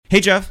Hey,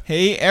 Jeff.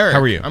 Hey, Eric.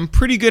 How are you? I'm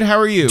pretty good. How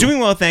are you? Doing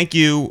well, thank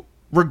you.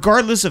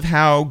 Regardless of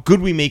how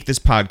good we make this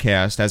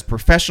podcast, as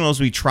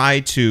professionals, we try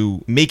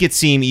to make it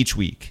seem each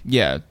week.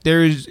 Yeah,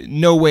 there's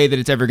no way that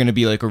it's ever going to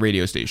be like a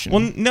radio station.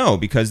 Well, no,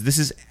 because this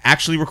is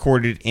actually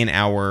recorded in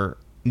our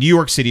New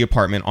York City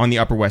apartment on the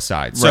Upper West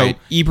Side. Right.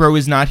 Ebro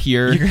is not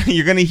here.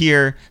 You're going to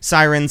hear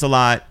sirens a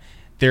lot.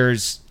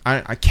 There's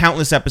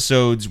countless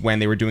episodes when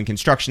they were doing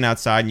construction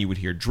outside and you would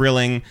hear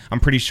drilling. I'm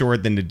pretty sure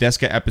the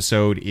Nadeska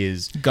episode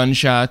is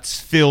gunshots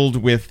filled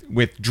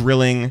with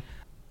drilling.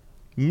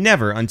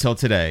 Never until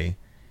today.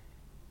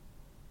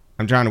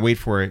 I'm trying to wait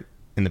for it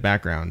in the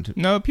background.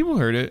 No, people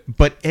heard it.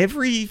 But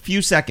every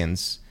few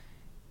seconds,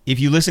 if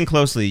you listen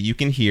closely, you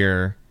can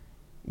hear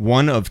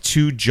one of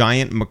two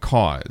giant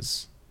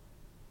macaws.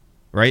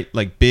 Right?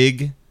 Like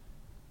big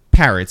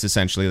parrots,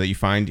 essentially, that you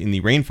find in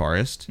the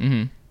rainforest.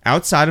 Mm-hmm.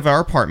 Outside of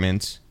our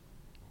apartment,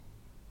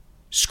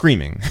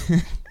 screaming.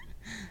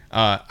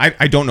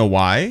 I don't know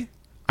why.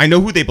 I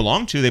know who they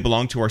belong to. They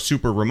belong to our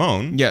Super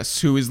Ramon.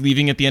 Yes, who is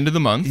leaving at the end of the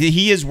month.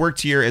 He has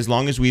worked here as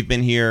long as we've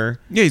been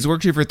here. Yeah, he's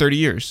worked here for 30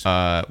 years.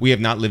 We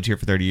have not lived here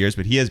for 30 years,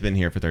 but he has been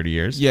here for 30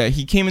 years. Yeah,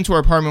 he came into our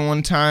apartment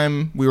one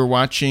time. We were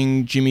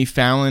watching Jimmy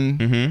Fallon.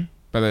 Mm-hmm.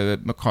 By the way,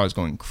 the macaw is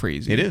going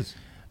crazy. It is.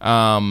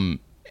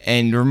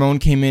 And Ramon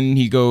came in and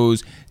he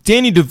goes,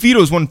 Danny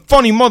DeVito's one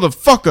funny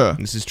motherfucker.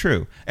 This is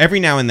true. Every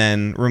now and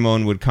then,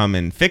 Ramon would come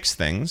and fix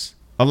things.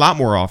 A lot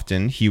more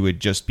often, he would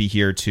just be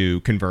here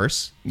to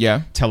converse.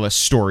 Yeah. Tell us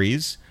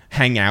stories,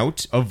 hang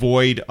out,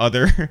 avoid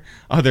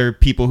other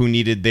people who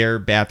needed their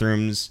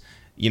bathrooms,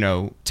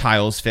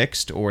 tiles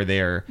fixed or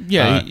their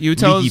he would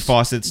tell leaky us,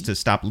 faucets to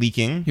stop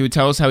leaking. He would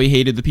tell us how he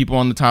hated the people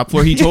on the top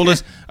floor. He told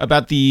us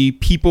about the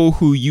people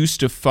who used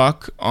to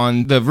fuck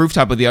on the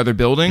rooftop of the other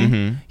building.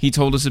 Mm-hmm. He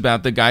told us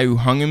about the guy who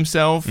hung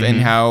himself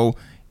and how,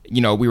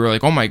 we were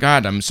like, oh my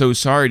God, I'm so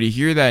sorry to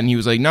hear that. And he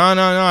was like, no,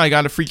 I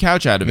got a free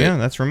couch out of it. Yeah,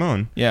 that's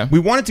Ramon. Yeah. We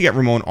wanted to get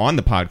Ramon on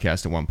the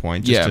podcast at one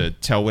point just Yeah. to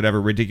tell whatever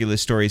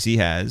ridiculous stories he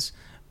has.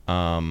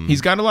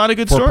 He's got a lot of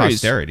good for stories.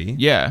 posterity.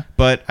 Yeah.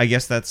 But I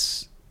guess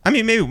that's...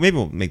 maybe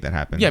we'll make that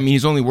happen. Yeah,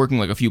 he's only working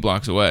like a few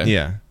blocks away.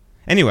 Yeah.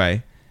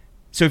 Anyway,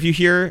 so if you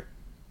hear...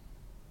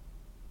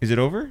 Is it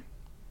over?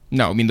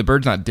 No, the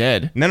bird's not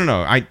dead. No.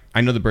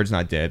 I know the bird's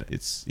not dead.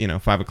 It's,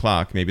 5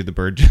 o'clock. Maybe the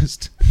bird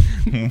just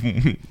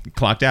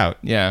clocked out.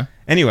 Yeah.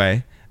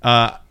 Anyway,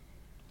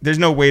 there's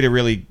no way to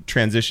really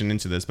transition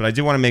into this, but I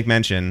do want to make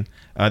mention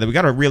that we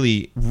got a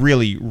really,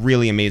 really,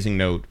 really amazing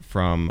note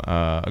from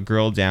a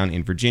girl down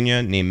in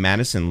Virginia named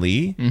Madison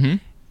Lee. Mm-hmm.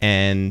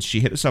 And she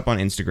hit us up on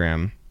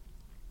Instagram.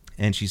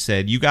 And she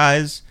said, you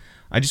guys,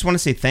 I just want to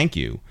say thank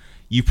you.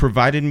 You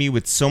provided me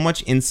with so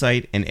much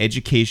insight and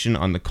education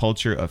on the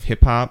culture of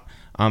hip-hop.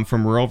 I'm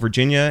from rural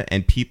Virginia,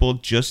 and people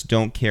just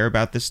don't care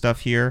about this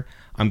stuff here.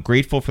 I'm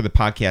grateful for the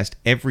podcast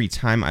every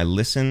time I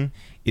listen.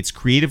 It's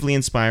creatively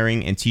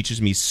inspiring and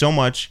teaches me so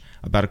much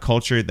about a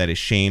culture that is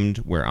shamed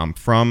where I'm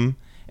from.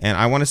 And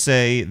I want to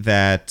say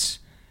that,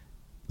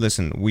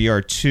 listen, we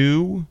are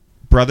two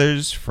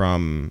brothers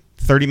from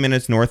 30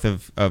 minutes north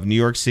of New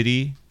York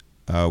City.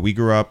 We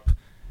grew up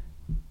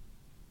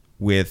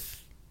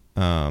with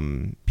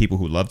people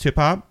who loved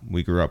hip-hop.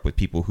 We grew up with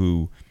people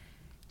who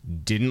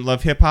didn't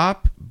love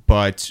hip-hop,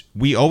 but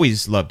we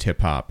always loved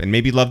hip-hop and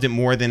maybe loved it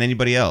more than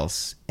anybody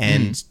else.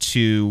 And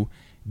to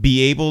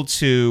be able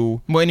to...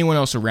 Well, anyone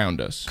else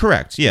around us.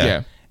 Correct,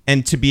 Yeah.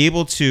 And to be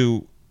able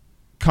to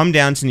come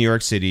down to New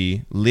York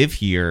City, live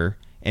here,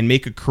 and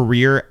make a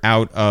career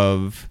out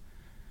of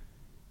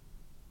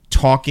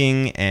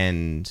talking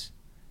and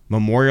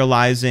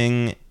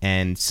memorializing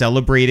and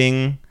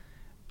celebrating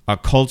a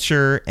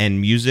culture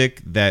and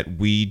music that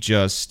we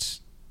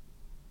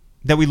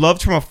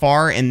loved from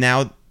afar and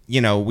now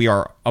we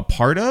are a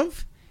part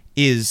of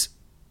is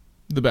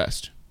the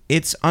best.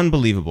 It's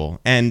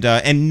unbelievable. And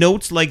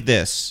notes like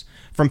this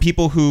from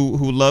people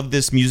who love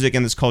this music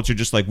and this culture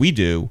just like we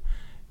do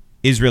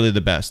is really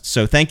the best.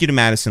 So thank you to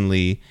Madison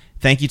Lee.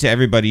 Thank you to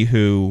everybody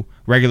who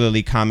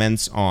regularly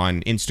comments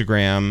on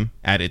Instagram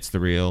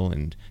 @It'sTheReal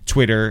and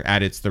Twitter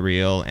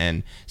 @It'sTheReal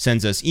and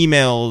sends us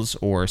emails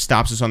or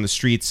stops us on the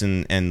streets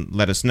and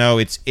let us know.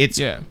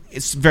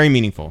 It's very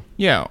meaningful.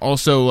 Yeah.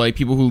 Also, like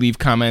people who leave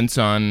comments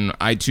on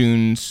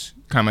iTunes,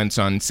 comments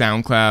on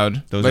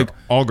SoundCloud. Those are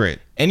all great.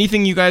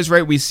 Anything you guys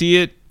write, we see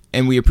it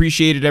and we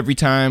appreciate it every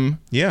time.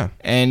 Yeah.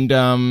 And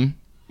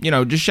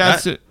just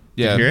shouts to...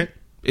 Yeah. Did you hear it?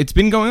 It's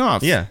been going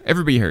off. Yeah.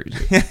 Everybody heard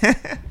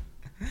it.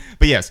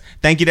 But yes,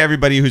 thank you to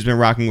everybody who's been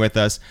rocking with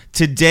us.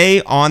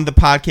 Today on the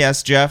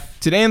podcast, Jeff.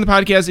 Today on the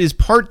podcast is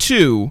part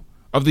 2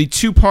 of the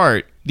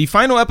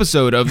final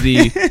episode of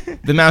the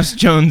the Mouse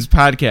Jones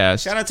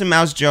podcast. Shout out to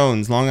Mouse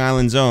Jones, Long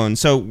Island's own.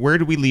 So where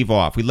did we leave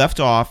off? We left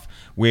off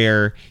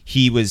where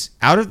he was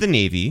out of the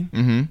Navy.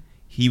 Mm-hmm.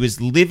 He was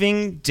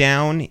living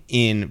down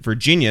in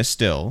Virginia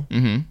still.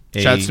 Mm-hmm.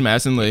 Shouts to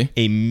Madison Lee.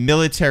 A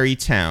military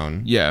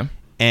town. Yeah.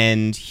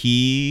 And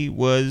he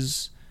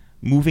was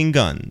moving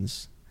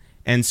guns.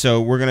 And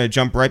so we're going to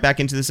jump right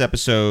back into this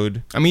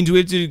episode. Do we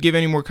have to give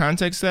any more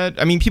context to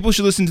that? People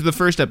should listen to the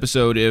first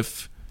episode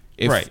if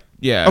right.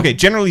 Yeah. Okay,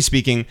 generally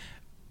speaking,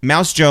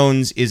 Mouse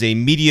Jones is a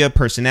media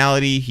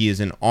personality. He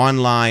is an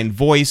online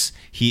voice.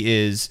 He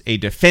is a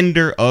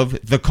defender of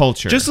the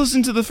culture. Just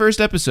listen to the first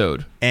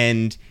episode.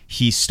 And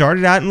he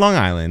started out in Long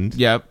Island.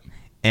 Yep.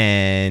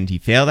 And he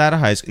failed out of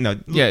high school. No,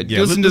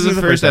 listen to the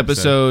first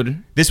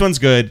episode. This one's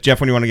good. Jeff,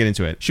 when do you want to get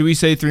into it? Should we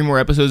say 3 more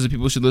episodes that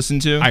people should listen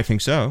to? I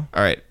think so.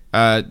 All right.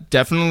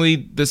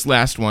 Definitely this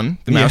last one,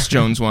 the Mouse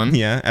Jones one.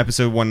 Yeah,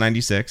 episode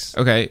 196.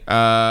 Okay.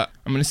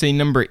 I'm going to say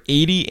number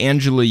 80,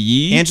 Angela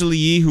Yee. Angela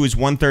Yee, who is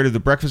 1/3 of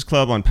The Breakfast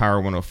Club on Power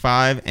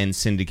 105 and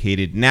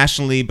syndicated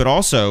nationally, but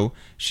also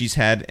she's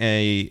had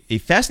a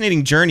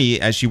fascinating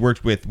journey as she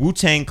worked with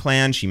Wu-Tang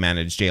Clan. She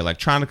managed Jay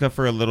Electronica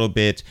for a little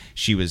bit.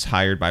 She was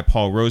hired by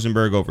Paul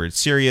Rosenberg over at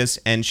Sirius,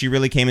 and she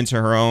really came into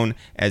her own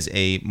as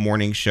a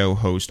morning show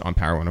host on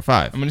Power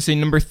 105. I'm going to say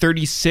number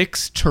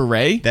 36,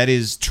 Teray. That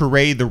is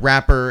Teray, the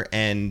rapper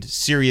and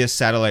Sirius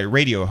satellite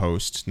radio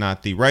host,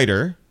 not the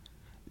writer.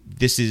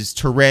 This is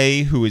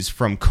Teray, who is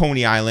from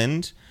Coney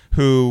Island,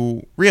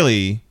 who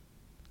really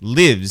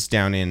lives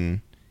down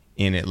in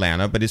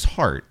Atlanta, but his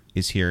heart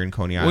is here in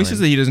Coney Island. Well, he says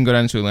that he doesn't go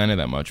down to Atlanta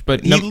that much,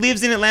 but he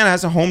lives in Atlanta,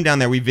 has a home down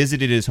there. We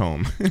visited his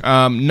home.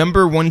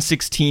 Number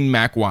 116,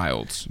 Mac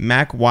Wilds.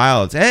 Mac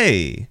Wilds.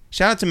 Hey,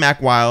 shout out to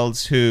Mac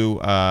Wilds,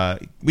 who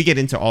we get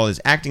into all his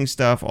acting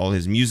stuff, all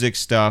his music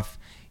stuff.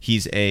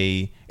 He's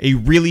a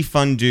really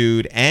fun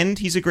dude, and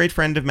he's a great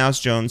friend of Mouse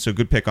Jones, so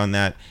good pick on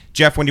that.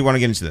 Jeff, when do you want to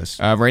get into this?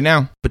 Right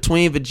now.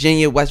 Between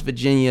Virginia, West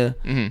Virginia,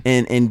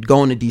 and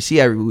going to D.C.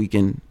 every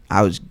weekend,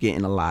 I was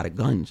getting a lot of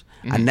guns.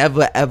 I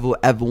never, ever,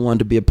 ever wanted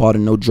to be a part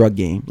of no drug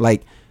game.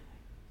 Like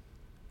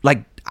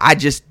I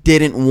just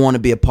didn't want to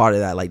be a part of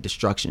that, like,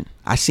 destruction.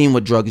 I seen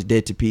what drugs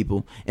did to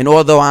people. And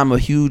although I'm a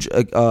huge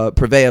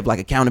purveyor of, like,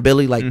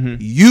 accountability, like,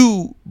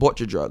 you bought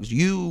your drugs.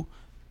 You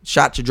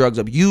shot your drugs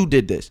up. You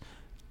did this.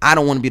 I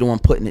don't want to be the one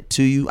putting it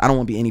to you. I don't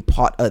want to be any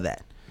part of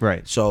that.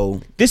 Right. So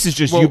this is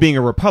just you being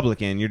a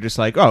Republican. You're just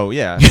like, oh,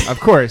 yeah,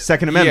 of course,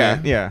 Second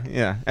Amendment.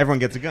 Yeah. Everyone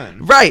gets a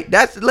gun. Right.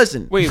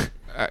 Listen. Wait.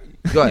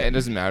 Go ahead. It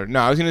doesn't matter. No,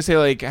 I was going to say,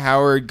 like,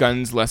 how are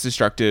guns less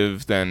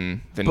destructive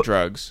than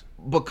drugs?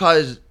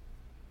 Because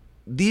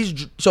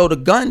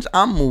the guns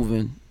I'm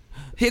moving,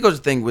 here goes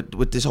the thing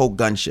with this whole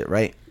gun shit,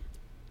 right?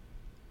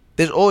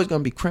 There's always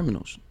going to be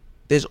criminals.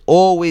 There's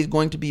always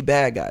going to be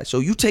bad guys. So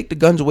you take the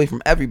guns away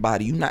from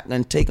everybody. You're not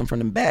going to take them from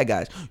them bad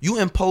guys. You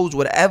impose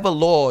whatever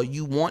law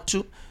you want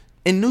to.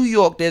 In New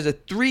York, there's a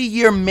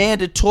 3-year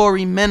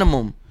mandatory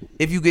minimum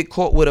if you get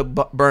caught with a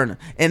burner.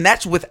 And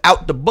that's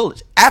without the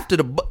bullets. After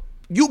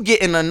you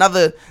get in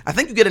another, I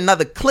think you get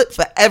another clip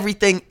for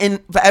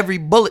for every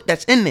bullet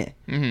that's in there.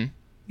 Mm-hmm.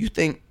 You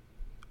think,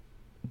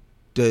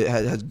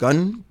 has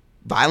gun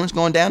violence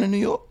gone down in New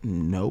York?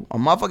 No. A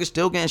motherfucker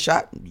still getting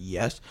shot?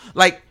 Yes.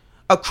 Like,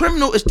 a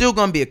criminal is still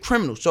going to be a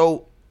criminal.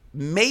 So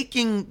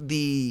making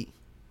the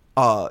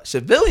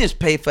civilians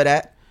pay for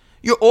that,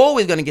 you're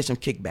always going to get some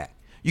kickback.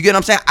 You get what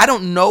I'm saying? I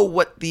don't know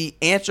what the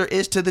answer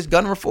is to this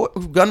gun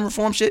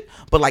reform shit,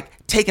 but,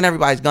 like, taking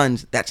everybody's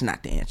guns, that's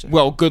not the answer.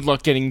 Well, good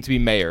luck getting to be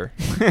mayor.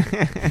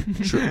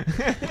 True.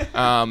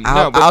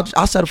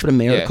 I'll settle for the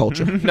mayor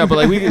culture. No, but,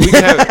 like,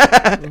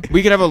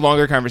 we could have a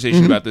longer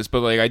conversation about this,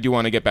 but, like, I do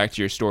want to get back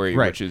to your story,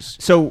 right. Which is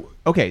so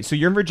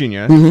you're in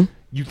Virginia.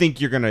 You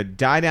think you're gonna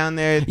die down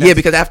there? Yeah,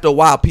 because after a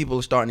while, people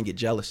are starting to get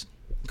jealous.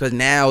 Because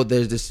now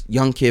there's this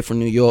young kid from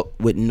New York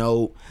with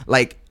no,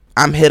 like,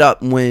 I'm hit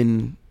up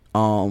when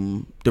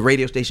the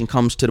radio station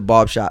comes to the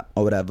barbershop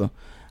or whatever.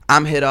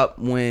 I'm hit up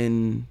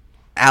when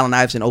Allen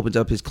Iverson opens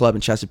up his club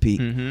in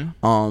Chesapeake.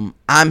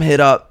 I'm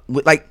hit up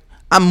with, like,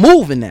 I'm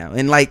moving now,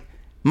 and, like,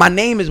 my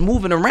name is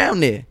moving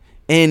around there.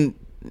 And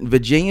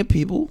Virginia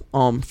people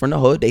from the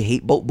hood, they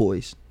hate boat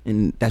boys.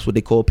 And that's what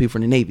they call people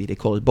from the Navy. They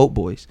call us boat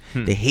boys.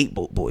 They hate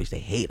boat boys. They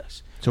hate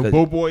us. So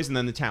boat boys and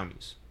then the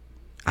townies.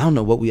 I don't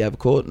know what we ever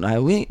called.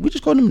 We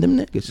just call them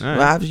niggas. Right.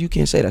 Well, obviously you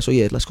can't say that. So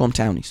yeah, let's call them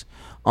townies.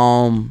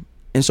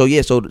 And so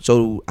yeah,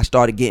 so I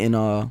started getting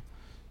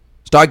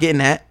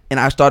that, and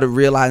I started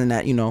realizing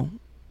that, you know,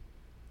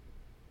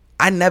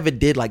 I never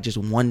did, like, just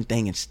one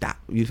thing and stop.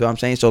 You feel what I'm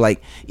saying? So,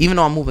 like, even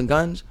though I'm moving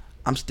guns,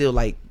 I'm still,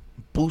 like,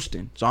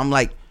 boosting. So I'm,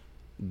 like,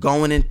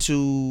 going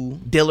into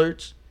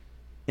Dillard's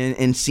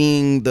and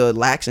seeing the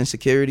lax in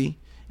security,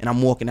 and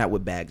I'm walking out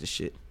with bags of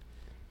shit.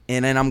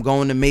 And then I'm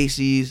going to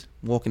Macy's,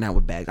 walking out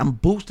with bags. I'm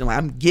boosting, like,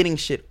 I'm getting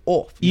shit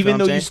off. Even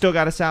though you still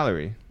got a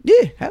salary.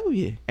 Yeah, hell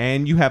yeah.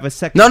 And you have a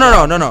second. No.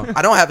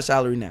 I don't have a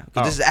salary now.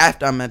 This is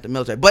after I'm at the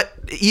military. But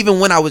even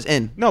when I was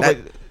in,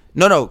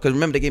 because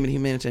remember they gave me the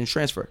humanitarian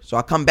transfer, so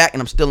I come back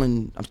and I'm still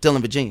in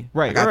Virginia.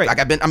 Right,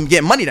 I'm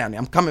getting money down there.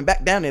 I'm coming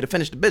back down there to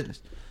finish the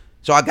business.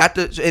 So I got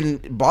in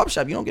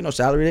barbershop. You don't get no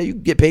salary there. You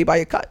get paid by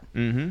your cut.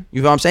 You know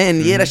what I'm saying?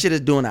 And yeah, that shit is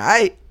doing all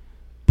right,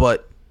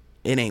 but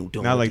it ain't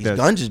doing what these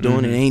guns is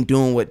doing. It ain't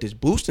doing what this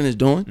boosting is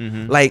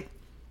doing. Like,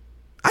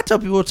 I tell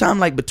people all the time,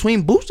 like,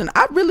 between boosting,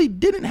 I really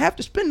didn't have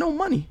to spend no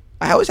money.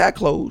 I always had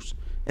clothes.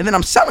 And then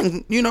I'm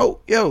selling, you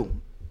know,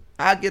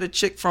 I get a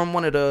chick from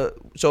one of the,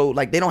 so,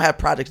 like, they don't have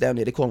projects down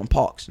there. They call them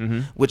parks,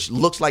 which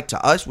looks like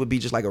to us would be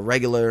just like a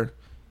regular,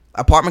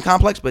 apartment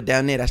complex, but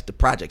down there, that's the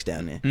projects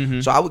down there.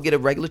 Mhm. So I would get a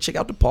regular chick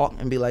out the park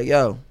and be like,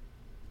 yo,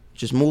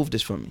 just move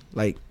this for me.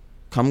 Like,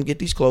 come get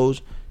these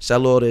clothes,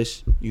 sell all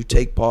this, you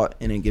take part,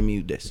 and then give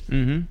me this.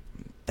 Mm-hmm.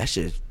 That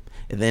shit.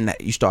 And then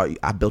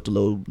I built a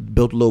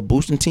little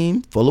boosting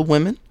team full of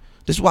women.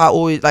 This is why I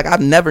always, like, I've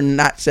never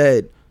not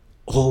said,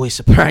 always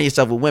surround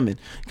yourself with women,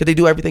 because they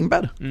do everything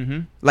better.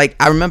 Mm-hmm. Like,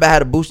 I remember I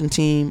had a boosting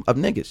team of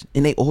niggas,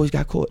 and they always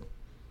got caught.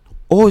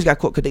 Always got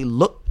caught because they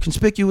look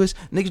conspicuous.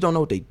 Niggas don't know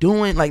what they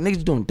doing. Like,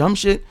 niggas doing dumb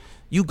shit.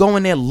 You go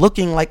in there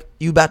looking like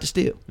you about to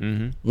steal.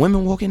 Mm-hmm.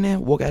 Women walk in there,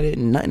 walk out of it,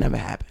 and nothing ever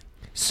happened.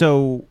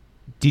 So,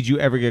 did you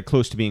ever get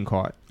close to being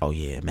caught? Oh,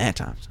 yeah, mad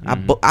times.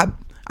 Mhm.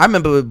 I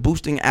remember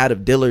boosting out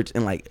of Dillard's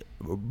and, like,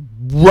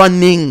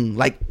 running,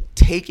 like,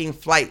 taking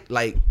flight.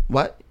 Like,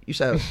 what? You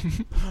said,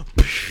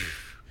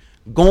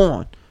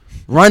 gone,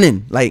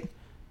 running. Like,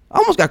 I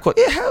almost got caught.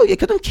 Yeah, hell yeah,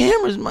 because them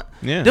cameras,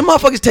 Yeah. them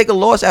motherfuckers take a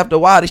loss after a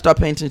while. They start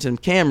paying attention to them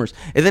cameras.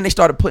 And then they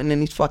started putting in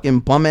these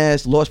fucking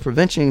bum-ass loss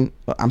prevention.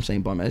 I'm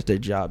saying bum-ass, it's their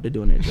job. They're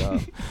doing their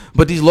job.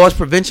 But these loss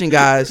prevention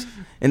guys,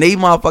 and they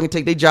motherfucking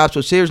take their job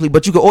so seriously,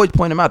 but you could always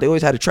point them out. They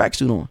always had a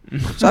tracksuit on.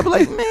 So I'd be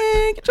like,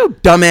 man, get your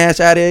dumb ass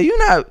out of here.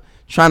 You're not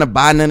trying to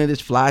buy none of this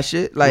fly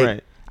shit. Like,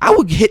 Right. I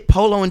would hit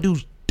Polo and do,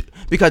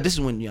 because this is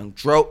when Young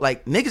Dro,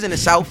 like, niggas in the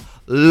South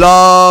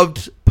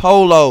loved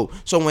Polo.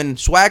 So when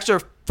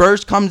Swagster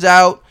first comes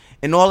out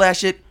and all that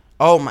shit,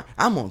 oh my,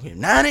 I'm on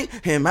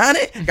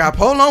Himani, got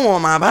Polo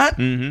on my butt.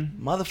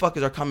 Mm-hmm.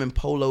 Motherfuckers are coming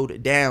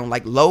poloed down,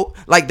 like low,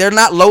 like they're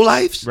not low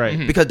lifes, Right.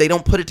 Because they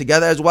don't put it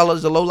together as well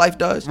as the low life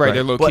does, Right,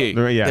 they're low But key.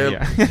 Yeah, They're-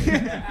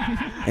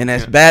 yeah. and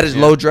as bad as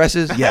low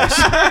dresses, yes.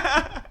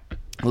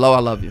 Low,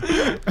 I love you,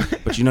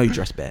 but you know you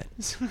dress bad.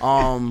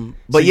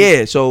 But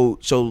yeah, so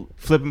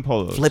Flipping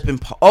polos.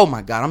 oh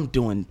my god, I'm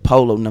doing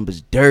polo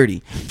numbers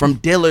dirty from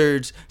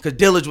Dillard's, because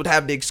Dillard's would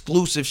have the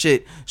exclusive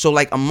shit. So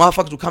like a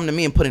motherfuckers would come to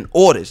me and put in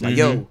orders like,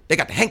 yo, they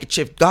got the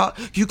handkerchief, dog,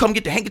 can you come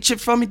get the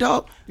handkerchief from me,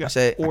 dog? Yeah, I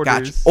said, I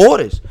got you. orders.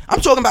 Orders,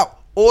 I'm talking about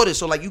orders.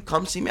 So like, you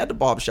come see me at the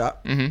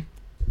barbershop, Mm-hmm.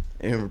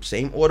 and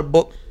same order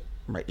book,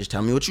 right, just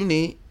tell me what you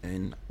need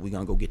and we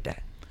gonna go get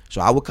that.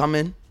 So I would come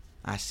in,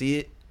 I see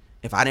it.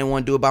 If I didn't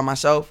want to do it by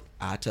myself,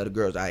 I tell the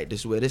girls, all right, this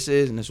is where this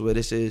is and this is where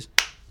this is.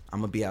 I'm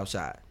going to be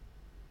outside.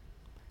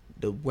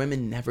 The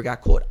women never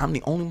got caught. I'm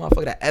the only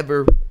motherfucker that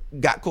ever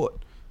got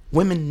caught.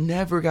 Women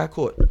never got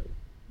caught.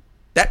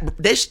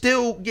 They're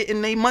still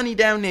getting their money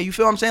down there. You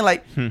feel what I'm saying?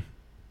 Like,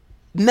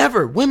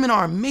 never. Women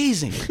are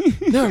amazing.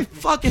 They're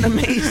fucking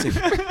amazing.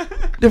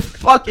 They're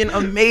fucking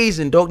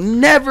amazing, dog.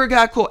 Never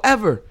got caught,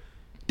 ever.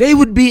 They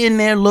would be in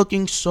there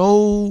looking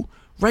so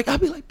right.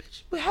 I'd be like,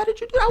 bitch, but how did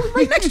you do that? I was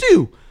right next to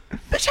you.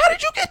 Bitch, how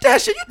did you get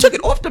that shit? You took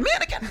it off the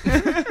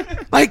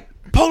mannequin. Like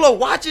Polo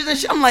watches and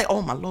shit. I'm like,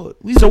 oh my lord.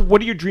 So,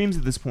 what are your dreams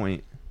at this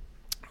point?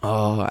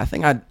 I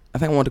think I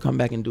want to come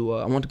back and do.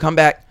 I want to come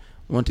back.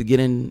 I want to get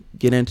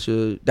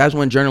into. That's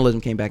when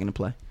journalism came back into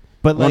play.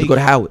 But I want to go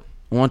to Howard.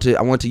 I want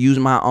to use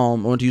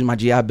my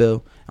GI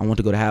Bill. I want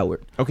to go to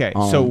Howard. Okay,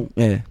 so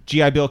yeah,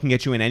 GI Bill can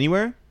get you in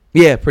anywhere,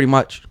 yeah, pretty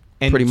much,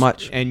 and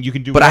and you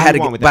can do. But I whatever had you to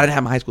want get, with but I that. didn't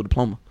have my high school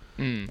diploma.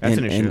 That's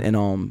an issue. And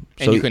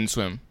And you couldn't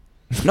swim.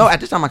 No, at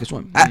this time I could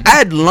swim. I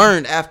had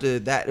learned after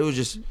that. It was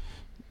just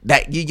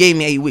that you gave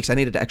me 8 weeks. I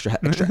needed the extra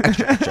help.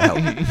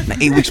 Now,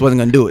 8 weeks wasn't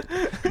gonna do it.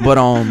 But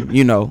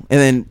and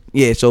then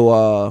yeah.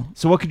 So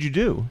So, what could you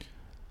do?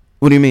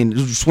 what do you mean,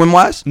 swim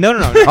wise? No.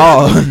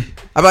 Oh,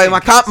 I'm like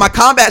my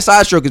combat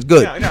side stroke is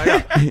good.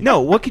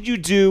 No, what could you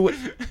do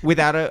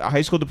without a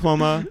high school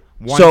diploma?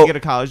 Wanting So- to get a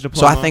college So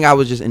diploma? I think I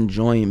was just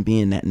enjoying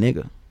being that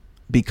nigga,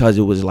 because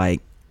it was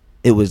like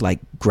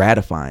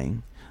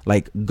gratifying,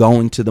 like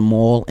going to the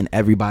mall and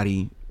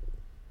everybody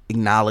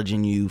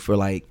acknowledging you for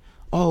like,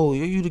 oh,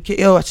 you the kid,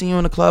 yo, I seen you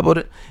in the club,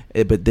 but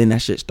then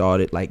that shit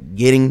started like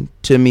getting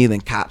to me. Then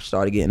cops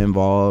started getting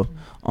involved.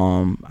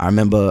 I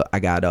remember I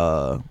got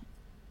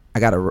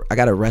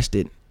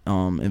arrested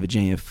in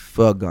Virginia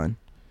for a gun,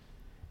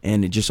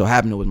 and it just so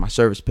happened it was my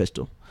service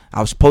pistol. I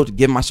was supposed to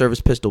give my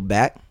service pistol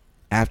back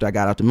after I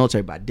got out the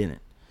military, but I didn't.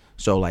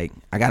 So like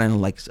I got in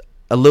like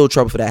a little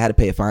trouble for that. I had to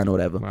pay a fine or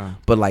whatever. Wow.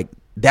 But like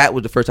that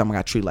was the first time I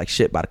got treated like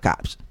shit by the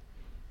cops.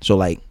 So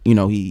like,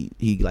 he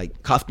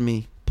like cuffed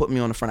me, put me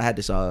on the front. I had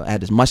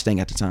this Mustang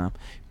at the time.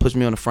 Puts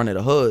me on the front of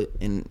the hood,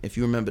 and if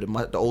you remember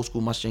the old school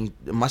Mustang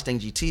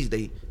GTs,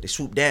 they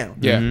swoop down.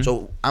 Yeah. Mm-hmm.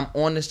 So I'm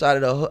on this side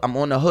of the hood. I'm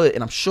on the hood,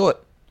 and I'm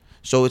short.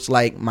 So it's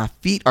like my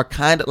feet are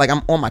kind of like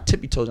I'm on my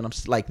tippy toes, and I'm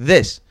like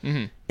this.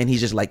 Mm-hmm. And he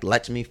just like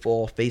lets me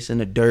fall face in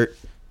the dirt,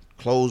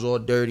 clothes all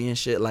dirty and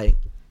shit. Like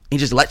he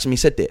just lets me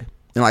sit there,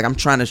 and like I'm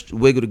trying to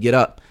wiggle to get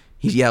up.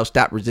 He yells,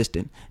 "Stop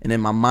resisting!" And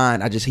in my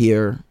mind, I just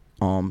hear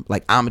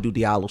like Amadou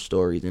Diallo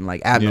stories and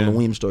like Abner Yeah.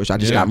 Louim stories. So I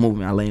just Yeah. got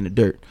moving. I lay in the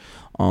dirt.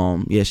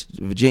 Yes,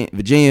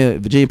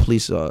 Virginia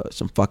police are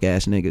some fuck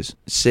ass niggas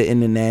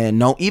sitting in there.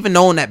 Even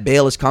knowing that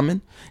bail is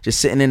coming, just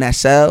sitting in that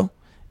cell,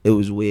 it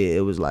was weird.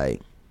 It was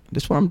like,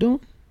 this what I'm doing?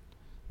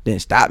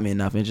 Didn't stop me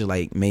enough. It just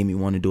like made me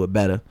want to do it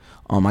better.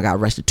 I got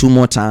arrested 2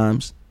 more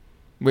times.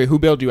 Wait, who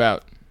bailed you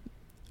out?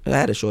 I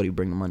had a shorty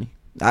bring the money.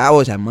 I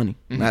always had money.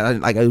 It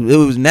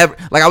was never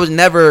like I was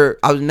never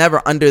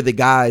under the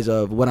guise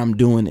of what I'm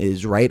doing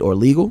is right or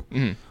legal.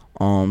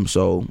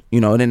 So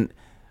then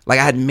like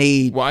I had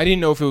made. Well, I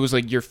didn't know if it was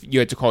like you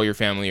had to call your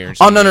family or Oh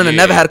something. no,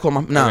 never had to call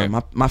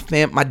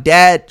my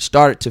dad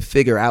started to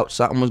figure out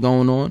something was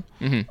going on.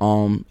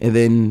 And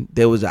then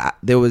there was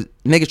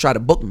niggas try to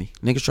book me.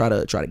 Niggas try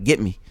to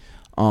get me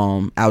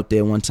out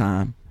there one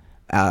time.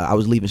 I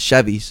was leaving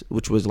Chevy's,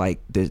 which was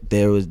like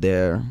there was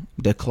their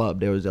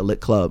club. There was a lit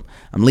club.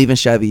 I'm leaving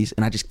Chevy's,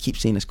 and I just keep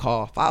seeing this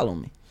car follow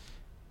me.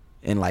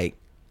 And like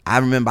I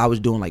remember, I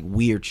was doing like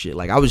weird shit.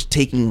 Like I was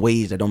taking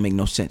ways that don't make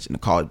no sense, and the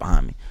car was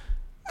behind me.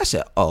 I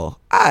said, "Oh, all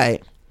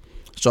right."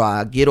 So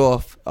I get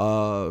off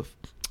by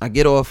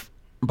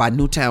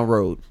Newtown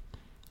Road,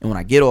 and when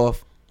I get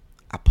off,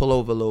 I pull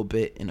over a little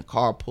bit, and the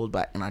car pulls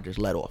back, and I just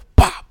let off.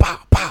 Pow,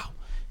 pow, pow.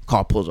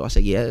 Car pulls off. I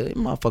said, "Yeah,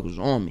 motherfucker was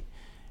on me."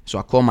 So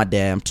I call my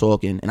dad. I'm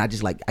talking, and I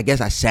just like I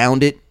guess I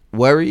sounded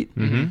worried,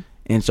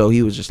 and so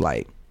he was just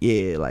like,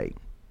 "Yeah, like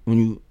when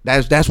you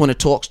that's when the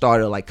talk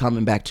started like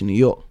coming back to New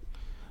York,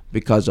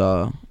 because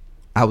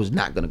I was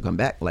not gonna come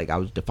back. Like I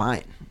was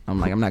defiant. I'm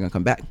like I'm not gonna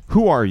come back."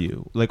 Who are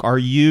you? Like, are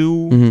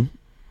you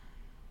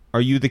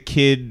the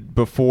kid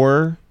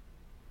before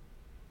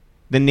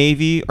the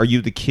Navy? Are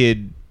you the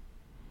kid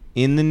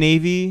in the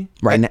Navy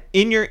right now?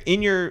 In your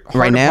heart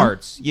right of now?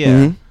 Hearts,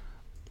 yeah.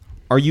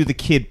 Are you the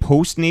kid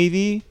post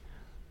Navy?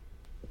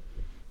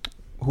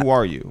 Who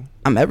are you?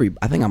 I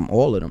think I'm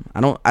all of them.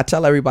 I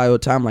tell everybody all the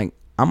time, like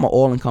I'm an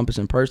all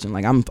encompassing person.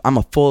 Like I'm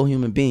a full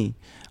human being.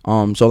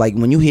 So like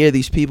when you hear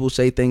these people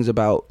say things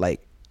about like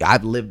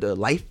I've lived a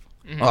life,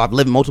 or I've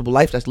lived multiple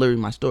lives, that's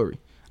literally my story.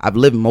 I've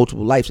lived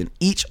multiple lives, and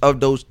each of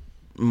those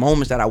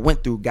moments that I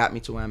went through got me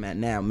to where I'm at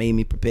now, made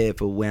me prepared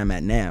for where I'm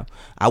at now.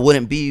 I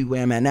wouldn't be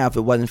where I'm at now if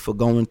it wasn't for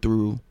going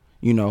through,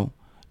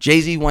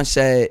 Jay-Z once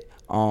said,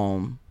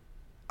 I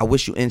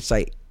wish you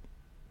insight.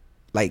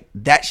 Like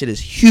that shit is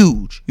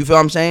huge. You feel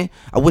what I'm saying?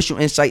 I wish you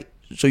insight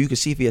so you can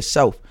see for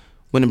yourself.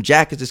 When them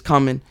jackets is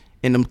coming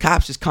and them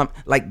cops is coming,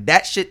 like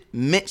that shit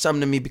meant something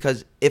to me,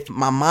 because if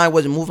my mind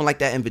wasn't moving like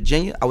that in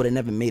Virginia, I would have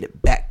never made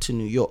it back to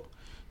New York.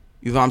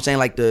 You feel what I'm saying?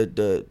 Like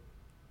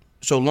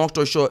so long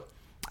story short,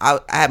 I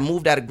had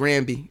moved out of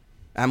Granby.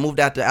 I moved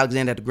out to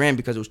Alexander at the Granby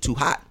because it was too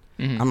hot.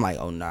 I'm like,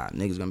 oh nah,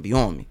 niggas gonna be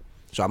on me.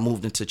 So I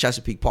moved into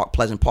Chesapeake Park,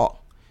 Pleasant Park.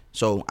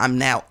 So I'm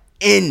now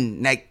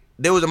in, like,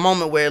 there was a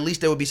moment where at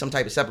least there would be some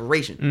type of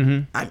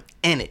separation. I'm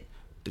in it.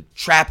 The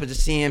trappers are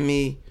seeing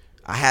me.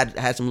 I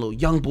had some little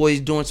young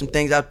boys doing some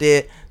things out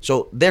there.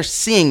 So they're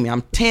seeing me.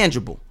 I'm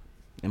tangible.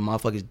 And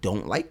motherfuckers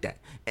don't like that.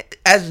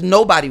 As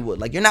nobody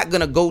would. Like, you're not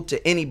going to go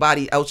to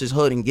anybody else's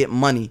hood and get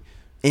money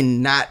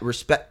and not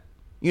respect.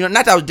 Not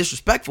that I was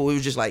disrespectful. It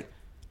was just like,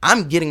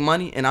 I'm getting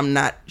money and I'm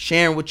not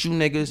sharing with you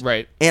niggas.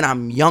 Right. And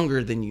I'm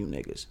younger than you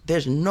niggas.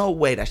 There's no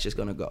way that's just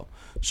going to go.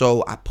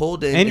 So I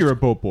pulled in. And you're a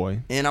boat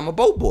boy. And I'm a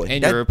boat boy.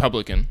 And you're a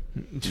Republican.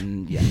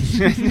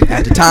 Yes.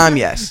 At the time,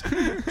 yes.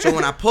 So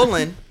when I pull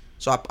in,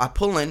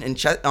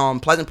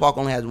 and Pleasant Park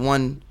only has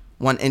one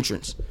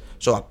entrance.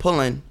 So I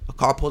pull in, a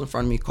car pulls in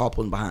front of me, a car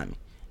pulling behind me.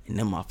 And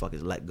them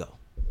motherfuckers let go.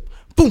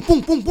 Boom,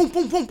 boom, boom, boom,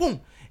 boom, boom, boom.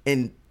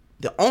 And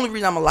the only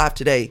reason I'm alive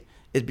today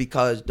is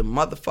because the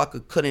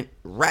motherfucker couldn't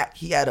rack.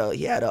 He had an AR.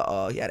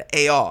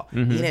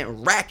 He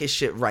didn't rack his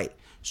shit right.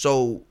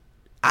 So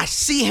I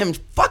see him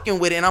fucking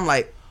with it, and I'm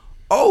like,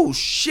 oh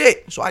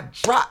shit. So I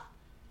drop,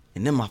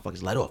 and then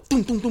motherfuckers let off.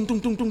 Doom, doom, doom, doom,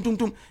 doom, doom, doom,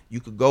 doom. You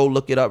could go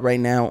look it up right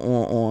now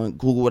on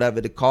Google, whatever.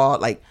 The car,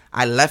 like,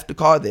 I left the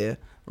car there,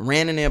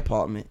 ran in the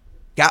apartment,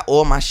 got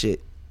all my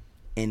shit,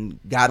 and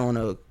got on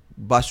a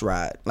bus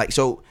ride. Like,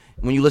 so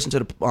when you listen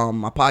to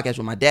my podcast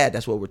with my dad,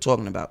 that's what we're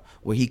talking about,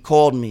 where he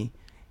called me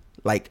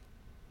like,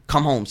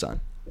 come home, son.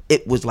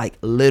 It was like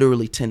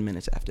literally 10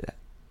 minutes after that.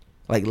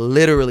 Like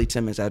literally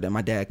 10 minutes after that,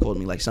 my dad called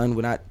me like, son,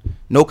 we're not,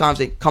 no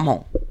conversation, come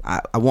home.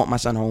 I want my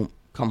son home,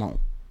 come home.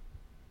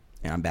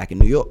 And I'm back in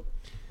New York.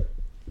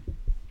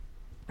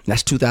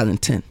 That's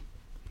 2010.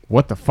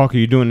 What the fuck are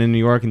you doing in New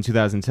York in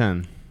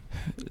 2010?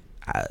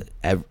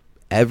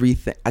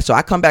 Everything. So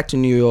I come back to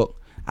New York.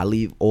 I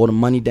leave all the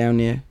money down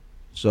there.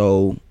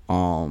 So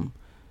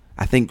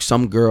I think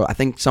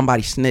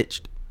somebody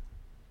snitched.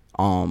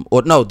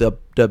 Or no,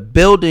 the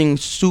building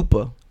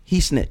super, he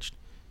snitched.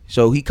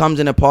 So he comes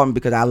in the apartment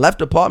because I left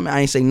the apartment. I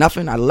ain't say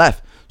nothing. I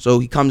left. So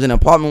he comes in the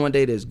apartment one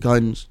day. There's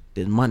guns.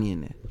 There's money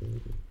in there.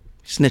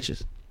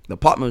 Snitches. The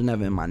apartment was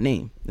never in my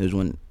name. It was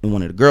in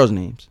one of the girls'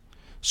 names.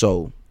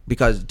 So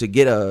because to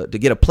get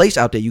a place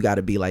out there, you got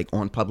to be like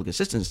on public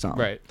assistance or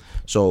something. Right.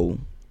 So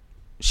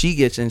she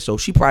gets in. So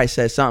she probably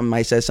said something.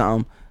 Might said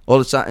something. All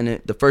of a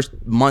sudden, the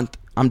first month,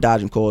 I'm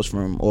dodging calls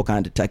from all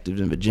kind of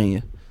detectives in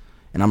Virginia.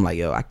 And I'm like,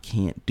 yo, I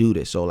can't do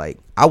this. So, like,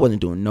 I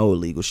wasn't doing no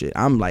illegal shit.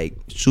 I'm, like,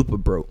 super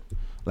broke.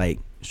 Like,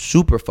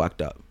 super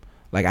fucked up.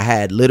 Like, I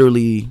had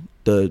literally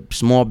the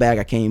small bag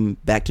I came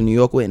back to New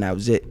York with, and that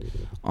was it.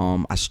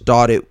 I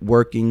started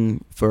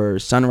working for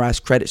Sunrise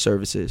Credit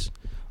Services,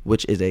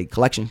 which is a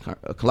collection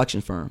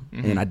firm.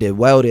 And I did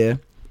well there,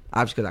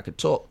 obviously because I could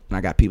talk, and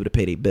I got people to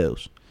pay their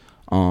bills.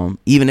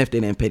 Even if they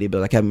didn't pay their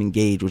bills, I kept them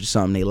engaged, which is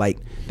something they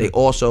liked. They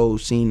also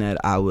seen that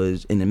I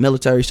was in the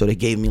military, so they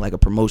gave me like a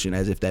promotion,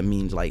 as if that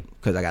means like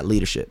because I got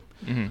leadership.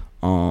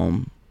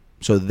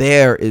 So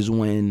there is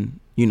when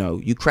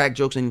you crack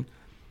jokes. In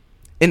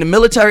the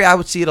military, I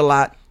would see it a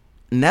lot.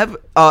 Never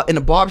in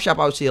the barbershop,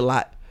 I would see it a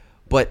lot,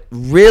 but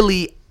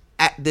really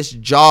at this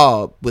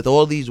job with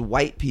all these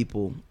white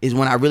people is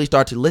when I really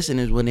started to listen.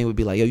 Is when they would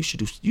be like, "Yo, you should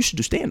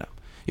do stand up.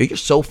 Yo, you're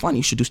so funny.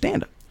 You should do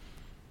stand up."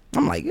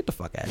 I'm like, "Get the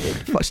fuck out of here!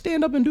 Fuck,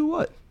 stand up and do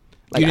what?"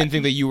 Like, you didn't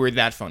think that you were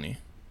that funny.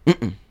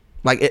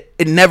 Like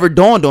it never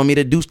dawned on me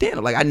to do stand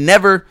up. Like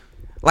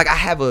I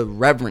have a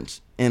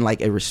reverence and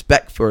like a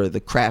respect for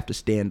the craft of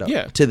stand up.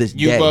 Yeah, to this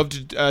day. You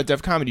loved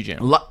Def Comedy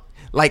Jam.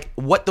 Like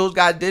what those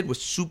guys did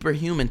was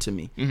superhuman to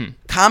me.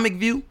 Comic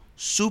View,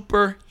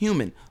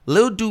 superhuman.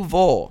 Lil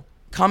Duval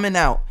coming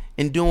out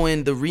and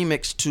doing the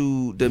remix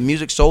to the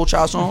Music Soul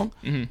Child song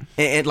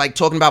and like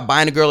talking about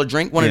buying a girl a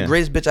drink. One of the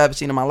greatest bitches I've ever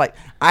seen in my life.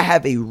 I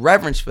have a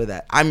reverence for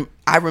that.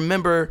 I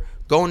remember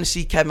going to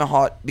see Kevin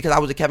Hart because I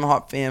was a Kevin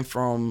Hart fan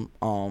from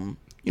the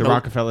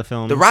Rockefeller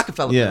films. The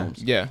Rockefeller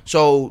films. Yeah.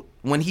 So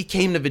when he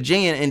came to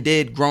Virginia and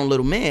did Grown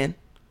Little Man,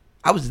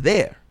 I was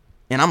there.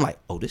 And I'm like,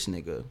 oh, this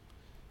nigga,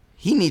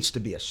 he needs to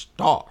be a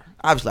star.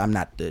 Obviously, I'm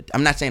not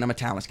saying I'm a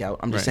talent scout.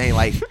 I'm just saying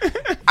like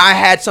I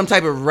had some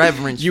type of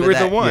reverence. You for were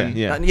that. the one.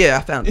 Yeah,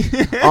 I found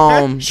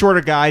it.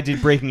 Shorter guy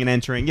did breaking and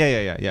entering.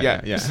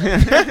 Yeah.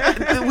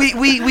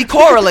 we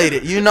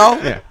correlated,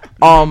 Yeah.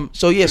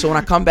 So when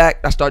I come back,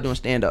 I start doing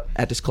stand up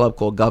at this club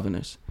called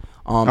Governors.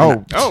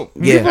 Yeah,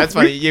 that's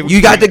funny. Yeah,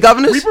 you got the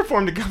Governors? We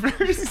performed the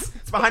Governors.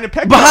 It's behind the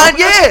Petco.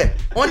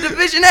 On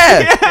Division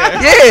Ave.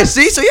 Yeah.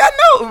 See, so y'all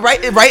know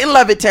right in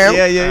Levittown.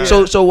 Yeah.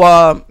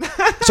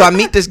 So I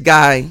meet this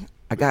guy.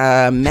 I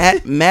got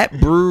Matt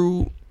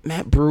Brew.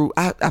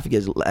 I forget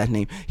his last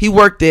name. He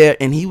worked there,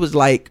 and he was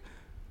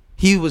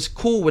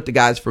cool with the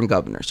guys from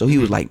Governor. So he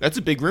was like, that's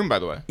a big room, by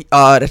the way.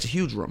 That's a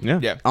huge room.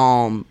 Yeah.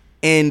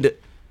 And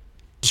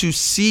to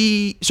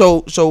see,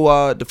 so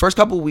the first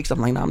couple of weeks,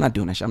 I'm like, no, I'm not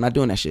doing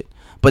that shit.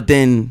 But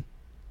then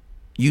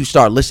you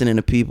start listening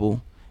to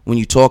people when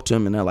you talk to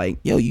them, and they're like,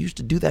 yo, you used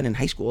to do that in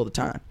high school all the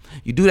time.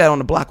 You do that on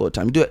the block all the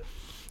time. You do it.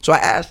 So I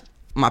asked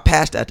my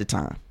pastor at the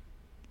time,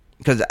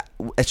 because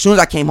as soon as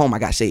I came home, I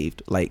got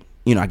saved. Like,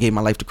 I gave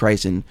my life to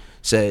Christ and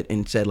said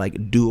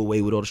like, do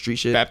away with all the street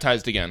shit.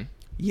 Baptized again.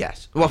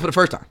 Yes. Well, for the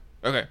first time.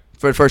 Okay.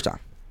 For the first time.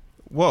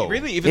 Whoa.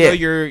 Really? Even though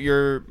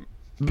your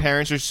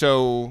parents are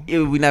so...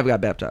 We never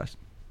got baptized.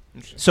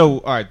 So,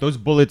 all right, those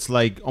bullets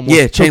like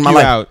almost changed my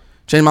life. out.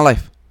 Changed my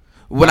life.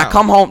 When I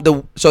come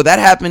home, so that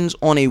happens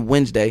on a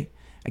Wednesday.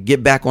 I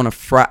get back on a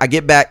Friday. I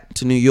get back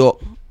to New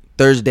York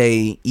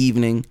Thursday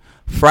evening.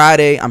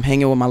 Friday, I'm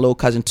hanging with my little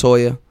cousin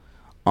Toya.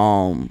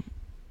 I'm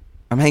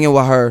hanging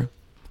with her.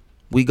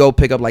 We go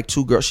pick up like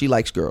 2 girls. She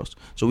likes girls.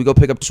 So we go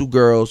pick up 2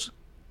 girls.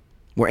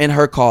 We're in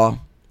her car.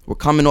 We're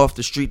coming off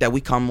the street that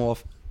we come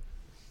off.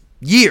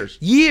 Years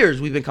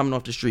we've been coming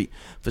off the street.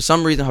 For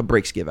some reason, her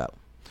brakes give out.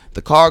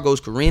 The car goes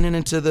careening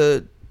into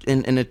the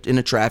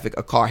traffic.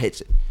 A car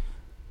hits it.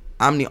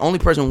 I'm the only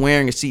person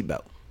wearing a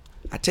seatbelt.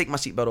 I take my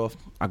seatbelt off.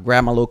 I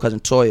grab my little cousin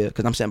Toya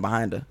because I'm sitting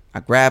behind her.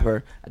 I grab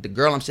her. The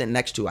girl I'm sitting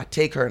next to, I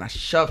take her and I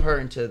shove her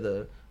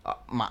into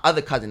my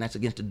other cousin that's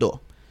against the door.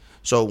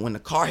 So when the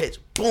car hits,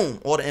 boom,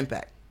 all the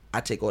impact.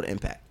 I take all the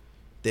impact.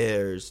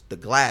 There's the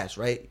glass,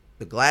 right?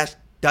 The glass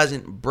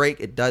doesn't break.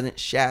 It doesn't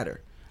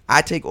shatter.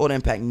 I take all the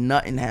impact.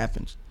 Nothing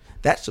happens.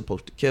 That's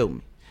supposed to kill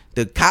me.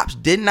 The cops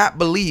did not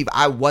believe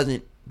I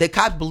wasn't. The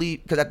cops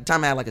believed, because at the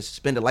time I had like a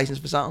suspended license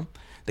for something.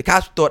 The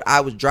cops thought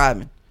I was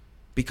driving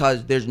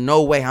because there's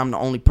no way I'm the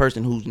only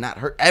person who's not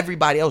hurt.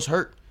 Everybody else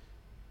hurt.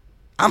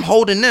 I'm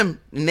holding them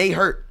and they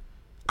hurt.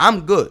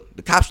 I'm good.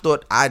 The cops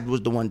thought I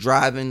was the one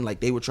driving.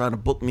 Like, they were trying to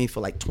book me for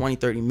like 20,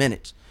 30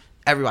 minutes.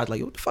 Everybody's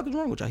like, what the fuck is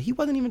wrong with y'all? He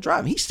wasn't even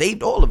driving. He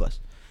saved all of us.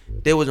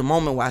 There was a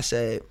moment where I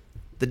said,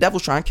 the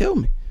devil's trying to kill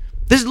me.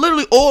 This is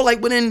literally all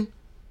like within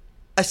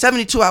a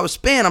 72-hour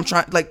span.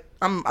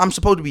 I'm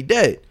supposed to be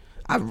dead.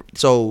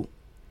 So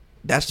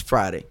that's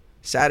Friday.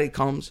 Saturday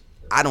comes.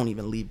 I don't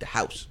even leave the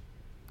house.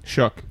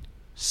 Shook.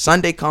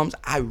 Sunday comes.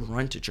 I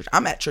run to church.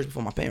 I'm at church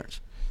before my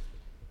parents.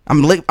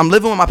 I'm living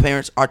with my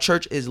parents. Our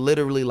church is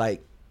literally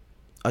like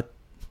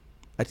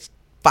a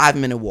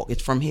 5-minute walk.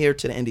 It's from here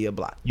to the end of your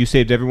block. You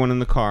saved everyone in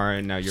the car,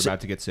 and now you're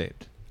about to get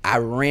saved. I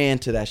ran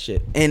to that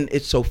shit. And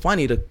it's so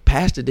funny. The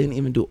pastor didn't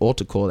even do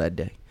altar call that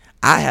day.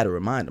 I had to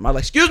remind him. I was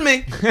like, excuse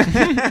me.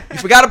 You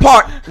forgot a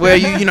part where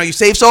you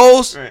save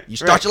souls. Right, you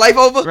start your life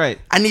over. Right.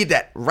 I need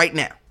that right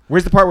now.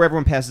 Where's the part where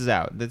everyone passes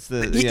out? That's the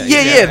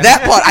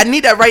that part. I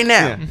need that right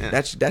now. Yeah.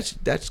 That's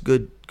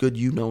good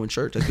in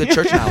church. That's good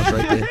church knowledge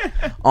right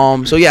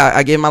there. So yeah,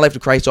 I gave my life to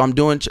Christ. So I'm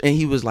doing, and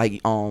he was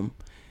like,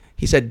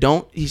 he said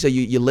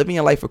you're living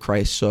your life for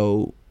Christ.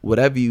 So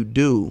whatever you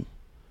do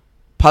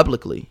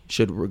publicly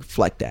should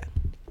reflect that.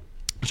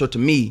 So to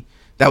me,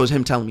 that was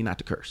him telling me not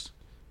to curse,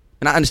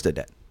 and I understood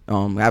that.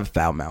 I have a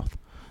foul mouth,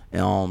 so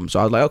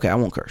I was like, okay, I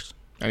won't curse.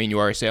 I mean, you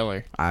are a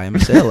sailor. I am a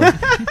sailor,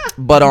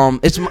 but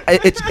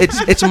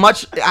it's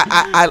much.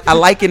 I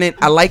liken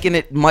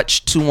it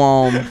much to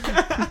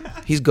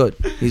He's good.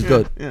 He's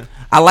good. Yeah.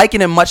 I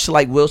liken him much to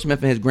like Will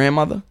Smith and his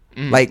grandmother.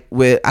 Like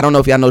I don't know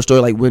if y'all know the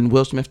story. Like when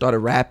Will Smith started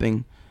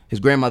rapping, his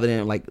grandmother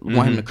didn't like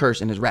want him to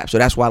curse in his rap, so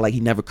that's why like he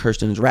never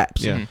cursed in his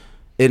raps. Yeah.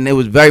 And it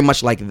was very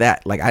much like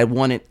that. Like I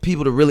wanted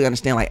people to really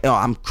understand, like, oh,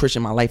 I'm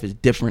Christian. My life is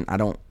different. I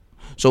don't.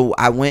 So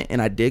I went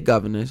and I did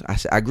Governors. I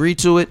agreed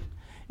to it,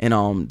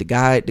 and the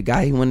guy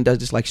he went and does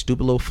this like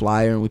stupid little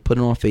flyer, and we put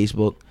it on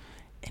Facebook,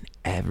 and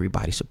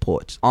everybody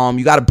supports.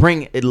 You got to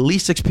bring at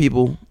least 6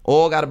 people.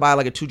 All got to buy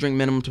like a 2-drink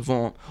minimum to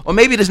perform, or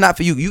maybe it's not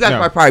for you. You guys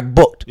No. are probably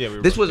booked. Yeah, we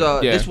were this booked,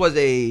 was yeah. this was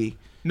a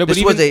No, but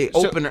this was even- a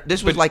so- opener.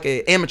 This was but- like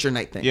an amateur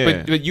night thing.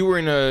 Yeah. But you were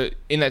in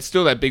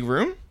that big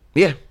room.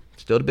 Yeah,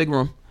 still the big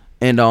room.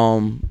 And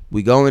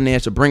we go in there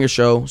to bring a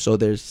show. So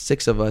there's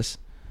 6 of us,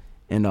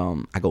 and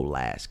I go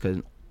last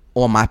because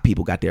all my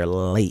people got there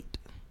late.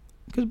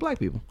 Because black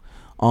people,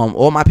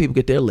 all my people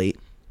get there late,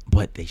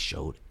 but they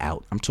showed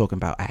out. I'm talking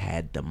about I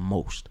had the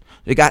most.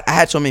 I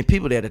had so many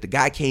people there that the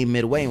guy came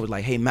midway and was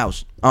like, "Hey,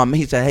 Mouse."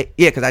 He said, "Hey,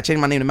 yeah," because I changed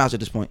my name to Mouse at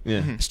this point.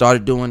 Yeah.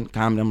 Started doing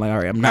comedy. I'm like, all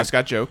right, I'm not. Mouse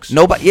got jokes.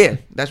 Nobody, yeah,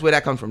 that's where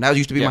that comes from. That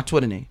used to be Yeah. my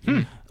Twitter name.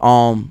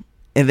 And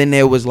then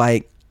there was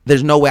like,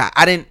 there's no way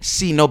I didn't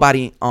see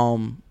nobody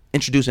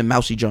introducing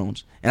Mousy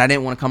Jones, and I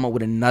didn't want to come up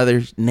with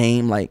another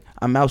name like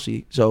I'm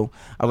Mousy, so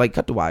I was like,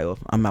 cut the Y off.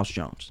 I'm Mouse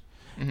Jones,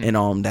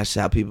 and that's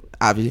how people.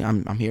 Obviously,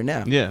 I'm here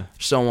now. Yeah.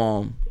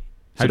 So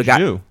How the did guy,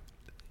 you do?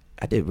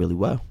 I did really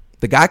well.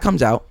 The guy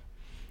comes out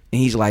and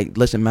he's like,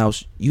 "Listen,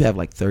 Mouse, you have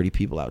like 30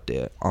 people out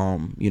there.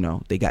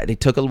 They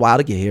took a while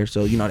to get here,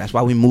 so that's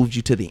why we moved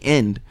you to the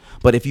end.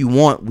 But if you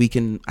want, we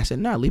can." I said,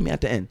 "No, leave me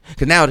at the end,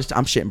 because now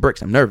I'm shitting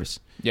bricks. I'm nervous.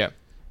 Yeah.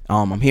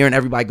 I'm hearing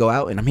everybody go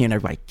out and I'm hearing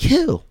everybody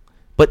kill.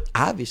 But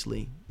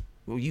obviously,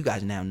 well, you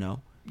guys now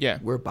know, Yeah.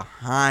 we're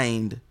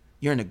behind.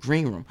 You're in the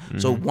green room,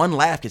 so one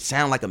laugh could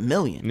sound like a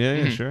million.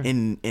 Yeah, sure.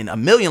 In a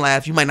million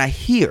laughs, you might not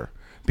hear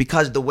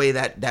because the way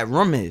that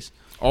room is.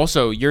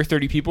 Also, your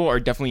 30 people are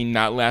definitely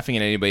not laughing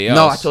at anybody else.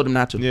 No, I told him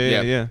not to.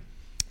 Yeah.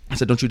 I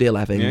said, don't you dare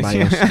laugh at Yeah.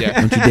 anybody else.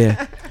 Yeah. Don't you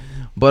dare.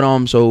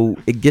 But so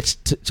it gets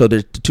so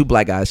there's the 2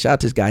 black guys. Shout out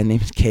to this guy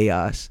named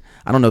Chaos.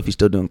 I don't know if he's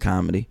still doing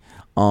comedy.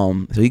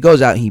 So he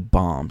goes out and he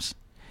bombs,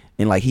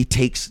 and like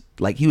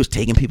he was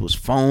taking people's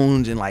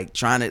phones and like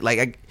trying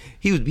to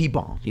he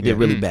bombed. He did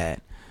really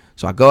bad.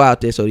 So I go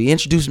out there. So he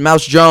introduced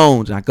Mouse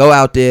Jones, and I go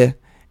out there,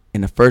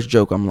 and the first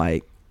joke I'm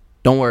like,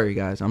 "Don't worry,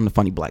 guys, I'm the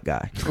funny black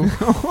guy."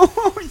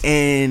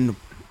 And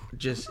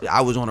just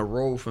I was on a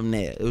roll from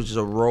there. It was just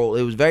a roll.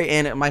 It was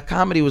my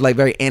comedy was like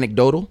very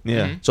anecdotal.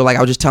 Yeah. So like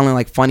I was just telling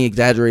like funny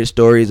exaggerated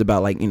stories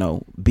about like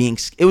being.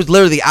 It was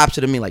literally the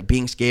opposite of me, like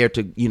being scared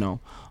to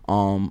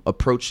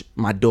approach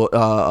my daughter,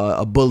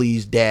 a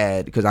bully's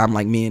dad, because I'm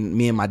like me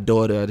and my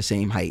daughter are the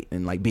same height,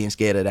 and like being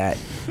scared of that.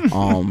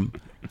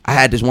 I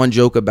had this one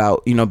joke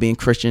about being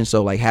Christian,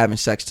 so like having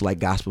sex to like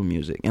gospel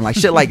music and like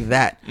shit like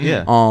that.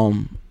 Yeah.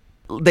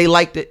 They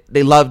liked it.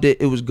 They loved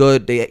it. It was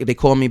good. They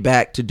called me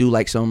back to do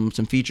like some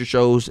feature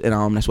shows,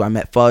 and that's where I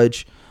met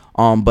Fudge.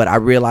 But I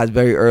realized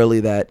very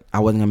early that I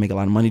wasn't gonna make a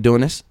lot of money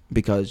doing this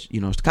because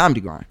it's the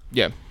comedy grind.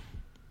 Yeah.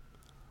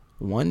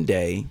 One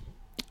day,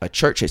 a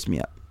church hits me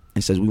up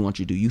and says, "We want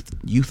you to do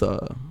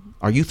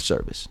our youth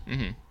service."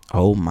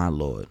 Oh my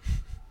Lord!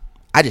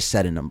 I just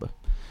said a number.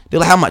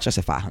 They're like, "How much?" I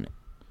said 500.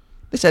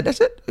 They said,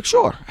 "That's it?" Like,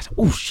 sure. I said,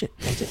 "Oh shit,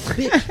 that's it,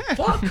 bitch,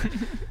 fuck."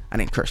 I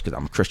didn't curse because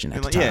I'm a Christian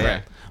at the time.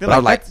 Yeah. But I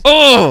was like,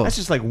 "Oh, that's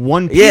just like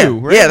one pew." yeah,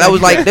 right? yeah. That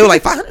was like they were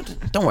like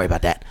 500. Don't worry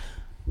about that.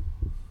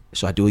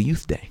 So I do a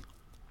youth day.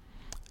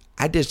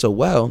 I did so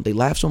well. They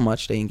laughed so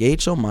much. They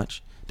engaged so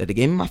much that they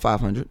gave me my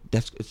 500.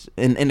 That's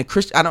in the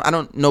Christian. I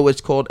don't know what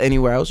it's called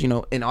anywhere else.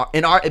 In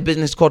our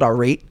business, it's called our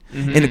rate.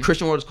 In the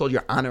Christian world, it's called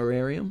your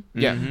honorarium.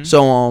 Yeah.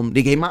 So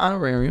they gave my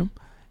honorarium,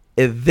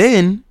 and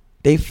then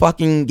they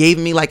fucking gave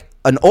me like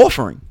an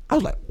offering. I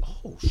was like,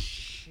 oh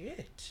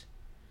shit.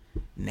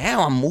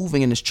 Now I'm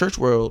moving in this church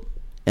world,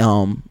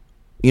 doing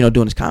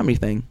this comedy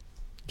thing.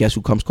 Guess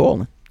who comes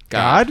calling?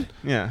 God?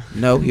 Yeah.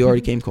 No, he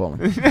already came calling.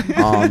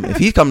 If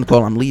he's coming to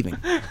call, I'm leaving.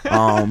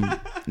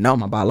 No,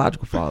 my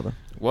biological father.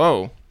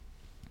 Whoa.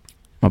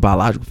 My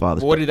biological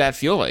father. What did that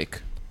feel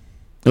like?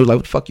 It was like,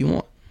 what the fuck you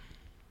want?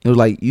 It was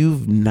like,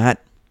 you've not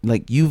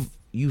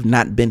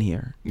been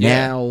here.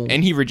 Yeah. Now.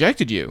 And he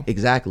rejected you.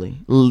 Exactly.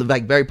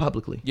 Like very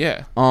publicly.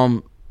 Yeah.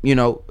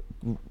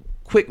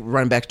 Quick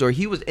run back story.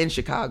 He was in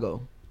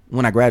Chicago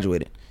when I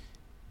graduated.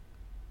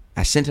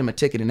 I sent him a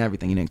ticket and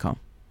everything. He didn't come.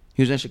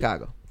 He was in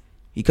Chicago.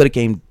 He could have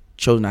came,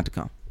 chose not to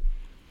come.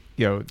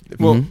 Yo,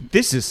 well,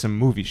 this is some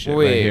movie shit right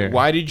Wait, here.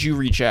 why did you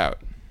reach out?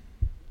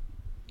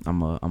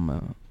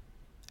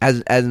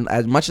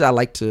 As much as I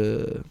like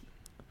to,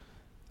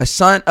 a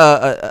son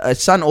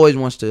always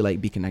wants to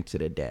like be connected to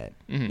their dad.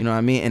 Mm-hmm. You know what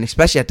I mean? And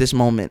especially at this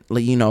moment,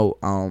 like,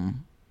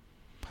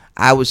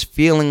 I was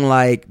feeling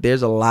like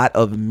there's a lot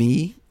of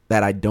me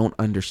that I don't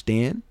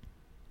understand,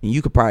 and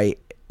you could probably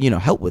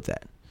help with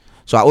that.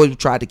 So I always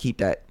tried to keep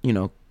that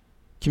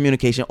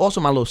communication. Also,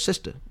 my little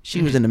sister,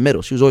 she was in the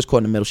middle. She was always caught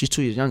in the middle. She's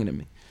 2 years younger than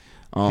me.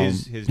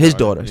 His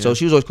daughter. yeah. So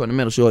she was always caught in the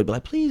middle. She would always be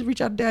like, "Please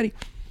reach out to daddy."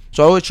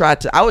 So I always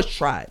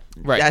tried.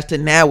 Right. That's to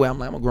now where I'm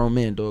like, I'm a grown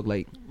man, dog.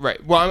 Like,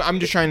 Right. Well, I'm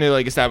just trying to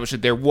like establish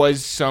that there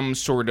was some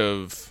sort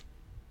of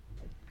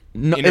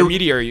no,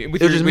 intermediary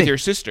with your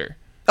sister.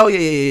 Oh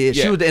yeah.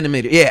 She Yeah. was the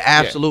intermediary. Yeah,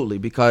 absolutely.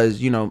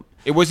 Because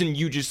It wasn't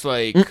you just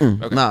like okay.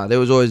 Nah, there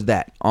was always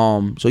that.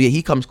 So yeah,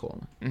 he comes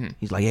calling. Mm-hmm.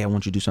 He's like, yeah, I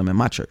want you to do something in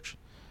my church.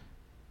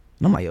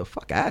 And I'm like, yo,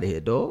 fuck out of here,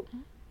 dog.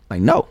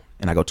 Like, no.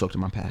 And I go talk to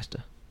my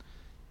pastor,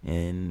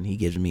 and he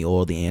gives me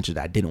all the answers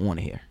that I didn't want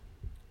to hear.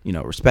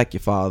 Respect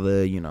your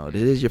father.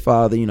 This is your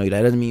father. That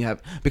doesn't mean you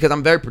have, because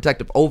I'm very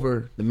protective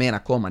over the man I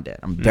call my dad.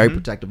 I'm very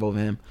protective over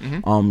him.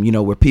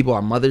 Where people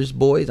are mother's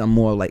boys, I'm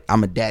more like,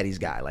 I'm a daddy's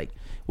guy. Like,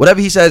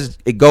 whatever he says,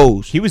 it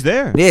goes. He was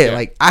there. Yeah,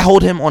 like I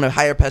hold him on a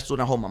higher pedestal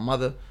than I hold my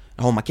mother.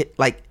 I hold my kid.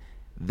 Like,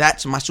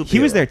 that's my superhero. He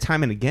was there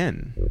time and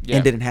again. Yeah.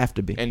 And didn't have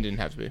to be. And didn't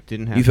have to be.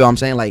 Didn't have. You feel what I'm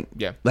saying? Like,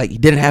 Yeah. Like, he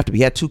didn't have to be.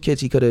 He had 2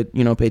 kids he could have,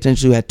 paid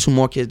attention to. Had 2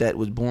 more kids that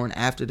was born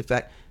after the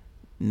fact.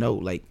 No,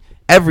 like,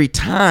 every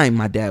time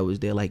my dad was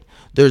there, like,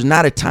 there's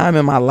not a time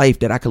in my life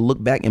that I could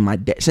look back in my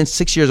dad since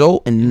 6 years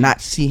old and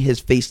not see his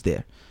face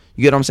there.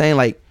 You get what I'm saying?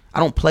 Like, I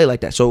don't play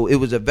like that. So it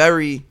was a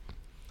very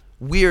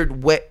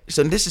weird way.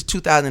 So this is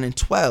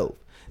 2012.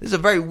 This is a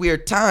very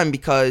weird time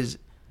because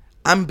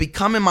I'm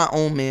becoming my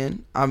own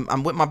man.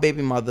 I'm with my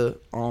baby mother.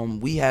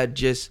 We had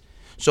just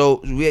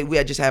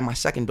had my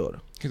second daughter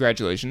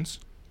Congratulations.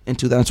 in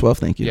 2012.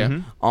 Thank you.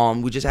 Yeah.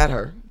 We just had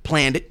her.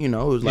 Planned it. It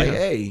was like,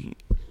 hey,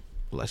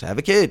 let's have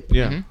a kid.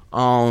 Yeah.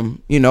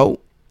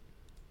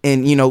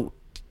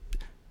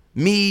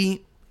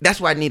 Me. That's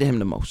where I needed him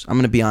the most. I'm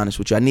gonna be honest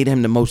with you. I needed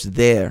him the most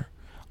there,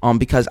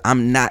 because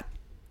I'm not.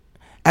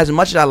 As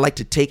much as I like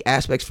to take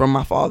aspects from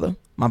my father,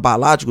 my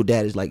biological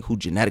dad is like who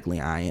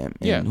genetically I am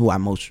and who I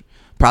most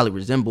probably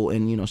resemble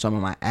in some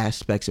of my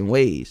aspects and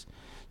ways.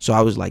 So I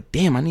was like,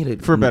 damn, I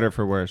needed For better,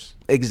 for worse.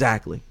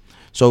 Exactly.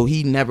 So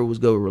he never was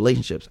good with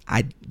relationships.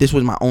 This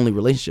was my only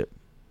relationship.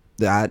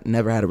 That I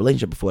never had a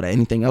relationship before that.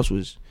 Anything else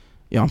was,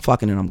 I'm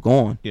fucking and I'm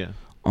gone. Yeah.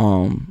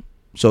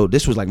 So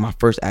this was like my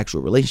first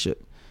actual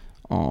relationship.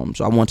 So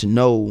I want to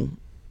know,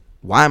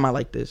 why am I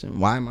like this and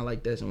why am I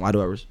like this and why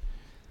do I?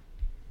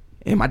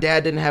 And my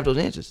dad didn't have those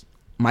answers.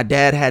 My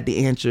dad had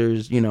the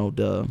answers.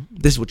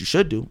 This is what you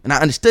should do, and I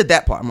understood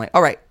that part. I'm like,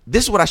 all right,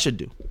 this is what I should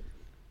do.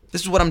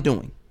 This is what I'm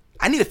doing.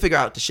 I need to figure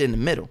out the shit in the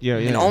middle. Yeah.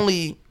 And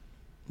only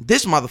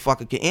this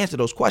motherfucker can answer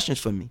those questions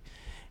for me.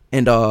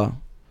 And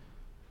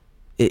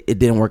it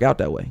didn't work out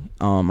that way.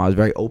 I was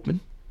very open.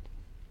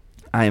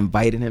 I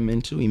invited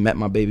him he met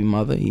my baby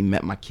mother. He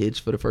met my kids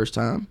for the first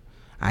time.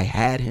 I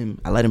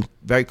let him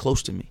very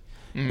close to me.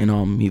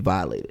 And he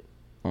violated.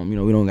 We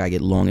don't gotta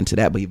get long into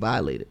that, but he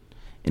violated.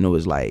 And it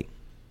was like,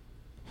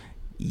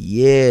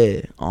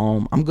 yeah,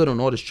 I'm good on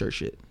all this church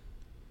shit.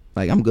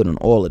 Like, I'm good on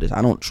all of this.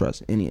 I don't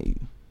trust any of you.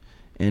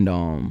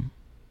 And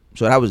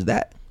so that was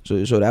that.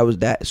 So that was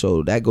that.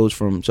 So that goes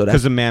from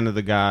Because a man of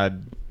the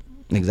God.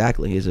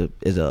 Exactly is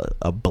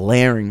a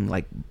blaring,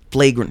 like,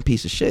 flagrant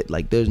piece of shit.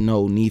 Like, there's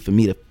no need for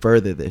me to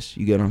further this.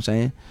 You get what I'm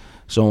saying?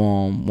 So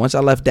once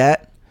I left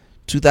that,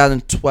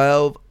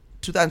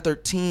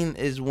 2013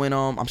 is when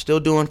I'm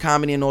still doing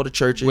comedy in all the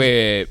churches.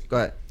 Wait. Go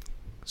ahead.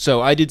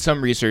 So I did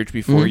some research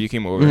before you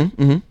came over.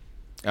 Mm-hmm.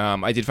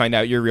 I did find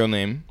out your real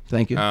name.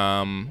 Thank you.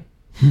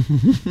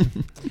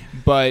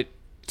 But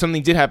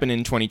something did happen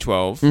in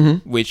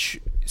 2012, which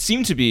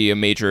seemed to be a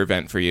major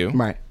event for you.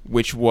 Right.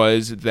 Which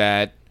was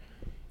that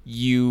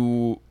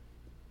maybe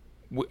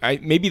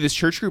this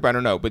church group, I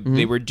don't know, but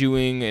they were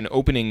doing an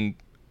opening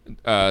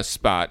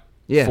spot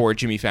for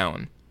Jimmy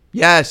Fallon.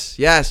 Yes.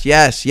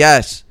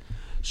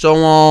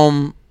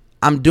 So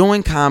I'm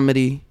doing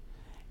comedy,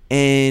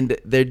 and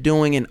they're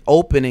doing an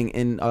opening,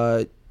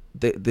 and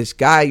this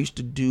guy used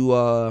to do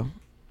what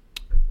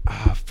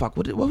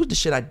was the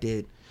shit I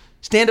did?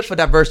 Stand Up for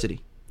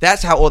Diversity.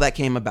 That's how all that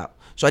came about.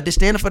 So I did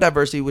Stand Up for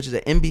Diversity, which is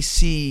an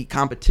NBC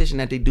competition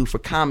that they do for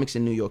comics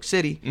in New York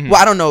City. Well,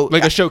 I don't know,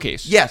 like a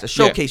showcase. Yes, a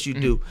showcase you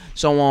do.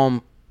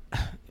 So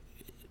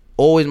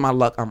always my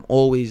luck, I'm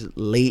always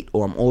late,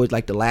 or I'm always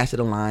like the last of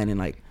the line, and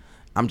like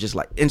I'm just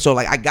like, and so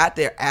like I got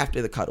there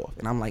after the cutoff,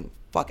 and I'm like,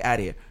 fuck out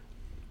of here.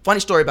 Funny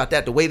story about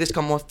that. The way this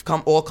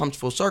all comes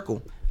full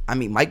circle. I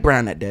meet Mike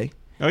Brown that day.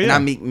 Oh, yeah. And I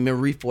meet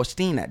Marie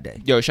Forstine that day.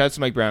 Yo, shout out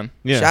to Mike Brown.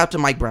 Yeah. Shout out to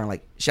Mike Brown.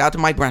 Shout out to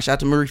Mike Brown. Shout out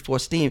to Marie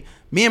Forstine.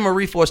 Me and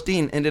Marie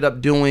Forstine ended up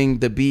doing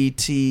the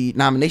BET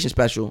nomination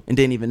special and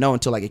didn't even know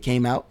until like it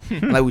came out.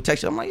 And, like, we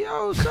texted. I'm like,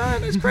 yo,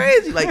 son, that's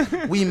crazy. Like,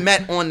 we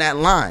met on that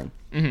line.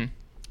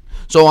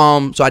 So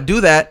I do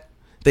that.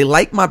 They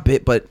like my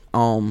bit, but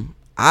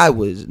I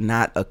was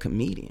not a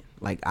comedian.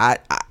 Like, I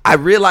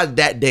realized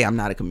that day I'm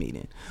not a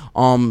comedian.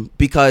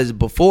 Because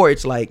before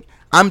it's like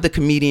I'm the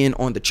comedian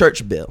on the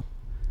church bill.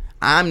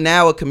 I'm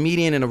now a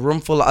comedian in a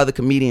room full of other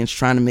comedians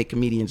trying to make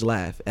comedians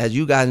laugh. As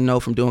you guys know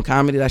from doing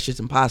comedy, that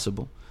shit's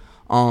impossible.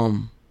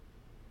 And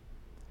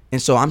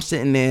so I'm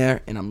sitting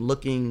there and I'm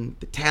looking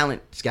the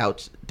talent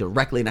scouts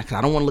directly, because I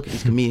don't want to look at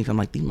these comedians. I'm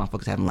like, these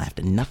motherfuckers haven't laughed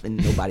at nothing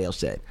nobody else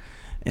said.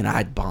 And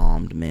I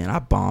bombed, man. I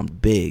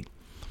bombed big.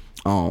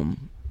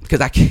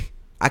 Because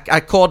I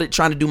called it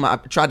tried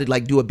to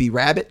like do a B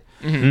Rabbit.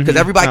 because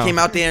everybody came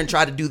out there and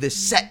tried to do this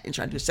set and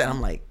tried to do this set.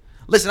 I'm like,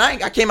 listen,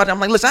 I came out there. I'm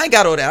like, listen, I ain't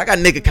got all that. I got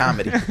nigga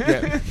comedy,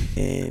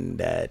 and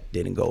that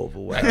didn't go over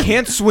well. I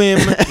can't swim.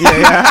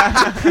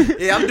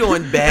 Yeah, I'm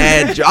doing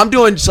bad. I'm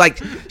doing just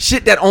like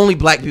shit that only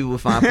black people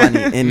would find funny,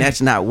 and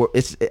that's not.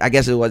 It's. I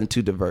guess it wasn't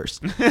too diverse.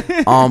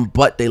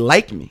 But they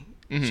liked me.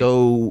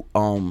 So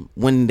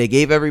when they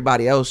gave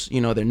everybody else,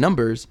 their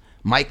numbers,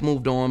 Mike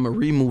moved on,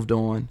 Marie moved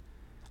on.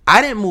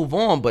 I didn't move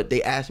on, but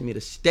they asked me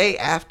to stay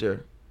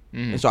after.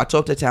 And so I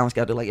talked to the talent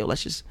scout. They're like, yo,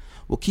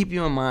 we'll keep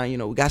you in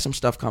mind. We got some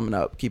stuff coming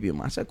up. Keep you in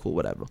mind. I said, cool,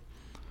 whatever.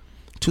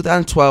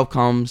 2012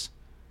 comes,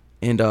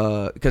 and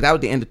because that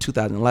was the end of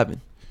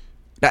 2011.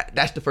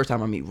 That's the first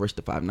time I meet Royce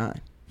da 5'9".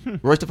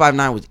 Royce da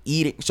 5'9" was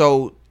eating.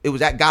 So it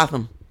was at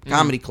Gotham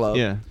Comedy Club.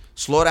 Yeah.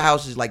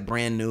 Slaughterhouse is like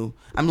brand new.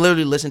 I'm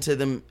literally listening to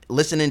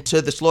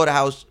the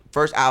Slaughterhouse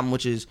first album,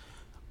 which is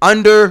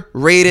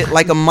underrated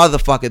like a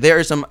motherfucker. There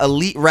is some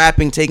elite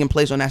rapping taking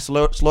place on that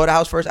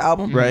Slaughterhouse first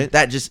album. Right.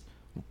 That just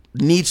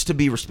needs to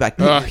be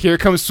respected. Here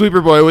comes Sweeper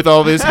Boy with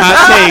all of his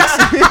hot takes.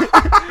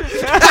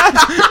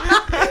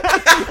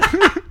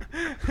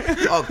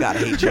 Oh God, I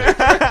hate Jeff.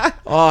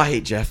 Oh, I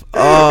hate Jeff.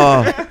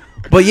 Oh.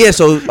 But yeah,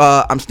 so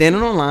I'm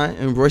standing on line,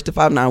 and Royce da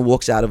 5'9"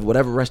 walks out of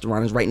whatever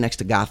restaurant is right next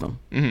to Gotham.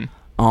 And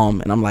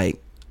I'm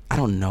like, I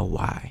don't know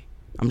why.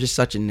 I'm just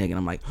such a nigga. And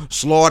I'm like,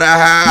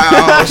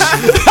 Slaughterhouse.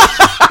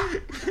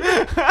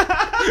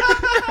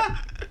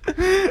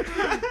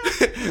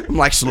 I'm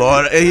like,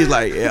 Slaughter. And he's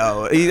like,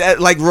 yo. He's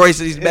like Royce.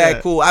 He's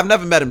mad cool. I've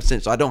never met him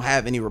since, so I don't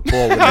have any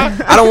rapport with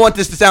him. I don't want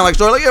this to sound like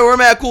story. Like, yeah, we're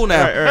mad cool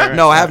now. Right.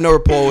 No, I have no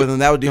rapport with him.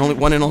 That was the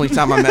only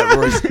time I met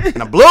Royce,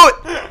 and I blew it.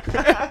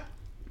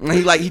 And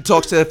he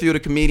talks to a few of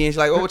the comedians. He's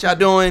like, oh, what y'all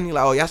doing? He's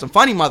like, oh, y'all some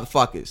funny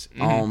motherfuckers.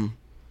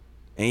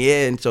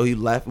 And so he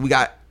left.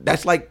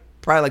 That's like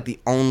probably like the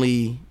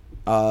only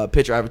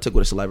picture I ever took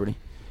with a celebrity,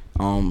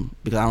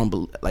 because I don't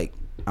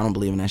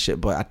believe in that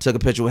shit. But I took a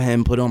picture with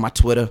him, put it on my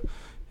Twitter,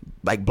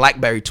 like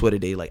BlackBerry Twitter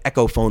day, like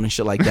Echo phone and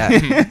shit like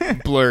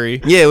that.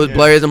 Blurry. Yeah, it was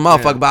blurry as a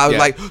motherfucker. But I was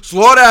like,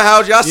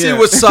 Slaughterhouse, y'all see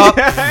what's up?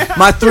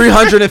 My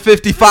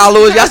 350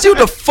 followers, y'all see what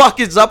the fuck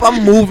is up?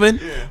 I'm moving.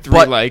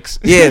 3 likes.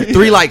 Yeah,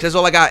 3 likes. That's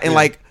all I got. And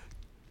like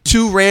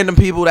 2 random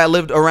people that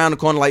lived around the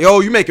corner, like,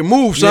 yo, you making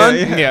moves, son?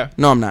 Yeah.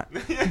 No, I'm not.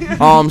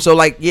 So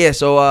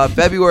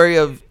February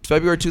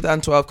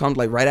 2012 comes,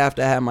 like right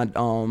after I had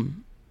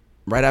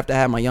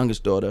my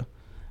youngest daughter.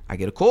 I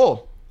get a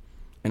call,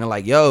 and they're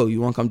like, yo, you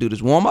want to come do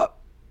this warm up?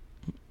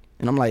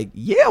 And I'm like,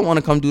 yeah, I want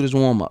to come do this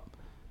warm up.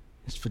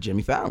 It's for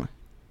Jimmy Fallon.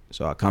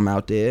 So I come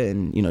out there,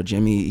 and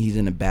Jimmy, he's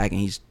in the back, and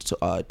he's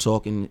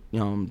talking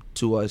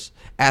to us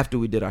after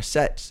we did our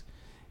sets.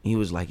 And he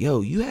was like,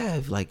 yo, you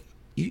have like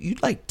you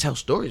like tell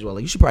stories well.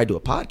 Like, you should probably do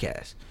a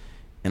podcast.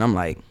 And I'm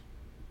like,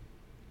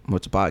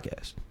 what's a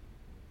podcast?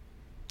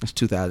 It's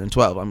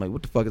 2012. I'm like,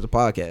 what the fuck is a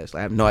podcast?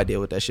 I have no idea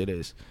what that shit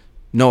is.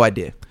 No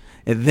idea.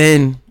 And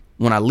then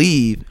when I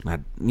leave, and I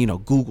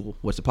Google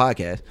what's a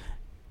podcast,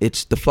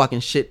 it's the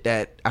fucking shit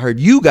that I heard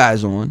you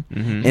guys on,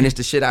 and it's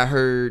the shit I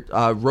heard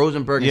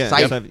Rosenberg and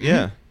Syfe.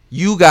 Yeah.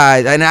 You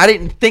guys, and I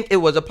didn't think it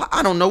was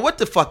I don't know what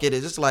the fuck it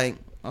is. It's like,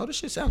 oh, this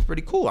shit sounds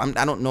pretty cool.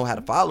 I don't know how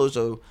to follow,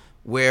 so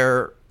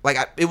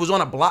it was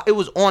on a blog. It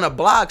was on a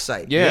blog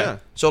site. Yeah.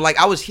 So like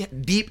I was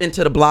deep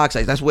into the blog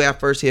sites. That's where I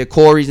first hear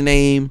Corey's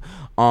name.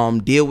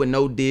 Deal with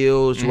No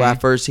Deals. Where I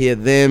first hear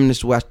them. This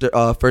is where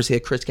I first hear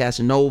Chris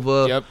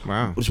Casanova. Yep.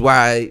 Wow. Which is where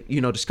I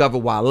discovered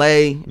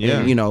Wale.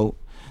 Yeah. And,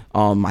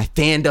 my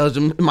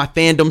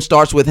fandom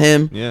starts with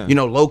him. Yeah.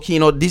 Low key.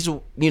 These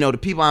the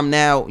people I'm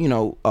now.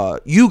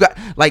 You guys,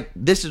 like,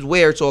 this is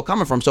where it's all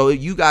coming from. So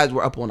you guys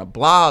were up on a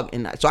blog,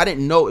 and so I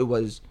didn't know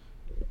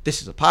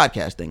this is a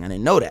podcast thing. I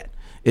didn't know that.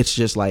 It's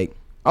just like,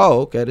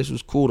 oh, okay, this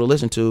was cool to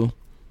listen to.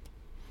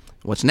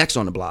 What's next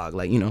on the blog?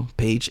 Like,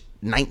 page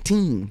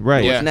 19.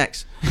 Right. What's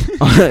next?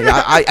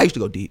 I used to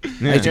go deep.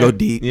 I used to go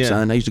deep, Yeah.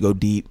 son. I used to go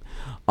deep.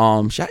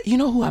 You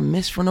know who I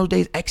miss from those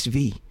days?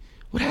 XV.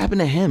 What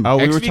happened to him? Oh,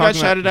 we XV were got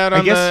talking shouted out I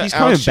on guess the he's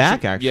coming Alex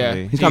back, Jones- actually. Yeah.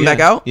 He's coming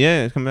back out?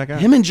 Yeah, he's coming back out.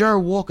 Him and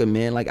Jared Walker,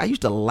 man. Like, I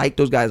used to like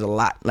those guys a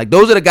lot. Like,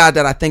 those are the guys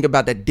that I think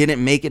about that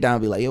didn't make it down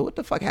and be like, yo, what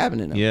the fuck happened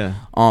to them? Yeah.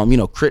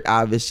 Crit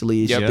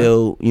obviously is Yep.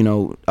 still,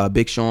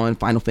 Big Sean,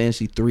 Final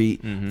Fantasy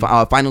 3.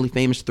 Finally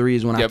Famous 3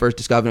 is when I first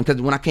discovered him.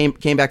 Because when I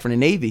came back from the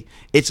Navy,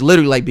 it's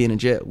literally like being in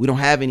jail. We don't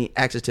have any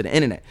access to the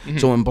internet.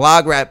 So when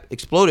Blog Rap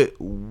exploded,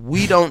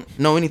 we don't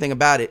know anything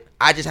about it.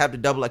 I just have the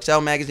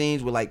XXL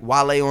magazines with like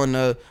Wale on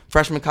the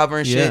freshman cover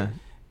and shit. Yeah.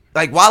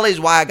 Like, Wale is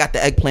why I got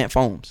the eggplant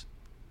foams.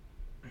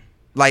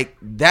 Like,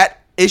 that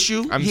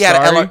issue, I'm he had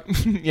sorry.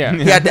 yeah.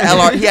 He had the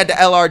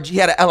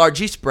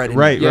LRG spread in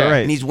Right, it. right.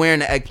 And he's wearing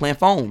the eggplant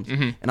foams.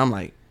 And I'm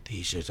like,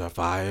 these shits are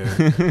fire.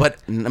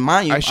 But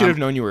mind you, I should have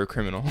known you were a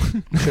criminal.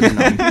 should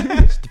have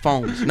known. It's the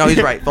phones. No,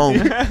 he's right,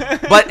 phones.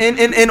 But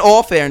in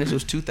all fairness, it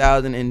was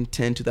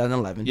 2010,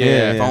 2011.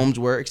 Yeah. Phones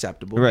were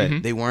acceptable.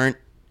 Right. They weren't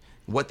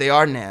what they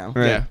are now.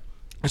 Right. Yeah.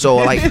 So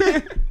like,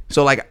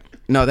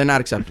 no, they're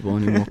not acceptable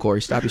anymore,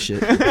 Corey. Stop your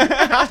shit.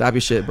 Stop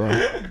your shit, bro.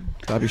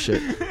 Stop your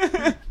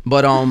shit.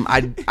 But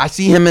I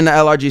see him in the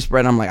LRG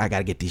spread. I'm like, I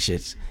gotta get these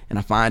shits, and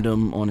I find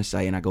them on the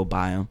site and I go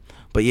buy them.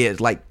 But yeah, it's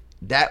like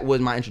that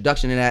was my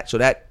introduction to that. So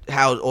that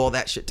how all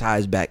that shit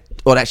ties back,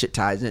 all that shit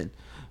ties in.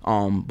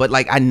 But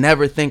like I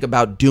never think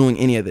about doing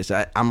any of this.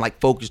 I'm like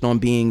focused on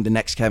being the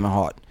next Kevin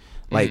Hart.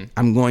 Like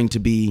I'm going to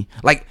be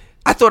like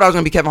I thought I was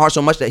gonna be Kevin Hart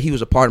so much that he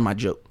was a part of my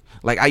joke.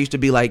 Like I used to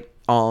be like,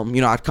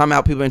 I'd come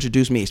out, people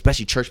introduce me,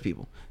 especially church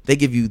people. They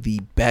give you the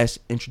best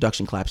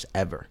introduction claps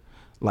ever.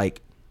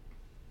 Like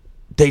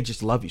they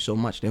just love you so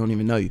much. They don't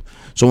even know you.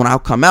 So when I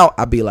come out,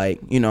 I'd be like,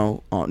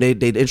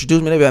 they'd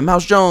introduce me. They'd be like,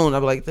 Mouse Jones.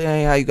 I'd be like,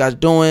 hey, how you guys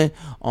doing?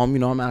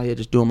 I'm out here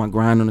just doing my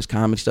grind on this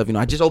comedy stuff.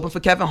 I just opened for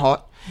Kevin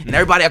Hart. And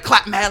everybody would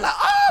clap mad loud.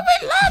 Oh,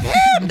 we love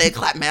him. They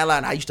clap mad loud.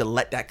 And I used to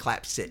let that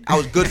clap sit. I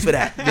was good for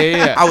that.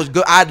 Yeah. I was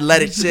good. I'd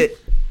let it sit.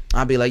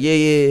 I'd be like,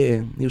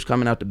 yeah. He was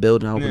coming out the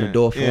building. I opened the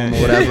door for him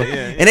or whatever.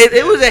 And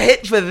it was a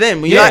hit for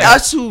them.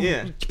 Us who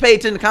pay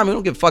attention to comedy, we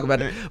don't give a fuck about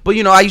that. But,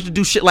 I used to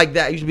do shit like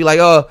that. I used to be like,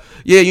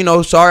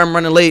 sorry I'm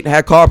running late.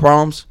 Had car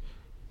problems.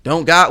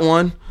 Don't got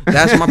one.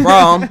 That's my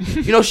problem.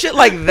 Shit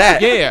like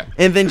that. Yeah.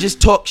 And then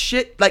just talk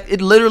shit. Like, it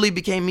literally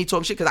became me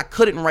talking shit because I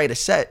couldn't write a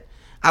set.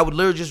 I would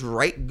literally just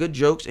write good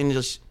jokes and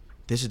just,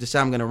 this is the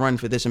set I'm going to run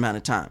for this amount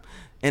of time.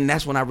 And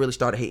that's when I really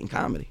started hating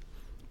comedy.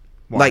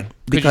 Why? Like,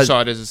 because you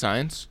saw it as a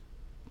science?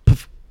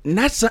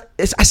 I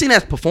seen it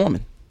as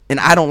performing, and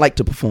I don't like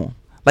to perform.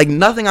 Like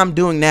nothing I'm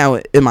doing now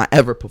am I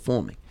ever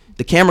performing.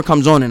 The camera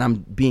comes on and I'm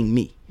being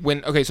me.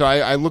 So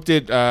I looked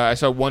at I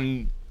saw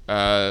one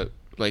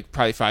like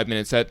probably 5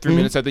 minute set, 3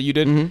 minute set that you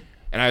did, and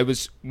I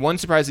was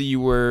surprised that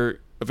you were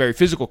a very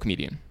physical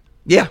comedian.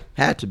 Yeah,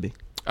 had to be.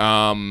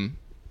 And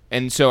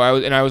so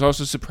I was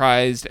also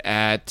surprised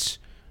at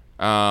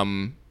I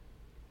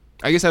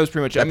guess that was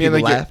pretty much. That people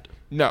laughed.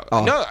 No.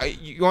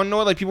 You want to know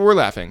what? Like people were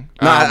laughing.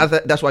 No,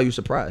 that's why you were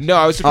surprised. No,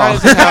 I was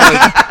surprised at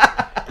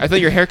how I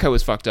thought your haircut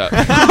was fucked up.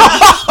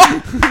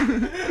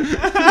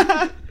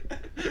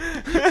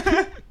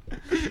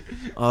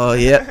 Oh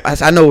yeah,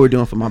 I know what we're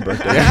doing for my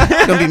birthday.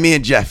 It's gonna be me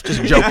and Jeff,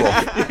 just joke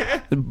off.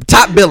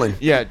 Top billing.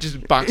 Yeah,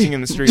 just boxing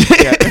in the street.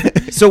 Yeah.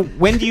 So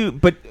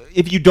but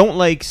if you don't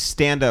like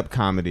stand-up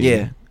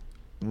comedy,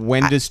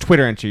 when does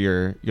Twitter enter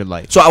your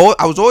life? So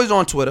I was always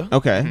on Twitter.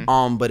 Okay.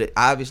 But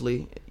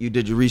obviously you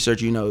did your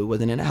research. It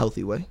wasn't in a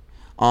healthy way.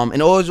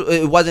 And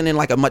it wasn't in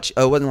like it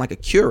wasn't like a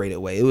curated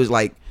way. It was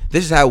like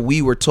this is how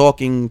we were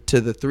talking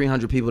to the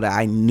 300 people that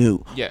I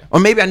knew. Yeah. Or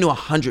maybe I knew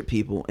 100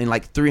 people, and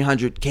like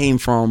 300 came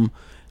from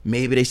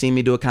maybe they seen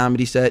me do a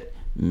comedy set,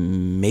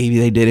 maybe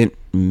they didn't,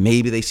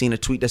 maybe they seen a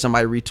tweet that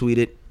somebody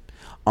retweeted.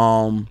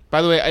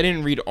 By the way, I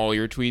didn't read all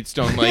your tweets.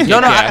 Don't like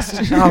get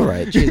gassed. All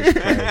right, Jesus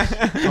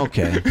Christ.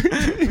 Okay,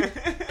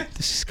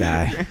 this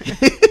guy.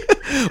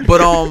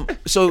 But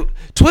so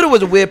Twitter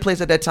was a weird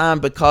place at that time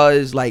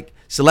because like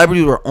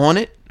celebrities were on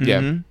it,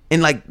 and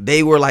like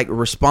they were like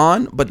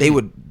respond, but they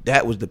would.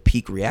 That was the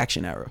peak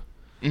reaction era.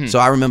 So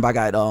I remember I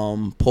got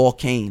Paul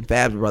Kane,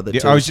 Fab's brother,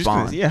 to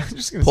respond.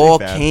 Paul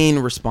Kane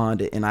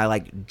responded, and I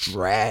like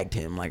dragged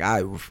him. Like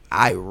I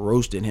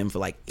roasted him for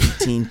like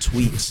 18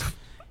 tweets.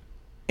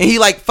 And he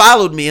like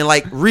followed me and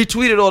like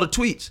retweeted all the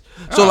tweets.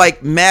 So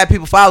like mad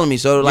people followed me.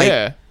 So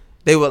like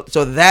they were.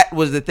 So that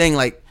was the thing.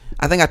 Like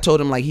I think I told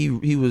him like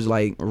he was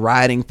like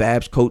riding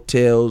Fab's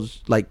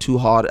coattails like too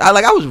hard.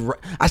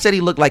 I said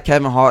he looked like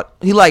Kevin Hart.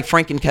 He like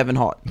Frank and Kevin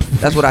Hart.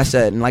 That's what I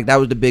said. And like that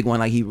was the big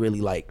one. Like he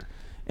really liked.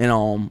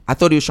 And I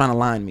thought he was trying to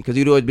line me because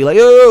he'd always be like,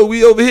 "Yo,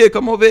 we over here.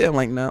 Come over here." I'm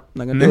like, "No,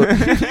 not gonna do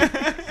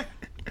it.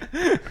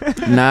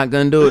 Not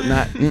gonna do it.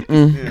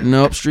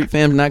 Nope. Street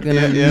fam's not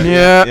gonna.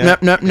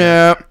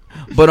 Nope.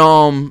 But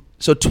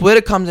so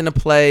Twitter comes into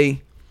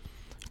play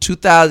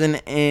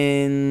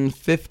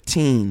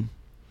 2015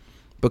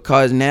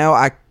 because now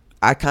I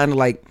kind of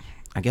like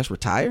I guess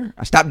retire.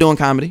 I stopped doing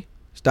comedy.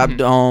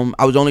 I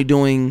was only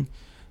doing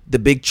the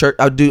big church.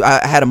 I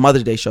had a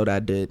Mother's Day show that I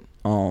did.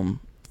 5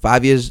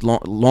 years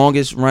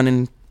longest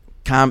running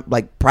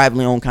like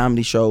privately owned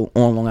comedy show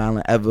on Long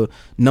Island ever.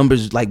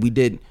 Numbers like we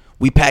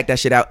packed that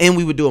shit out, and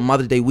we would do a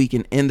Mother's Day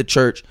weekend in the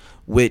church,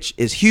 which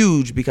is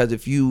huge because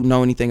if you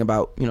know anything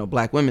about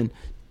black women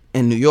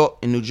in New York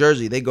and New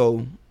Jersey, they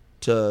go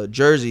to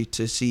Jersey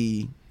to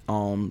see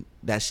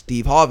that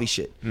Steve Harvey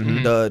shit,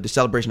 the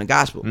celebration of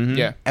gospel,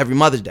 every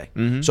Mother's Day.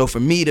 So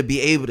for me to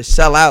be able to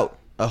sell out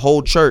a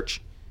whole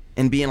church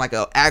and be in like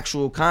an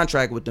actual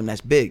contract with them, that's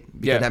big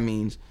because that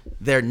means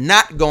they're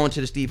not going to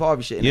the Steve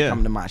Harvey shit and they're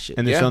coming to my shit.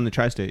 And they're selling the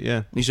tri-state,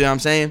 You see what I'm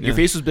saying? Your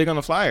face was big on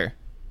the flyer.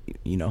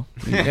 I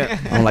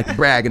don't like to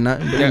brag or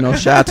nothing, but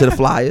shout out to the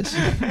Flyers.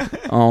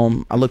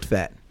 I looked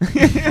fat.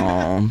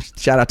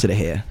 Shout out to the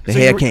hair. The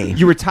hair came.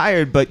 You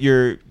retired, but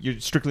you're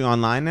strictly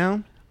online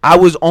now? I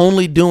was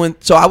only doing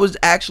I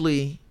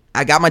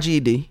got my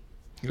GED.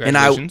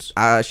 Congratulations.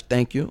 And I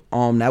thank you.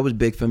 That was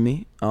big for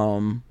me.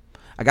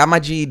 I got my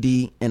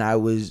GED and I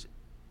was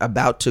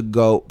about to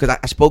go because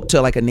I spoke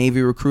to like a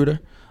Navy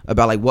recruiter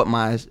about like what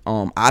my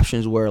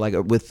options were like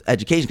with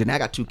education because now I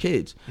got 2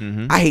 kids.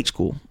 I hate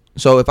school.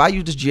 So if I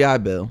use this GI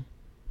Bill,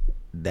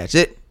 that's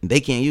it.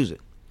 They can't use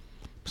it.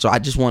 So I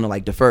just want to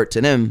like defer it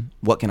to them.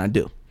 What can I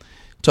do?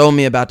 told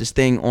me about this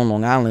thing on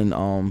Long Island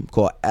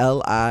called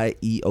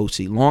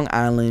LIEOC, Long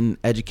Island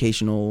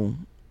Educational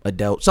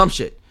Adult, some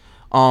shit.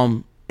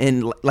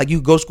 And like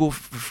you go to school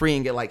for free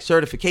and get like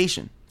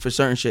certification for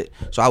certain shit.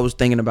 So I was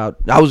thinking about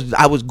I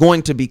was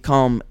going to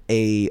become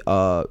a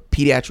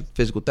pediatric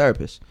physical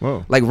therapist.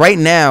 Whoa. Like right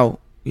now,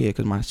 yeah,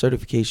 because my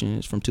certification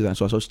is from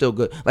 2000, so it's still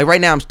good. Like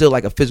right now, I'm still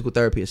like a physical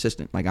therapy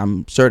assistant. Like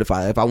I'm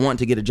certified. If I want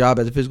to get a job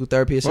as a physical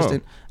therapy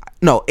assistant,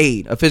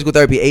 a physical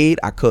therapy aide,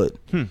 I could.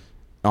 In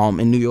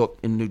New York,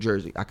 in New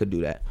Jersey, I could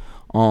do that.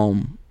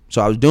 So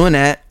I was doing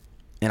that,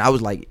 and I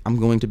was like, I'm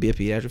going to be a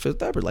pediatric physical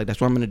therapist. Like that's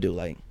what I'm gonna do.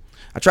 Like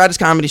I tried this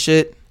comedy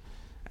shit.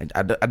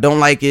 I don't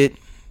like it.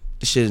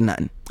 This shit is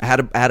nothing. I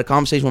had a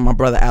conversation with my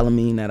brother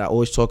Alameen that I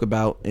always talk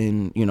about,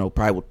 and I'll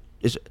probably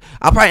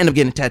end up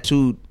getting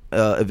tattooed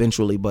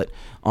eventually. But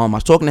I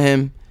was talking to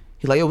him.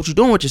 He's like, yo, what you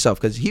doing with yourself?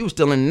 Because he was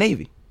still in the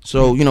Navy,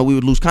 so we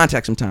would lose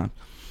contact sometimes.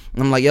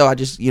 And I'm like, yo, I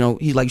just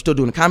he's like, you still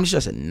doing the comedy shit? I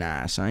said,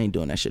 nah, so I ain't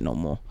doing that shit no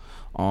more.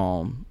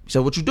 He said,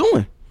 what you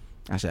doing?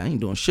 I said, I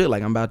ain't doing shit.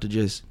 Like I'm about to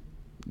just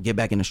get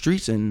back in the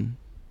streets and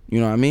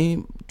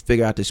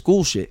figure out this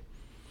school shit.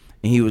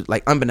 And he was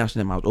like, unbeknownst to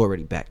him, I was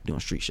already back doing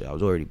street shit. I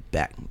was already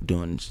back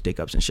doing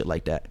stick-ups and shit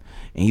like that.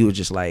 And he was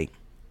just like,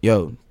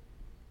 yo,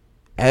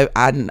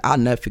 I'll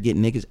never forget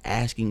niggas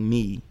asking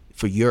me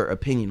for your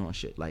opinion on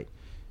shit. Like,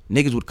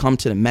 niggas would come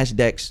to the mess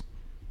decks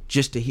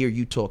just to hear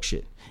you talk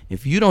shit.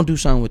 If you don't do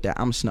something with that,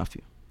 I'm going to snuff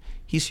you.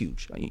 He's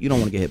huge. You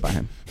don't want to get hit by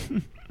him.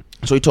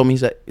 So he told me,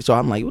 so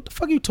I'm like, what the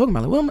fuck are you talking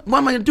about? Like, what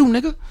am I going to do,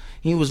 nigga?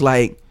 He was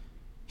like,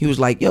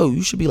 yo,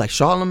 you should be like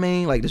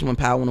Charlemagne. Like this one,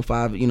 Power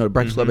 105, the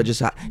Breakfast Club. Just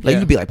hot. Like you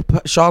could be like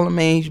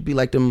Charlemagne. You should be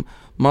like them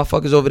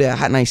motherfuckers over there at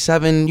Hot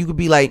 97. You could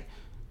be like,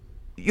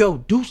 yo,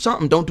 do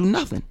something. Don't do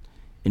nothing.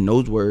 And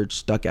those words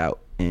stuck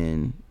out.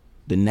 And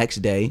the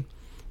next day,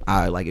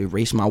 I like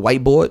erased my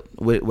whiteboard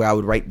where I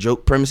would write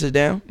joke premises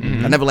down.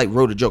 I never like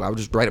wrote a joke. I would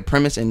just write a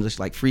premise and just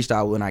like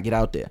freestyle when I get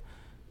out there.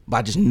 But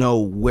I just know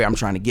where I'm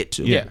trying to get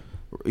to. Yeah.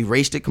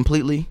 Erased it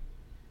completely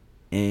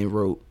and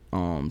wrote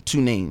 2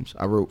 names.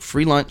 I wrote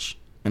Free Lunch.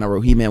 And I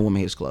wrote He-Man Woman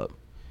Haters Club.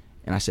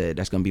 And I said,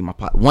 that's going to be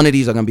one of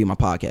these are going to be my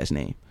podcast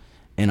name.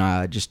 And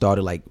I just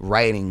started like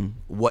writing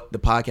what the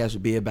podcast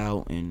would be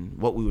about and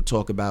what we would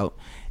talk about.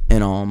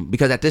 And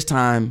because at this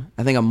time,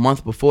 I think a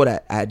month before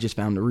that, I had just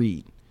found The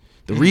Read.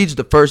 The Read's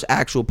the first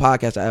actual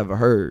podcast I ever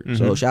heard.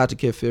 So shout out to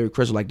Kid Fury,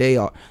 Crystal. Like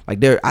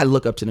I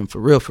look up to them for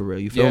real.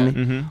 You feel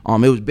me?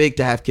 It was big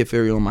to have Kid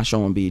Fury on my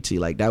show on BET.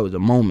 Like that was a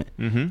moment.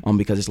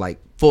 Because it's like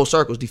full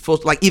circles.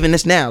 Like even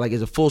this now, like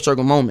it's a full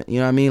circle moment. You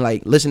know what I mean?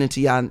 Like listening to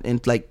y'all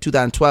in like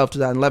 2012,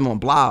 2011 on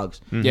blogs.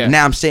 And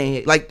now I'm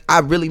saying like I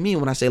really mean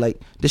when I say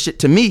like this shit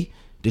to me.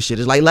 This shit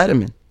is like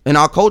Letterman. In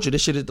our culture,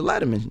 this shit is the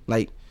Letterman.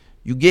 Like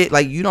you get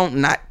like you don't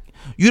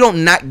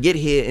not get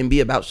here and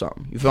be about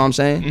something. You feel what I'm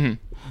saying?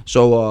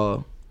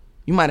 So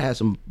you might have had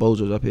some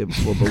bozos up here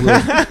before, but we'll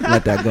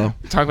let that go.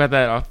 Talk about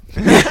that off.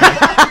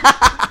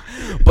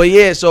 But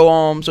yeah, so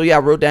I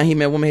wrote down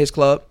He-Man Woman Haters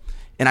Club,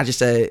 and I just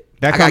said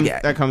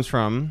that comes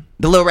from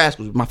The Little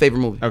Rascals, my favorite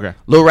movie. Okay.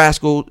 Little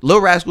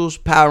Rascals,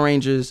 Power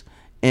Rangers,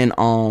 and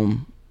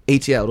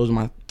ATL. Those are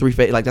my 3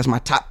 favorite. Like that's my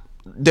top.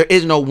 There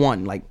is no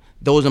one. Like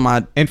those are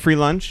my. And Free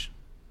Lunch.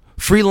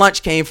 Free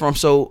Lunch came from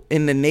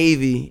in the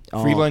Navy.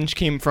 Free Lunch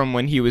came from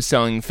when he was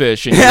selling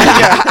fish.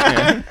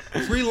 And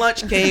Free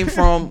Lunch came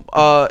from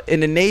in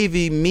the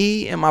Navy.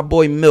 Me and my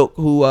boy Milk,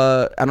 who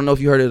I don't know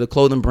if you heard of the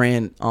clothing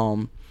brand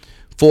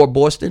for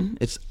Boston.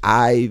 It's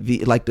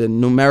IV, like the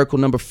numerical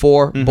number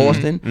 4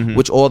 Boston,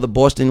 which all the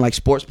Boston like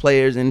sports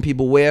players and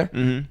people wear.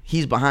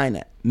 He's behind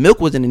that.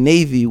 Milk was in the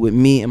Navy with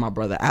me and my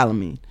brother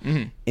Alameen,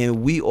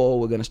 and we all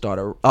were gonna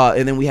start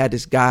and then we had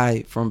this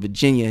guy from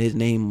Virginia. His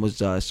name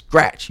was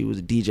Scratch. He was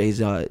a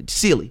DJ.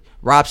 Sealy,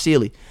 Rob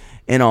Sealy,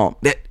 and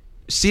that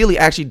Sealy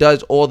actually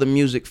does all the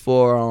music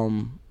for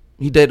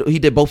he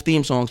did both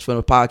theme songs for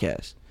the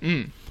podcast.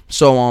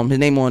 So his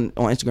name on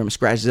Instagram is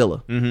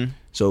Scratchzilla.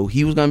 So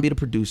he was gonna be the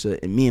producer,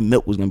 and me and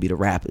Milk was gonna be the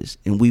rappers,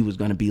 and we was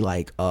gonna be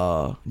like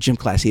gym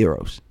class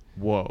heroes.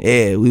 Whoa.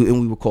 Yeah,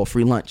 we were called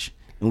Free Lunch.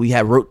 And we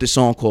had wrote this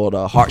song called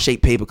Heart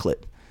Shaped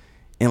Paperclip,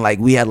 and like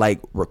we had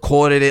like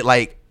recorded it.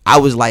 Like I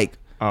was like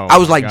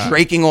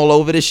draking all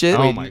over this shit.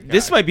 Oh my God.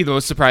 This might be the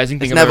most surprising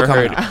thing I've ever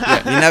heard.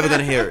 You're never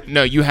gonna hear it.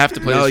 No, you have to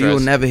play this. No, you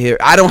will never hear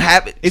it. I don't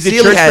have it. Is it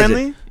church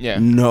friendly? Yeah.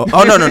 No.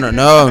 Oh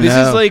no. This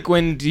is like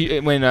when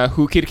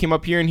Who Kid came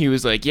up here and he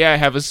was like, "Yeah, I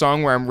have a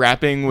song where I'm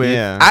rapping with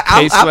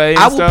K-Slay."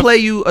 I will play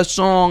you a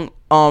song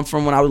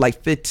from when I was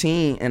like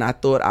 15, and I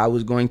thought I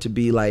was going to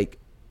be like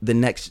the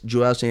next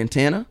Joel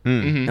Santana,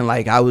 and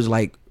like I was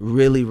like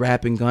really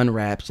rapping gun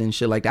raps and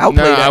shit like that. I'll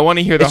play that. I want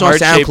to hear the It's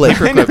Heart-Shaped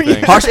Paperclip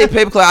thing. Heart-Shaped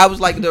Paperclip. I was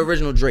like the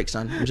original Drake,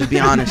 son. I'm just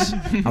being honest.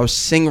 I was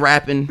sing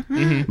rapping,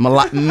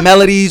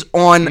 melodies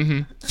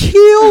on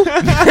kill.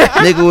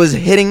 Nigga was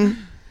hitting,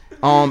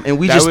 and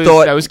we just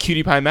thought that was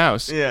Cutie Pie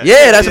Mouse. Yeah,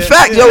 that's a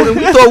fact, yo. And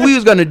we thought we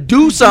was gonna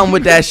do something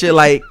with that shit.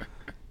 Like,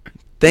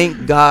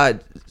 thank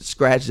God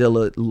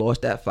Scratchzilla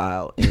lost that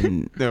file.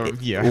 And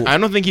I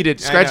don't think he did.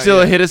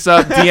 Scratchzilla hit us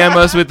up, DM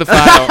us with the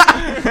file.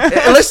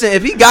 Listen,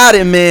 if he got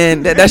it,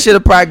 man, that shit'll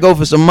probably go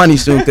for some money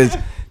soon. Cause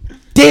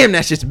damn,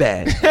 that shit's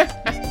bad.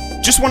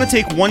 Just want to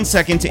take 1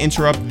 second to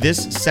interrupt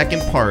this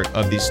second part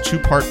of this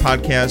 2-part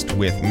podcast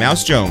with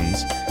Mouse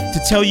Jones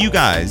to tell you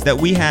guys that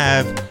we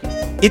have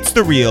It's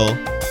the Real,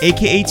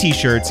 aka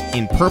t-shirts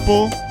in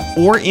purple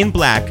or in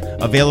black,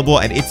 available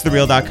at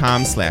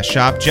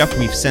itsthereal.com/shop. Jeff,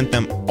 we've sent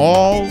them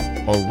all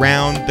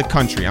around the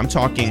country. I'm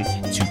talking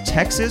to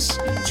Texas,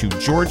 to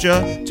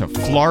Georgia, to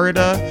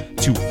Florida,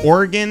 to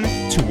Oregon,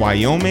 to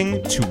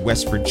Wyoming, to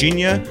West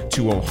Virginia,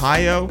 to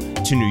Ohio,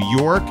 to New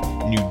York,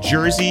 New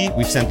Jersey.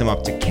 We've sent them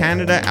up to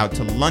Canada, out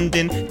to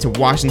London, to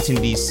Washington,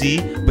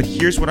 D.C. But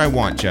here's what I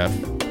want, Jeff.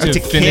 To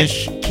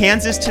finish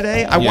Kansas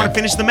today? I want to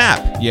finish the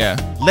map. Yeah.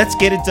 Let's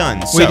get it done.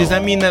 Wait, does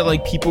that mean that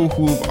like people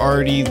who've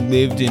already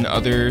lived in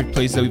other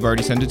places that we've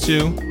already sent it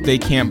to, they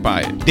can't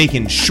buy it? They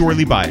can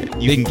surely buy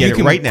it. You can get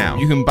it right now.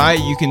 You can buy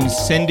it. You can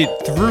send it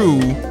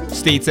through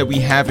states that we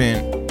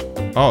haven't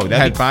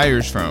had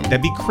buyers from.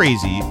 That'd be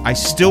crazy. I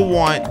still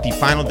want the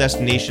final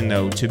destination,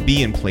 though, to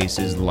be in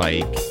places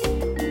like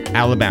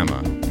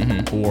Alabama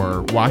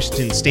or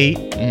Washington State.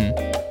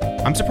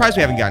 I'm surprised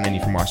we haven't gotten any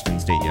from Washington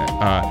State yet.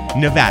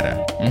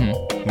 Nevada.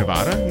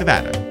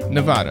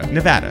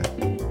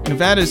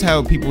 Nevada is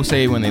how people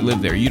say when they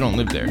live there. You don't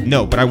live there.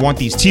 No, but I want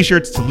these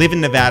t-shirts to live in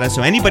Nevada.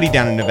 So anybody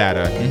down in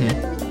Nevada,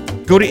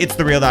 go to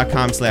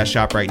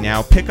itsthereal.com/shop right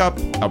now. Pick up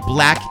a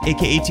black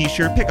aka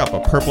t-shirt. Pick up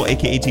a purple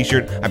aka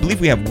t-shirt. I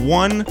believe we have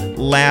one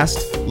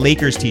last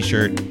Lakers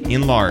t-shirt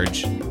in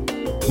large.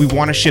 We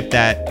want to ship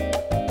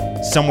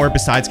that somewhere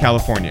besides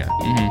California.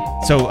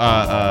 So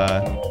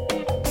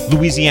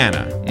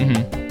Louisiana.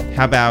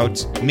 How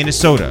about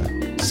Minnesota?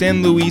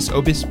 San Luis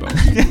Obispo.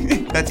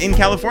 That's in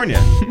California,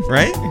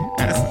 right?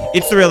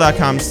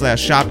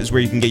 Itsthereal.com/shop is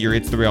where you can get your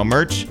It's The Real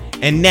merch.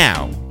 And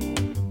now,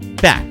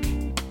 back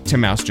to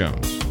Mouse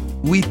Jones.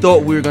 We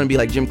thought we were gonna be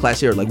like gym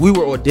class here. Like we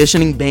were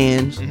auditioning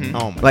bands.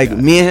 Oh my like God.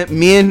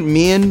 me and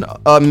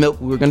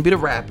Milk, we were gonna be the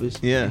rappers.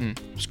 Yeah.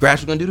 Scratch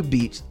was gonna do the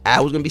beats.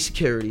 Al was gonna be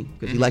security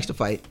because he likes to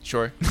fight.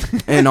 Sure.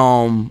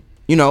 And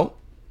you know,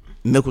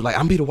 Milk was like,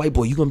 I'm gonna be the white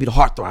boy. You gonna be the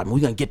heartthrob, and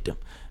we gonna get them.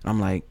 And I'm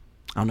like,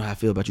 I don't know how I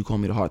feel about you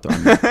calling me the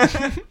heartthrob.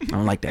 I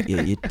don't like that. Yeah,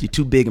 you're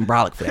too big and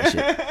brolic for that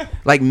shit.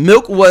 Like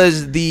Milk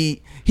was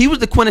the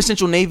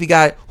quintessential Navy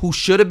guy who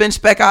should have been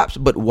Spec Ops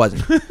but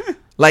wasn't.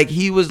 Like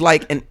he was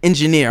like an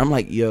engineer. I'm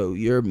like, yo,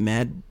 you're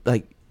mad.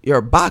 Like you're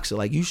a boxer.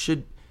 Like you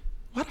should.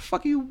 Why the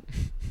fuck are you?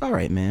 All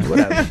right, man.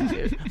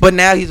 Whatever. But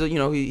now he's a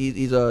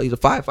he's a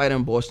firefighter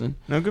in Boston.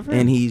 No, good for him.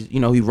 And he's he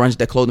runs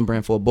that clothing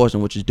brand for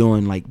Boston, which is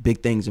doing like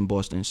big things in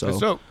Boston.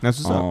 So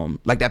That's what's up.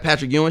 like that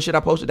Patrick Ewing shit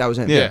I posted, that was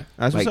him. Yeah,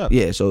 that's like, what's up.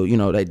 Yeah, so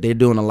they're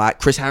doing a lot.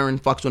 Chris Herron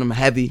fucks with him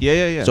heavy.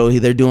 Yeah. So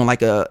they're doing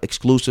like a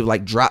exclusive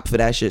like drop for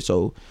that shit.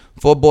 So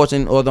for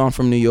Boston, although I'm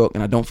from New York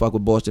and I don't fuck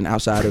with Boston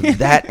outside of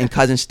that and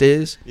Cousin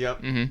Stiz.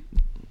 Yep.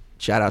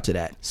 Shout out to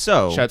that.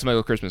 So Shout out to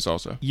Michael Christmas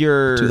also.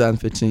 you're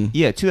 2015.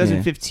 Yeah,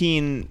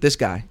 2015. This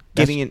guy.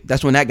 Getting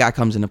That's when that guy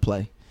comes into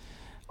play.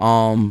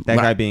 That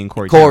guy being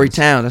Corey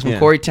Towns. That's when Yeah.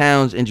 Corey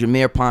Towns and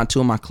Jameer Pond,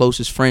 two of my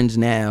closest friends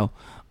now,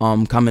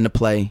 come into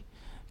play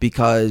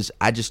because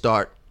I just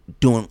start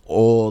doing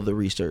all the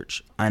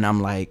research and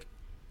I'm like,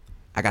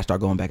 I gotta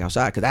start going back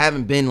outside because I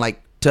haven't been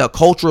like to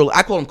cultural.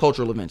 I call them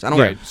cultural events. I don't.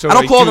 Right. So I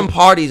don't like call them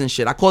parties and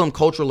shit. I call them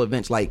cultural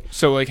events like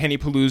So like Henny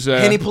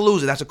Palooza. Henny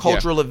Palooza. That's a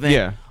cultural event.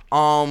 Yeah.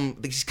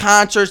 These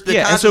concerts,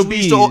 SOBs. we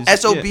used to,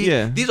 SOB.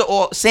 Yeah. These are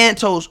all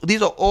Santos.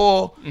 These are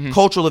all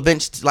cultural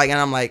events. Like, and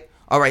I'm like,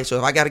 all right. So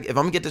if I'm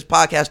gonna get this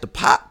podcast to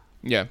pop,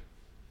 Yeah.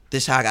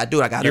 this is how I gotta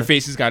do it. Your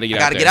face has got to get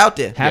out there. get out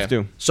there. Have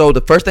to. So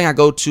the first thing I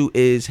go to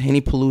is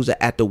Henny Palooza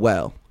at the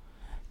Well.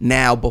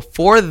 Now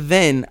before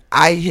then,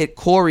 I hit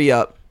Corey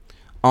up.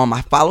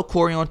 I follow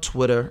Corey on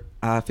Twitter.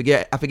 I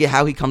forget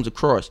how he comes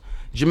across.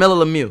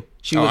 Jamila Lemieux.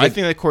 I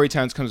think that Corey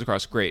Towns comes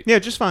across great. Yeah,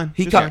 just fine.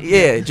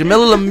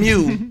 Jamila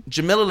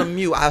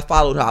Lemieux. I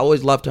followed her. I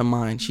always loved her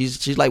mind.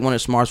 She's like one of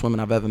the smartest women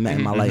I've ever met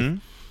in my life.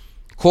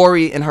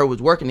 Corey and her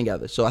was working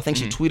together, so I think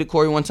she tweeted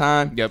Corey one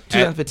time. Yep.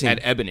 2015 At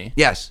Ebony.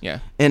 Yes. Yeah.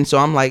 And so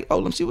I'm like, oh,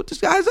 let me see what this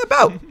guy's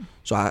about.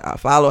 So I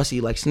follow. I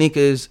see like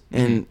sneakers,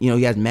 and he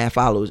has mad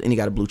followers, and he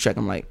got a blue check.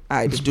 I'm like, all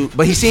right, this dude.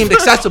 But he seemed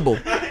accessible.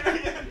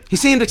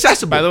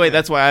 By the way,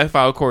 that's why I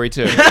follow Corey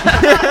too.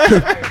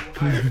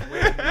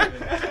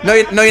 No,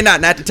 you're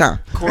not. Not at the time.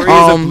 Corey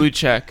is a blue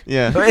check.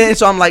 Yeah. And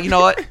so I'm like, you know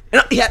what?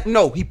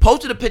 He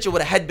posted a picture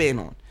with a headband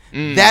on.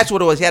 That's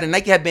what it was. He had a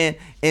Nike headband,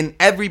 and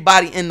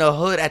everybody in the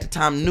hood at the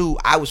time knew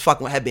I was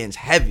fucking with headbands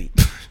heavy.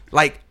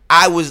 Like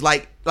I was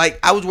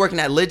I was working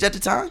at Lidge at the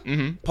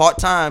time, part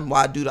time,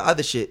 while I do the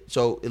other shit.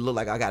 So it looked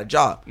like I got a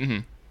job.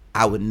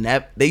 I would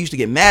never. They used to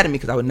get mad at me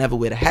because I would never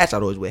wear the hats.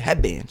 I'd always wear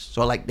headbands.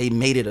 So like they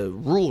made it a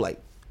rule,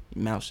 like,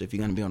 Mouse, if you're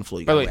gonna be on the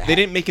floor, you By the gotta way, wear a they hat.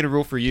 didn't make it a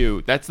rule for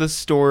you. That's the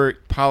store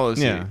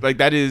policy. Yeah. Like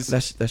that is.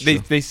 That's they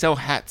true. they sell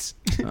hats.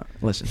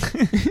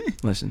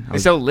 Listen. They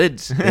sell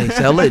lids. They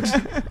sell lids.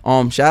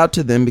 Shout out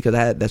to them because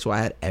that's why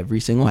I had every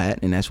single hat,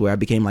 and that's where I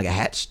became like a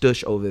hat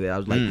stush over there. I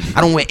was like,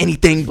 I don't wear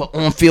anything but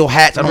on-field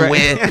hats.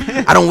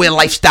 I don't wear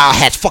lifestyle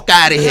hats. Fuck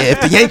out of here.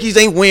 If the Yankees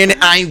ain't wearing it,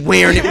 I ain't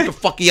wearing it. What the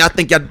fuck are y'all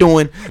think y'all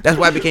doing? That's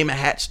why I became a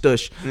hat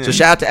stush. So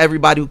shout out to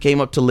everybody who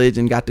came up to lids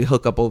and got the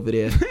hook up over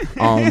there.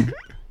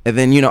 And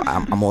then, you know,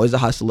 I'm always a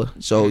hustler.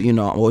 So, you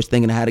know, I'm always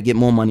thinking of how to get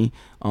more money.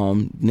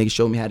 Niggas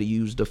showed me how to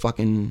use the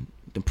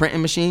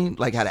printing machine,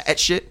 like how to etch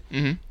shit.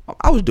 Mm-hmm.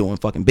 I was doing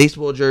fucking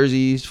baseball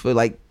jerseys for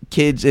like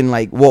kids and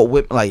like Walt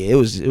Whitman. Like it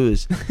was. I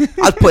was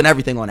putting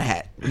everything on a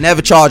hat.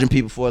 Never charging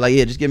people for it. Like,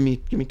 yeah, just give me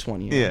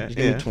 20. Just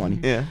give me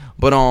 20. Yeah.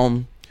 But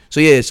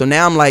so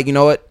now I'm like, you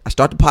know what? I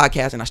start the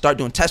podcast and I start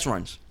doing test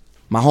runs.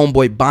 My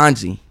homeboy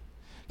Bonzi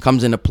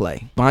comes into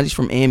play. Bonzi's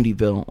from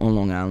Amityville on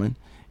Long Island,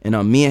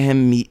 and me and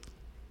him meet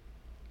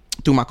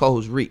through my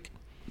co-host Reek.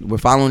 We're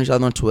following each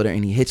other on Twitter,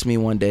 and he hits me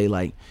one day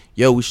like,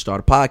 yo, we should start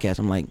a podcast.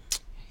 I'm like,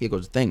 here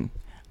goes the thing.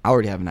 I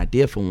already have an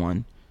idea for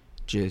one.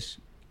 He was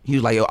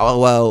like, oh,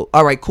 well,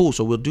 all right, cool.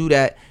 So we'll do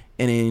that,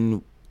 and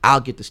then I'll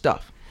get the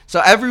stuff.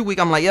 So every week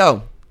I'm like,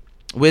 yo,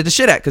 where's the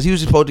shit at? Because he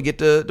was supposed to get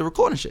the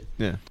recording shit.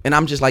 Yeah. And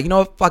I'm just like, you know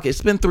what? Fuck it.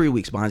 It's been 3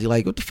 weeks, Bonzi.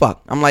 Like, what the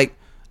fuck? I'm like,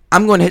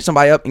 I'm going to hit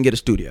somebody up and get a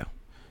studio.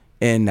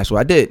 And that's what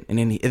I did. And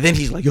then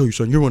he's like, yo,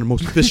 son, you're one of the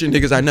most efficient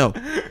niggas I know.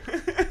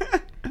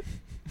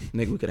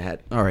 Nigga, we could have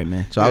had. All right,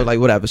 man. So I was like,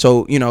 whatever.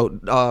 So, you know,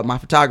 my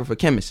photographer,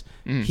 Chemist,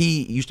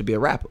 he used to be a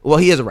rapper. Well,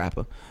 he is a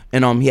rapper.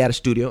 And he had a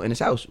studio in his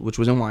house, which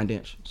was in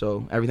Wyandanch.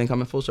 So everything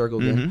coming full circle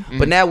again. Mm-hmm.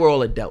 But now we're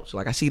all adults.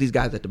 Like, I see these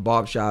guys at the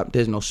barbershop.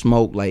 There's no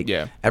smoke. Like,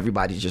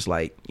 everybody's just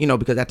like, you know,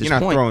 because at this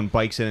point. You're not throwing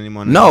bikes at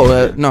anyone.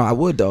 No, no, I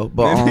would, though.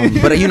 But,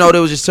 but you know,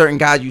 there was just certain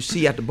guys you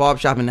see at the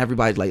barbershop, and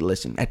everybody's like,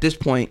 listen, at this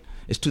point,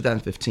 it's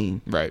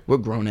 2015. Right. We're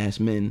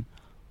grown-ass men.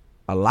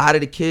 A lot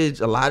of the kids,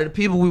 a lot of the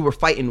people we were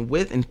fighting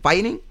with and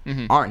fighting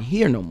aren't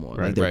here no more.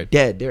 Right, like they're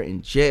dead. They're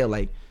in jail.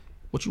 Like,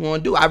 what you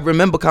want to do? I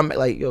remember coming,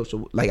 like, yo,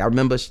 so, like, I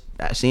remember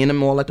seeing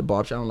them all at the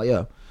barbershop. I'm like,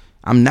 yo,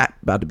 I'm not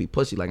about to be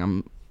pussy. Like,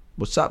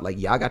 what's up? Like,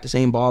 y'all got the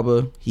same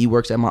barber. He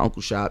works at my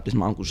uncle's shop. This is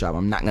my uncle's shop.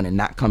 I'm not going to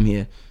not come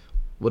here.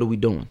 What are we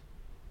doing?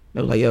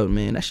 They was like, yo,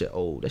 man, that shit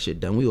old. That shit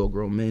done. We all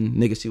grown men.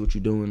 Niggas see what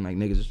you doing. Like,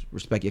 niggas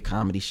respect your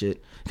comedy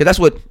shit. Because that's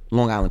what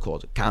Long Island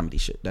calls it, comedy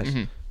shit. That's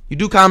you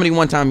do comedy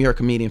one time, you're a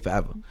comedian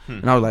forever.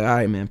 And I was like, all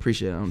right, man,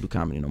 appreciate it. I don't do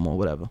comedy no more,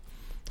 whatever.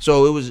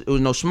 So it was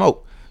no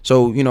smoke.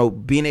 So, you know,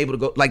 being able to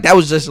go, like, that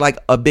was just like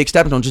a big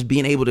stepping stone, just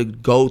being able to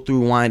go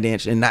through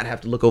Wyandanch and not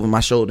have to look over my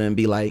shoulder and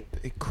be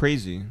like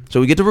crazy. So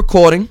we get to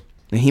recording,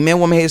 and He-Man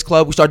Woman Haters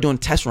Club. We start doing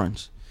test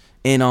runs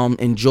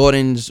in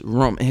Jordan's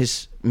room,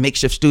 his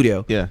makeshift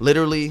studio. Yeah,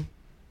 literally,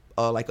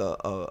 like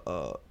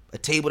a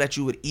table that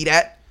you would eat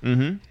at.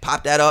 Mm-hmm.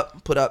 Pop that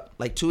up, put up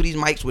like 2 of these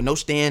mics with no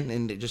stand,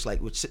 and they just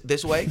like would sit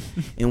this way,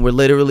 and we're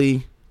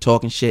literally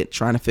talking shit,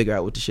 trying to figure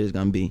out what the shit is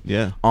gonna be.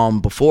 Yeah.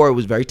 Before it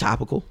was very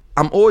topical.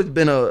 I'm always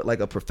been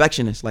a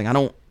perfectionist. Like,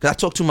 cause I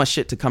talk too much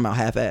shit to come out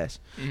half-ass.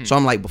 Mm-hmm. So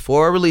I'm like,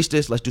 before I release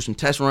this, let's do some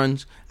test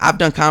runs. I've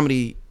done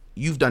comedy,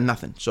 you've done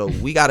nothing, so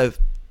we gotta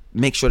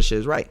make sure the shit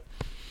is right.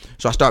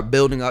 So I start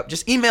building up,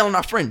 just emailing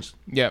our friends.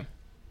 Yeah.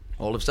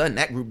 All of a sudden,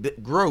 that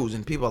group grows,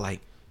 and people are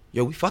like,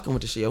 yo, we fucking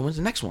with this shit. When's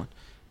the next one?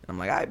 I'm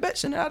like, I bet,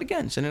 send it out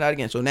again. So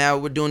now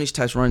we're doing these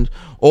test runs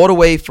all the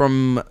way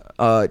from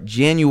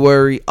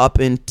January up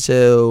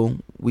until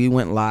we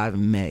went live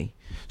in May.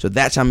 So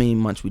that's how many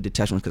months we did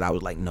test runs, because I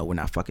was like, no, we're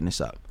not fucking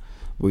this up.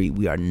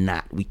 We are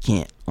not. We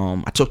can't.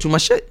 I took too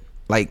much shit.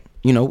 Like,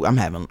 you know, I'm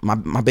having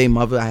my baby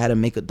mother, I had to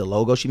make the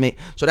logo she made.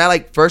 So that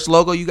like first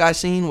logo you guys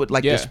seen with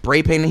like the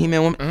spray paint and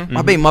He-Man Woman,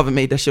 my baby mother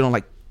made that shit on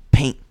like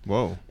paint.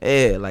 Whoa.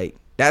 Yeah, like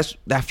that's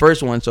that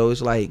first one. So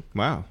it's like,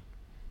 wow.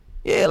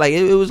 Yeah, like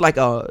it was like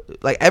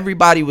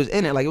everybody was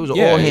in it. Like it was an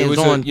all hands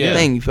on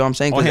thing. You feel what I'm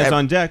saying? All hands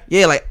on deck.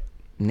 Yeah, like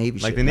Navy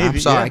shit. Like the Navy. I'm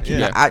sorry.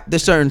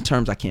 There's certain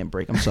terms I can't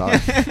break. I'm sorry.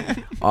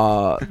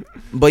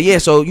 But yeah,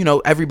 so you know,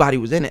 everybody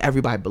was in it.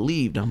 Everybody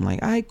believed. I'm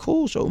like, all right,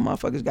 cool. So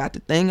motherfuckers got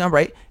the thing. All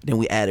right. Then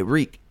we added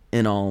Reek,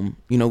 and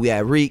you know, we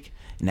had Reek.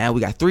 And now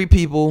we got 3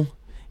 people,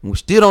 and we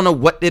still don't know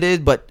what it is,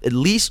 but at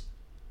least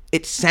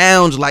it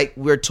sounds like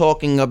we're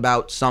talking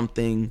about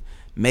something.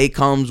 May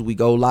comes, we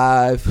go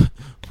live.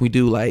 We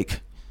do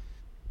like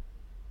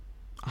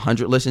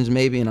 100 listens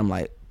maybe, and I'm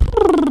like,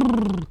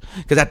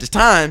 because at this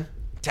time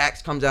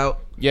Tax comes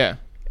out, and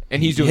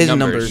he's doing his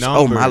numbers.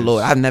 Oh my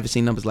lord, I've never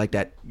seen numbers like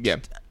that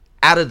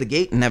out of the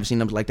gate, and never seen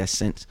numbers like that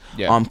since.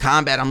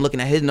 Combat, I'm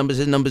looking at his numbers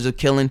are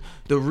killing.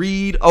 The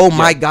Read, oh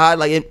my god,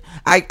 like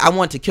I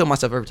want to kill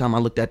myself every time I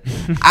looked at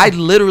I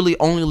literally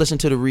only listen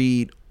to the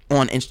Read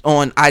on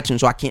iTunes,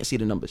 so I can't see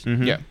the numbers.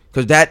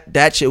 Because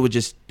that shit was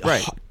just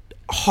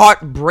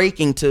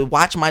heartbreaking to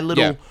watch my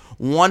little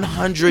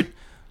 100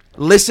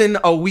 listen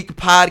a week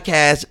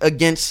podcast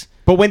against.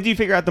 But when do you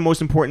figure out the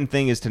most important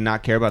thing is to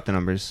not care about the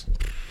numbers?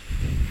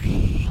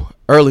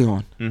 Early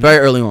on. Very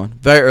early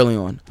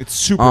on. It's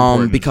super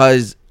important.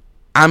 Because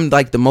I'm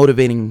like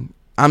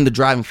I'm the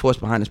driving force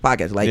behind this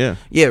podcast. Like,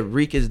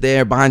 Reek is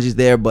there, Bonji's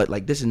there, but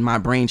like this is my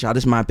brainchild,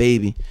 this is my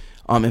baby.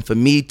 And for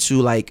me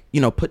to like,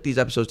 put these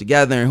episodes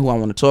together and who I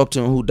want to talk to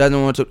and who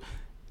doesn't want to,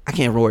 I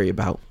can't worry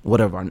about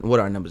what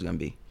our numbers gonna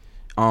be.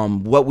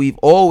 What we've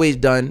always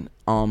done,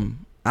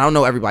 I don't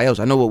know everybody else.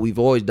 I know what we've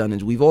always done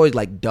is we've always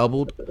like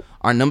doubled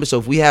our numbers. So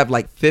if we have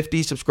like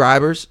 50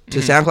 subscribers to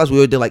SoundCloud, we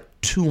always did like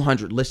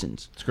 200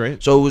 listens. That's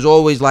great. So it was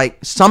always like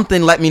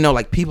something let me know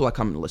like people are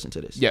coming to listen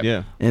to this.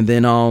 Yeah. And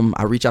then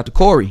I reach out to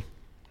Corey.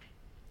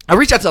 I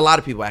reach out to a lot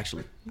of people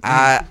actually.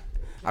 I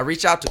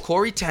reach out to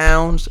Corey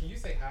Towns. Can you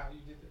say how you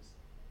did this?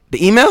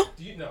 The email?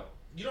 Do you know?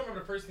 You don't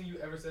remember the first thing you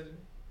ever said to me?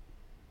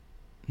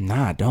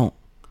 Nah, I don't.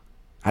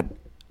 I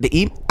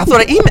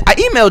thought I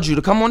emailed you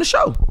to come on the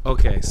show.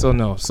 Okay, so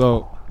no,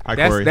 so Hi,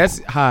 Corey. that's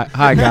hi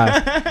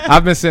guys.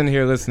 I've been sitting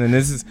here listening.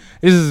 This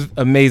is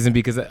amazing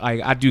because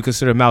I do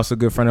consider Mouse a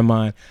good friend of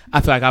mine.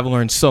 I feel like I've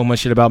learned so much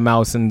shit about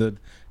Mouse in the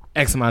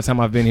X amount of time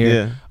I've been here.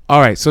 Yeah. All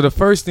right, so the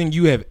first thing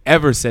you have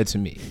ever said to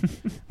me,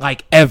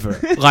 like ever,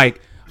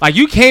 like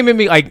you came at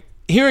me like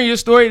hearing your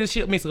story. This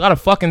shit makes a lot of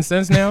fucking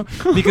sense now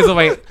because of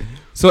like.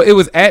 So it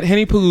was at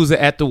Henny Palooza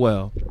at the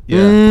Well.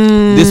 Yeah.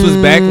 This was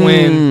back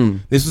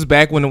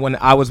when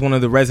I was one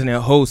of the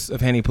resident hosts of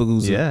Henny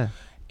Palooza. Yeah.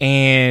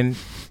 And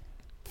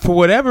for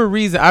whatever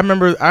reason, I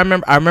remember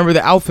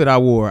the outfit I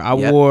wore. I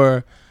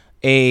wore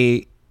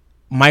a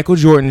Michael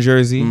Jordan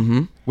jersey.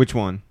 Mm-hmm. Which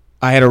one?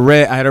 I had a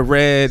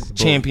red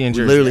champion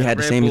jersey. Literally had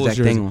the Red same Bulls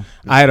exact thing on.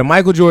 I had a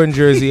Michael Jordan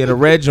jersey, had a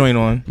red joint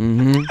on.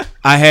 Mm-hmm.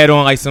 I had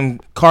on like some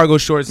cargo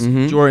shorts,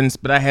 Jordans,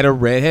 but I had a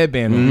red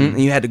headband on. Mm-hmm.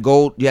 And you had the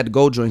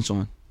gold joints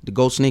on. The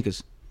gold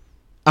sneakers.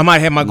 I might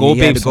have my gold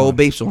You had babes the gold on.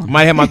 babes on.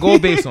 Might have my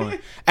gold babes on.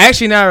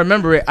 Actually, now I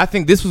remember it. I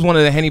think this was one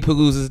of the Henny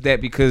Paloozas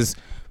that because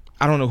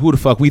I don't know who the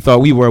fuck we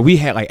thought we were. We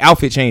had like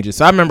outfit changes.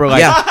 So I remember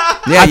like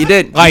yeah, you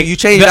did. Like you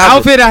changed the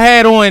outfit I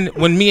had on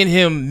when me and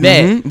him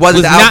met Wasn't was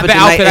the not outfit the the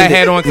night outfit I ended.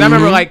 had on because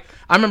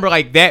I remember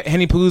like that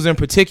Henny Palooza in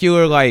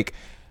particular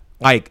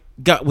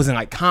was in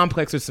like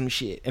Complex or some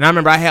shit. And I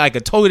remember I had like a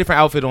totally different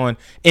outfit on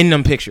in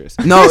them pictures.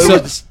 No,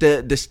 it was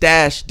the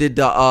stash did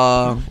the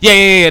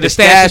Yeah. The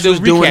stash was was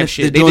doing recap the-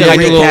 shit. doing They did the like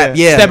a recap, little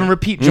yeah. step and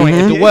repeat joint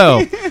at the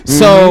Well.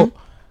 So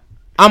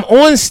I'm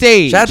on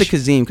stage. shout out to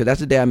Kazim because that's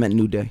the day I met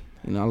New Day.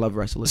 I love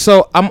wrestling.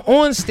 So I'm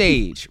on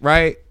stage,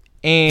 right?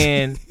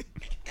 And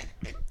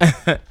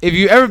if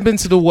you ever been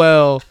to the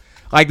Well,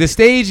 like the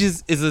stage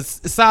is a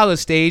solid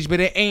stage, but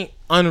it ain't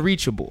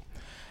unreachable.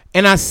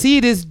 And I see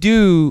this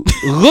dude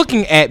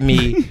looking at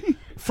me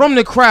from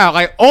the crowd,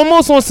 like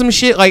almost on some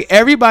shit like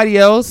everybody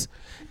else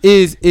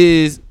is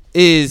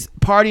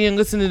partying,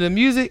 listening to the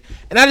music,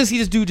 and I just see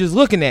this dude just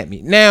looking at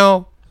me.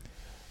 Now,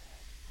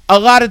 a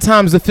lot of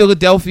times the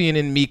Philadelphian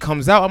in me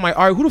comes out. I'm like,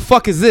 all right, who the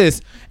fuck is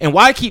this? And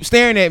why keep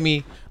staring at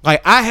me?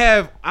 Like I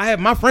have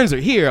my friends are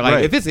here. Like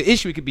Right. if it's an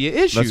issue, it could be an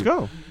issue. Let's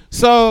go.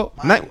 So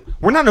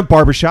We're not in a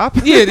barbershop.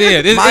 yeah.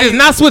 It is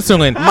not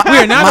Switzerland. We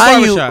are not a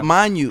barbershop.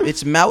 Mind you,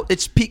 it's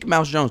peak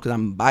Mouse Jones because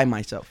I'm by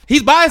myself.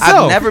 He's by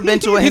himself. I've never been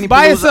to a He's Henny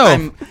by Palooza.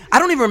 himself. I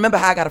don't even remember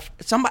how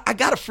I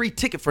got a free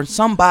ticket from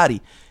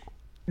somebody.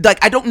 Like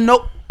I don't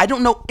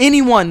know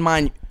anyone,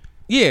 mind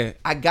you. Yeah.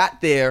 I got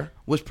there,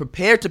 was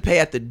prepared to pay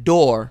at the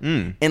door,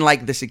 and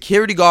like the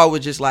security guard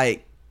was just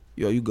like,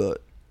 "Yo, you good?"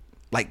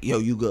 Like, "Yo,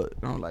 you good?"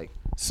 And I'm like,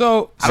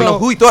 So I don't know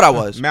who he thought I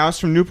was. Mouse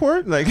from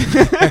Newport, like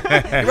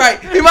Right?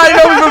 He might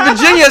have known me from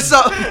Virginia.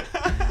 So,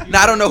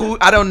 no,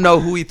 I don't know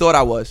who he thought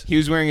I was. He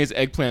was wearing his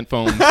eggplant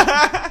phone.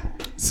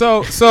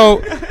 So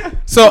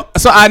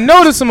I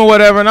noticed him or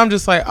whatever, and I'm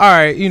just like, all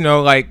right,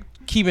 like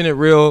keeping it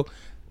real.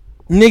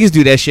 Niggas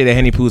do that shit at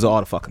Henny Palooza all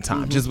the fucking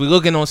time. Just we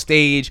looking on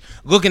stage,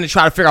 looking to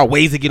try to figure out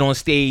ways to get on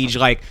stage,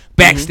 like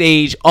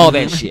backstage, all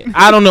that shit.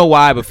 I don't know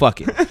why, but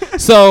fuck it.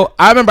 So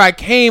I remember I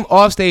came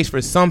off stage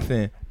for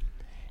something,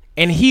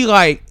 and he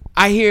like,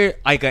 I hear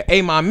like a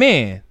 "Hey, my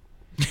man,"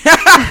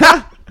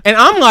 and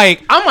I'm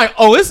like, oh, I'm like,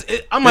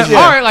 all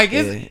right, like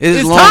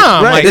it's long,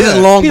 time. right, Like, this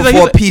is long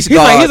before Peace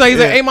God. He's like,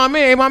 "Hey, my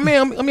man,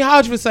 let me holler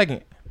at you for a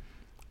second."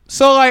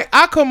 So like,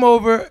 I come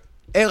over,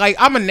 and like,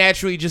 I'm a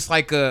naturally just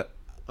like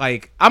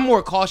I'm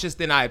more cautious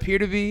than I appear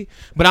to be,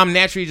 but I'm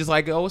naturally just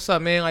like, "Oh, what's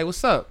up, man? Like,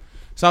 what's up?"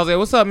 So I was like,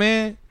 "What's up,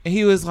 man?" And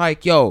he was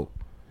like, "Yo,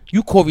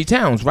 you Corey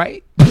Towns,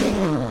 right?"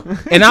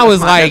 And I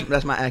was like,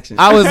 that's my accent.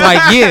 I was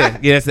like, yeah,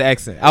 that's the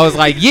accent. I was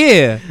like,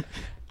 yeah,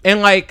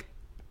 and like,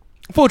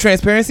 full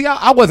transparency,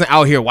 I wasn't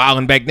out here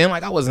wilding back then.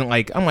 Like, I wasn't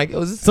like, I'm like, it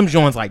was some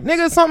joints like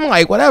nigga something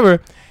like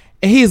whatever,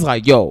 and he's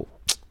like, yo,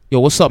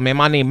 what's up, man?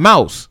 My name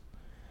Mouse.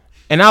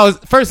 And I was,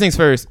 first things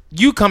first,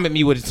 you come at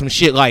me with some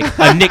shit like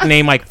a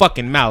nickname like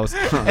fucking Mouse.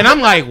 And I'm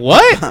like,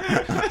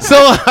 what?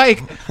 So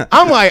like,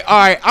 I'm like, all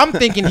right, I'm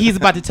thinking he's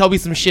about to tell me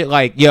some shit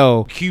like,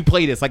 yo, Q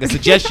play this, like a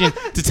suggestion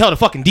to tell the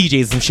fucking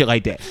DJs some shit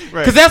like that.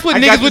 Because that's what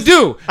niggas would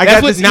do. I That's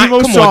got what this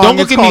emo come song. on, don't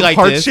look It's at me called like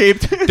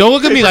Heart-Shaped. this. Don't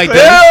look at me like Yo,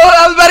 that.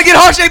 I was about to get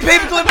heart-shaped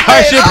paperclip.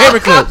 Heart-shaped paper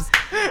clips.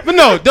 But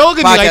no, don't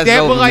look at me like Podcast that.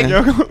 over, But like,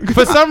 man.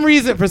 for some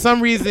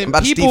reason, I'm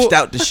about to Steve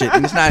Stout this shit.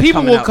 And it's not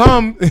people coming will out.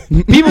 come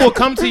people will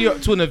come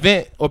to an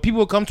event, or people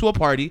will come to a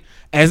party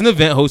as an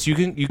event host. You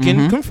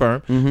can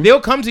confirm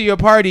they'll come to your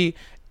party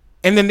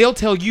and then they'll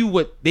tell you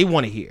what they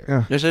want to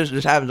hear. This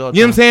happens all the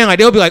You know what I'm time. saying? Like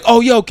they'll be like, "Oh,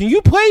 yo, can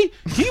you play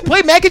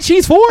Mac and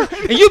Cheese 4?"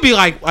 And you'll be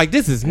like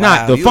this is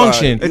not Wow, the you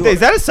function. are- Is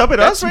that a sub at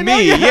us right now?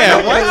 me.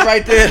 Yeah. What is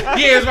right there?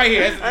 Yeah, it's right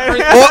here. It's the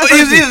first- Or it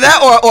was either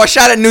that or a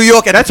shot at New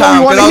York at That's the what time.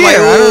 we wanna 'cause I was hear.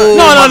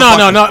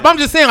 like, ooh, No. But I'm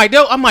just saying, like,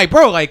 I'm like,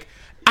 bro, like,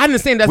 I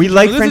understand that's We what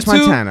like you wanna listen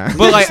French to, Montana.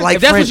 but like, Just like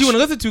if that's French. what you want to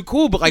listen to,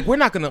 cool. But like, we're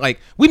not gonna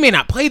like, we may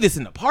not play this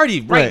in the party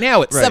right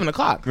now at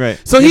 7:00. Right.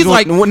 So he's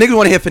like, niggas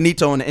want to hear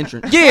Finito in the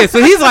entrance. yeah. So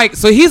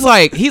he's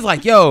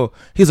like, yo,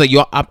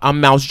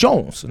 I'm Mouse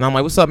Jones, and I'm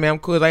like, what's up, man? I'm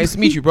cool. Nice to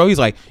meet you, bro. He's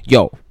like,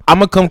 yo, I'm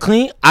gonna come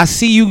clean. I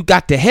see you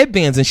got the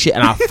headbands and shit,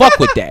 and I fuck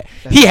with that.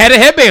 He had a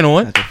headband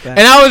on, That's a fact.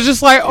 and I was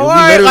just like, all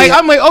right, literally- like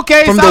I'm like,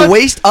 okay, From solid- the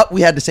waist up,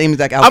 we had the same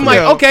exact outfit. I'm like,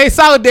 okay,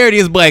 solidarity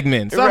is black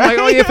men. So I'm like,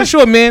 oh yeah, for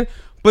sure, man.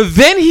 But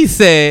then he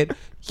said,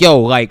 yo,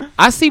 like,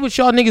 I see what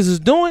y'all niggas is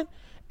doing,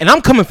 and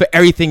I'm coming for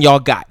everything y'all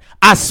got.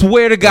 I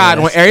swear to God,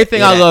 on that's- everything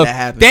yeah, I love. that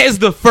happens. That is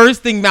the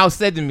first thing Mouse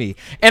said to me.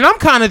 And I'm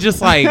kind of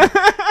just like,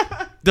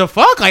 the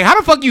fuck? Like, how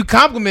the fuck you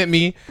compliment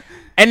me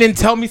and then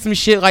tell me some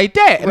shit like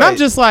that? And I'm Right.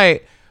 just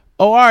like,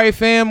 oh, all right,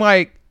 fam.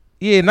 Like,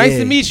 yeah, nice Yeah.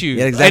 to meet you.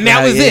 Yeah, exactly And that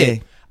how- was yeah.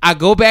 it. I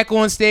go back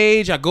on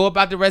stage. I go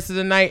about the rest of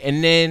the night.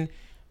 And then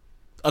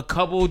a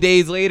couple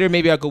days later,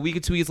 maybe like a week or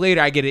 2 weeks later,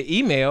 I get an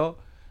email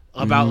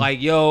about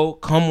like, yo,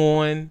 come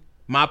on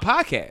my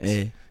podcast.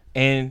 Yeah.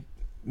 And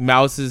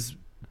Mouse has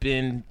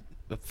been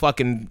the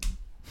fucking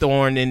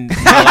thorn in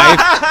my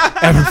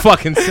life ever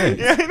fucking since.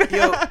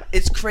 Yo,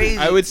 it's crazy.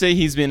 I would say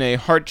he's been a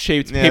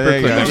heart-shaped Yeah, there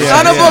you paperclip. go.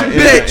 Son of a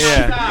bitch.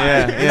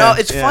 Yeah. You know,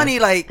 it's funny.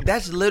 Like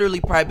that's literally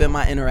probably been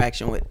my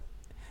interaction with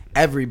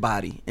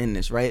everybody in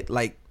this, right?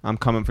 Like, I'm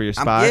coming for your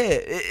I'm, spot.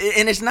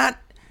 and it's not,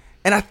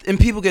 and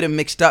people get it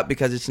mixed up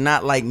because it's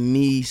not like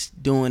me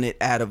doing it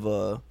out of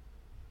a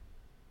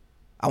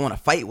I want to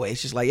fight way.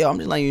 It's just like, yo, I'm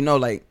just letting you know,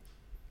 like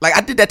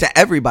I did that to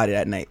everybody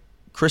that night.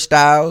 Chris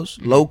Styles,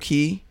 Low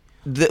Key,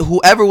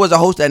 whoever was a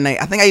host that night.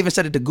 I think I even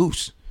said it to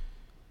Goose.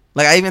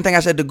 Like I even think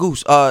I said to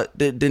Goose, the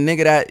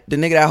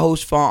nigga that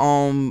hosts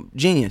for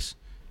Genius.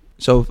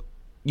 So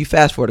you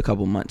fast forward a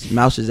couple months.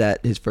 Mouse is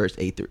at his first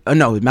A3.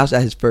 No, Mouse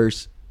at his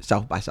first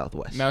South by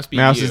Southwest.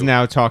 Mouse is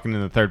now talking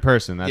in the third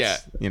person.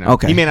 That's Yeah.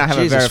 Okay. He may not have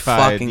Jesus a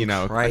verified, fucking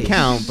Christ.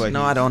 account, but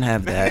no, I don't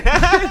have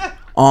that.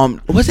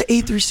 Was it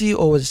A3C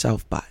or was it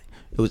South by?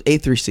 It was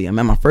A3C. I'm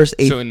at my first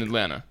So in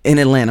Atlanta. in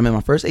Atlanta. I'm at my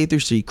first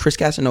A3C. Chris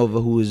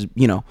Casanova, who is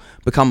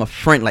become a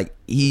friend, like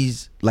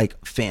he's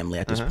like family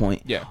at this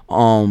point. Yeah.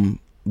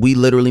 We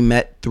literally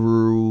met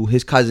through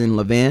his cousin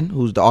Levan,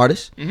 who's the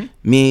artist. Mm-hmm.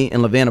 Me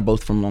and Levan are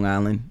both from Long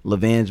Island.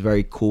 Levan's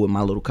very cool with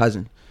my little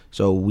cousin,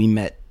 so we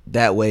met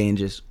that way and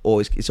just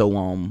always. So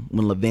when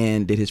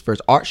Levan did his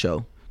first art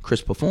show,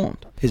 Chris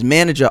performed. His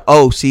manager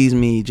sees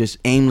me just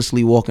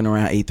aimlessly walking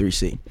around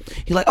A3C.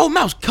 He's like, "Oh,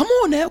 Mouse, come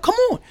on now, come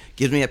on."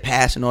 Gives me a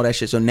pass and all that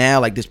shit. So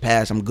now, like this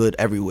pass, I'm good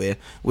everywhere,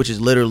 which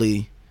is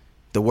literally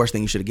the worst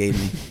thing you should have gave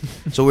me.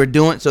 So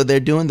they're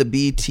doing the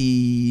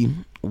BT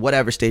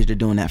whatever stage they're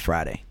doing that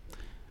Friday.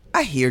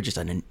 I hear just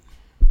am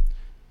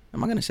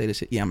I gonna say this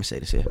here? Yeah, I'm gonna say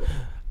this here.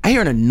 I hear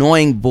an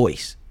annoying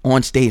voice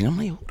on stage. I'm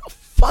like, who the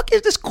fuck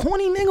is this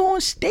corny nigga on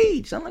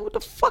stage? I'm like, what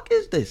the fuck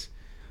is this?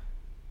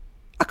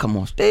 I come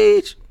on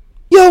stage.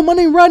 Yo, my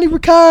name Rodney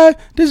Rakai.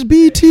 This is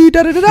BT.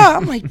 Da da da da.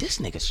 I'm like, this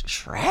nigga's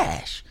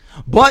trash.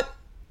 But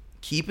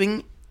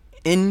keeping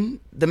in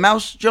the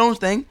Mouse Jones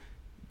thing,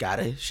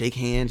 gotta shake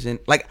hands and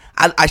like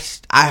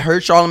I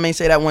heard Charlamagne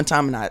say that one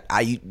time and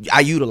I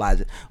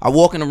utilize it. I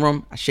walk in the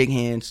room, I shake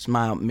hands,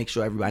 smile, make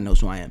sure everybody knows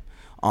who I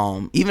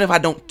am. Even if I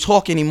don't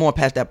talk anymore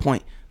past that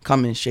point,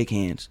 come in, shake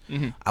hands.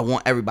 Mm-hmm. I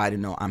want everybody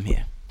to know I'm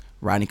here.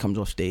 Rodney comes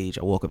off stage.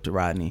 I walk up to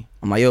Rodney.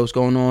 I'm like, yo, what's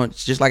going on?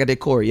 It's just like I did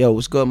Corey. Yo,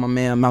 what's good, my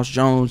man, Mouse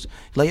Jones?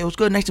 He's like, yo, what's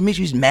good? Nice to meet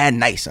you. He's mad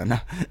nice.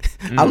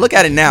 I look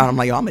at it now and I'm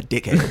like, yo, I'm a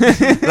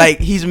dickhead. Like,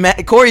 he's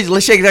mad. Corey's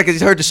shaking that because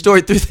he's heard the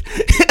story through.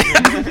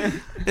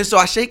 And so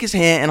I shake his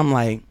hand and I'm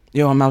like,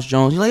 yo, I'm Mouse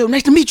Jones. He's like, yo,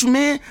 nice to meet you,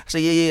 man. I say,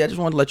 yeah. I just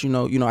wanted to let you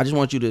know, I just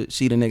want you to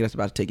see the nigga that's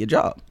about to take your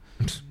job.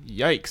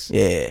 Yikes.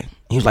 Yeah.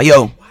 He was like,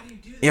 yo.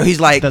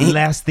 He's like the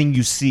last thing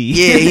you see.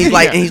 Yeah, he's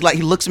like, and he's like,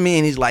 he looks at me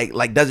and he's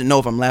like doesn't know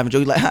if I'm laughing.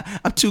 He's like,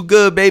 I'm too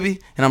good,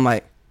 baby. And I'm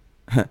like,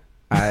 all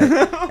right.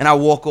 And I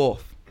walk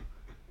off.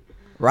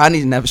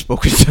 Rodney's never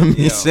spoken to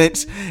me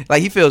since.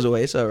 Like, he feels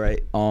away. It's all right.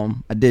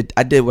 I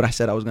did what I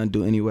said I was gonna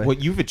do anyway.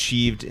 What you've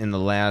achieved in the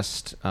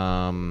last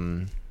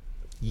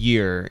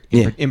year,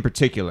 Yeah. in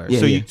particular. Yeah,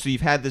 so yeah.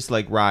 you've had this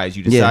like rise.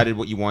 You decided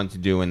what you wanted to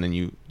do, and then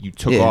you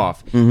took Yeah.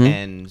 off. Mhm.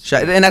 And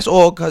And that's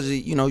all because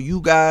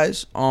you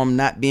guys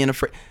not being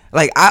afraid.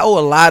 Like, I owe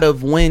a lot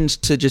of wins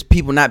to just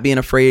people not being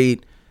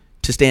afraid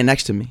to stand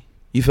next to me.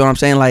 You feel what I'm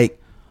saying?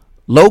 Like,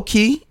 low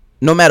key,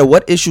 no matter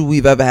what issue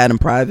we've ever had in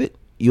private,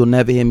 you'll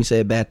never hear me say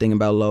a bad thing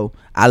about Lo.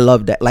 I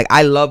love that. Like,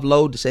 I love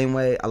Lo the same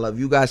way I love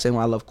you guys, the same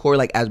way I love Corey.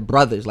 Like, as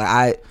brothers.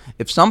 Like,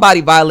 if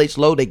somebody violates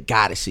Lo, they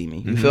gotta see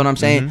me. You feel what I'm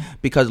saying?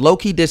 Because low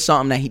key did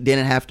something that he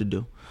didn't have to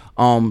do.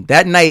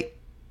 That night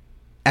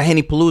at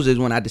Henny Palooza is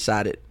when I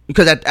decided,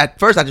 because at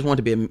first I just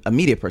wanted to be a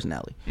media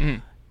personality.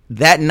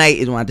 That night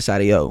is when I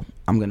decided, yo,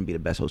 I'm gonna be the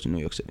best host in New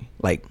York City.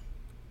 Like,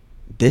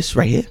 this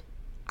right here,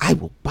 I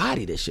will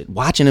body this shit.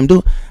 Watching him do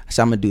it, I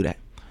said, I'm going to do that.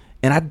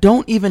 And I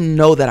don't even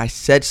know that I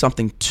said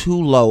something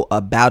too low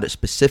about it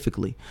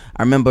specifically.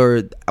 I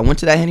remember I went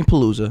to that Henny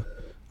Palooza.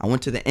 I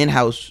went to the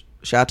in-house.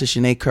 Shout out to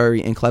Sinead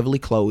Curry and Cleverly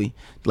Chloe,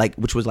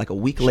 which was like a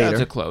week later. Shout out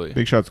to Chloe.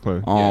 Big shout to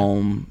Chloe.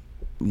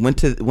 Went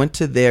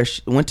to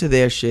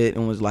their shit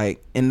and was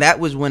like, and that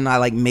was when I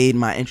like made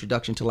my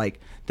introduction to like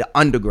the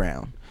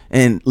underground.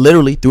 And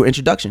literally through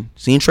introduction,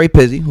 seeing Trey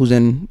Pizzy, who's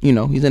in,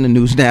 he's in the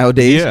news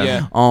nowadays.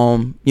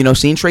 Yeah.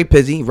 Seeing Trey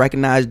Pizzy,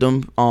 recognized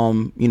him,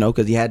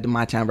 because he had the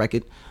My Town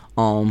record.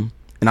 And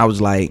I was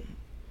like,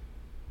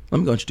 let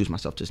me go introduce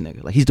myself to this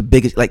nigga. Like, he's the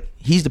biggest, like,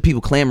 he's the people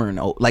clamoring,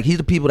 like, he's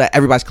the people that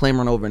everybody's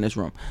clamoring over in this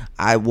room.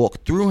 I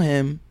walked through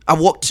him. I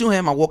walked to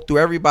him. I walked through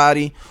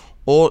everybody,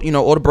 all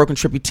the Broken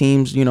Trippy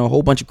teams, a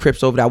whole bunch of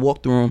Crips over there. I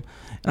walked through him,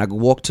 and I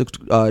walked to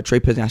Trey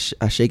Pizzy, and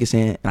I shake his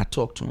hand, and I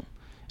talk to him.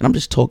 And I'm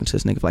just talking to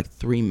this nigga for like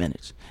 3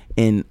 minutes.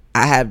 And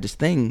I have this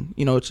thing,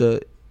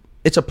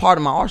 it's a part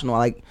of my arsenal.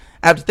 Like,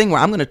 I have the thing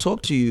where I'm going to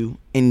talk to you,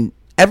 and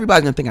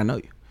everybody's going to think I know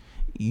you.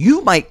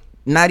 You might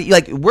not,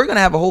 like, we're going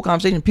to have a whole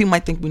conversation. People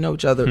might think we know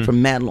each other for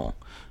mad long.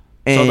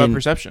 And It's all about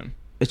perception.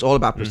 It's all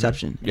about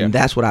perception. Yeah. And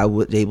that's what I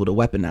was able to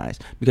weaponize.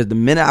 Because the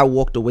minute I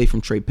walked away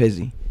from Trey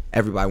Pizzy,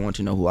 everybody wanted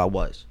to know who I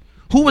was.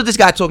 Who was this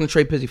guy talking to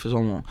Trey Pizzy for so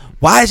long?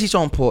 Why is he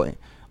so important?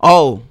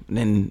 Oh, and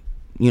then,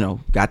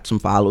 got some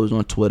followers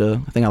on Twitter.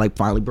 I think I like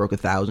finally broke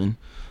 1,000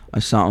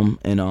 or something.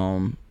 And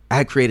I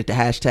had created the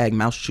hashtag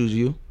Mouse Choose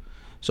You.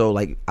 So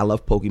like I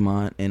love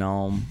Pokemon,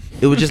 and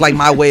it was just like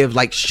my way of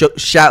like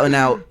shouting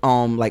out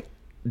like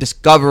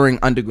discovering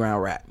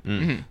underground rap.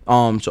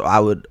 So I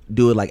would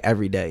do it like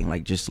every day,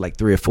 like just like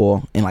 3 or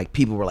 4, and like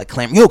people were like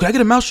claiming, "Yo, can I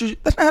get a mouse choose you?"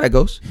 That's not how that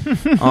goes.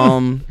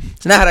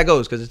 It's not how that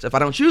goes, because if I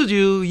don't choose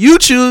you, you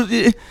choose.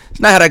 It's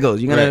not how that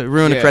goes. You're gonna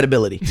ruin the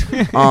credibility.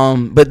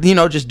 But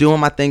just doing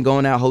my thing,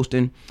 going out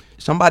hosting.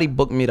 Somebody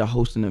booked me to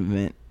host an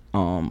event,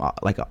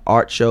 like an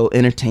art show,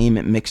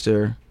 entertainment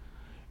mixer,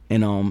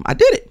 and I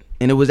did it.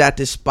 And it was at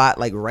this spot,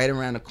 like right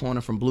around the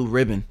corner from Blue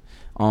Ribbon.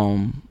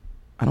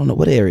 I don't know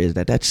what area is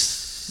that.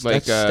 That's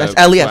LES. That's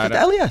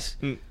LES.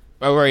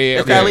 Oh, right,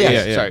 yeah. That's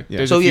LES. Yeah. Sorry.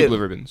 There's So, a few yeah. Blue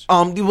Ribbons.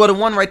 Well, the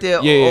one right there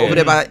over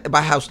there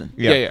by Houston.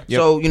 Yeah.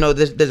 So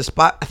there's a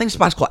spot. I think the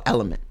spot's called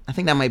Element. I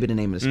think that might be the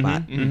name of the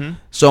spot.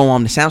 So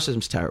the sound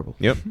system's terrible.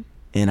 Yep.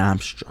 And I'm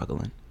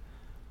struggling.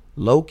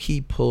 Low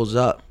key pulls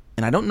up,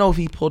 and I don't know if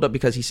he pulled up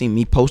because he seen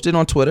me posted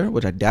on Twitter,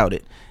 which I doubt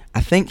it. I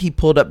think he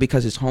pulled up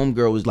because his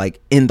homegirl was like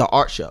in the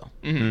art show.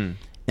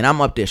 And I'm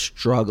up there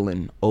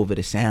struggling over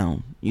the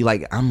sound.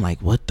 I'm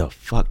like, what the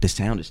fuck? The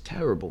sound is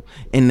terrible.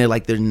 And they're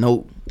like, there's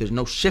no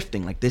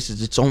shifting. Like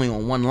it's only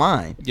on one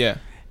line. Yeah.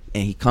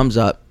 And he comes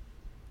up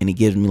and he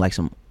gives me like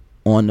some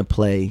on the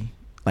play,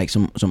 like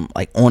some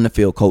like on the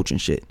field coaching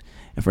shit.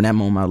 And from that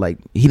moment, I was like,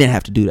 he didn't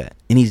have to do that.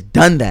 And he's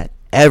done that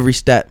every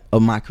step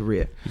of my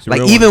career.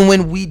 Like even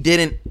when we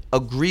didn't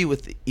agree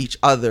with each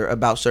other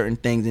about certain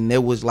things, and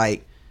there was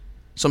like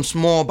some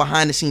small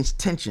behind the scenes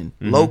tension,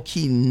 low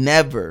key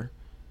never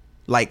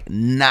like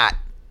not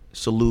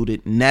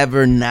saluted,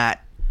 never not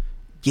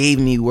gave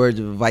me words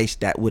of advice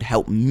that would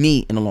help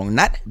me in the long run,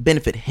 not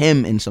benefit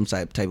him in some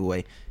type of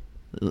way.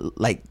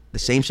 Like the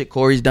same shit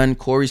Corey's done.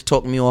 Corey's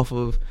talked me off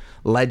of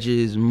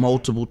ledges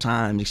multiple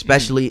times,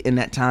 especially in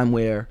that time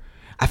where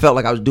I felt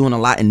like I was doing a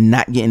lot and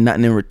not getting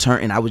nothing in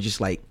return, and I was just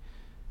like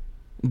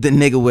the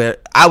nigga where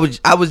I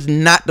was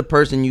not the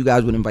person you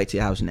guys would invite to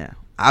your house now.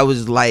 I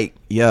was like,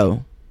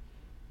 yo,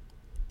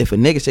 if a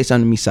nigga say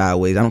something to me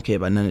sideways, I don't care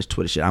about none of this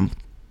Twitter shit. I'm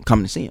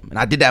coming to see him. And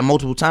I did that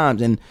multiple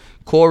times. And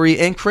Corey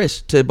and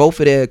Chris, to both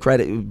of their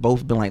credit,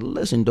 both been like,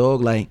 listen,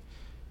 dog, like,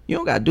 you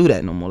don't gotta do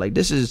that no more. Like,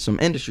 this is some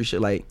industry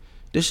shit. Like,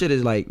 this shit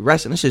is like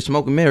wrestling. This shit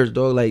smoking mirrors,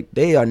 dog. Like,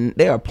 they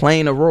are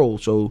playing a role.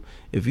 So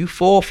if you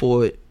fall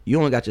for it, you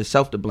only got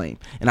yourself to blame.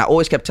 And I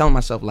always kept telling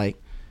myself,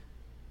 like,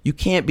 you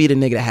can't be the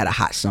nigga that had a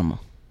hot summer.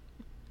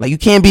 Like, you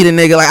can't be the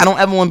nigga. Like, I don't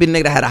ever want to be the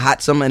nigga that had a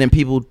hot summer, and then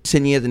people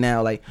 10 years and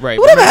now, like, Right.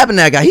 whatever happened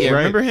to that guy? Yeah,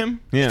 remember him?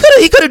 Yeah.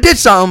 He could have did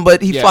something,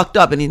 but he Yeah. fucked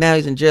up, and now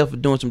he's in jail for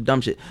doing some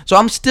dumb shit. So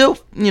I'm still,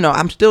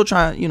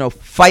 trying,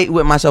 fight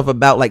with myself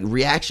about like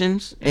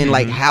reactions and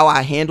like how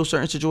I handle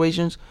certain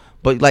situations.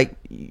 But like,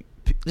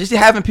 just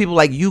having people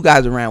like you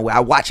guys around where I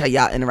watch how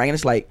y'all interact, and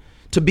it's like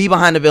to be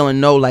behind the veil and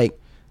know like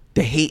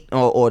the hate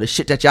or the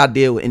shit that y'all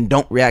deal with and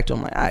don't react to.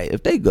 I'm like, all right,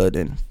 if they good,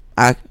 then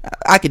I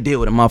could deal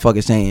with a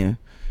motherfucker saying,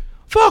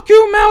 "Fuck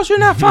you, Mouse, you're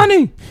not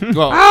funny."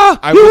 Well,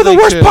 I you were would the like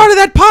worst to- part of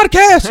that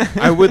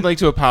podcast. I would like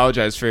to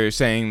apologize for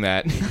saying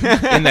that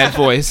in that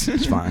voice.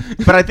 It's fine.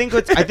 But I think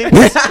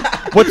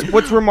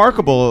what's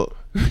remarkable,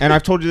 and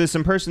I've told you this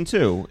in person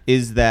too,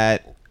 is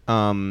that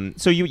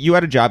so you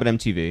had a job at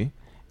MTV,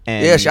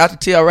 and Yeah, shout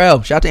out to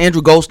TRL. Shout out to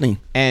Andrew Goldstein.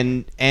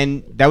 and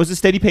that was a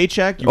steady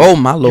paycheck. Oh,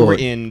 my You were Lord.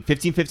 in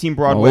 1515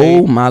 Broadway.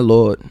 Oh, my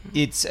Lord.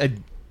 It's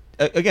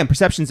again,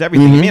 perception's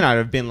everything. It may not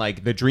have been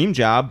like the dream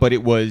job, but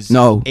it was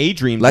a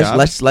dream job.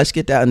 Let's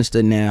get that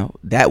understood now.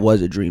 That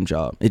was a dream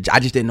job. I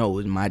just didn't know it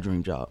was my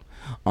dream job.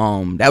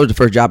 That was the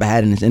first job I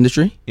had in this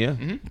industry. Yeah.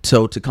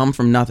 So to come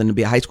from nothing, to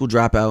be a high school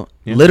dropout,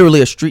 Yeah.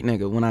 literally a street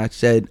nigga, when I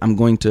said I'm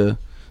going to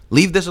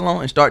Leave this alone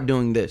and start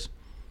doing this.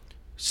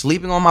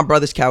 Sleeping on my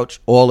brother's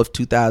couch all of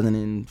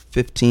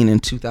 2015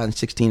 and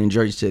 2016 in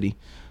Jersey City.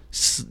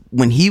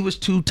 When he was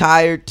too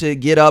tired to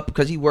get up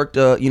because he worked,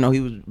 he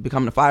was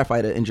becoming a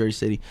firefighter in Jersey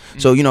City.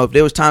 So, if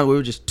there was times where we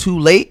were just too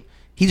late,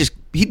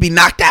 he'd be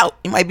knocked out.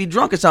 He might be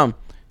drunk or something.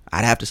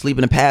 I'd have to sleep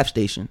in a PAV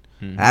station.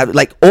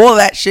 All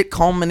that shit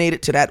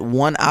culminated to that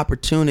one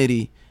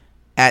opportunity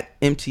at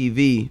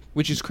MTV,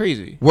 which is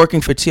crazy.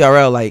 Working for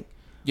TRL,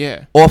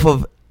 yeah, off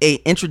of a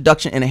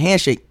introduction and a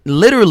handshake,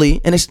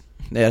 literally. And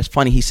it's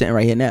funny, he's sitting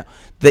right here now.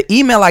 The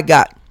email I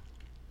got.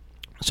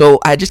 So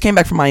I just came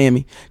back from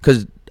Miami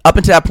because up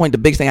until that point, the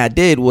biggest thing I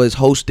did was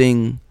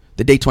hosting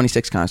the Day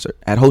 26 concert.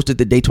 I had hosted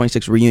the Day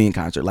 26 reunion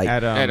concert,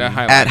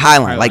 at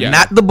Highline.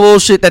 Not the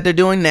bullshit that they're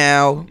doing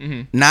now,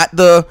 not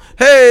the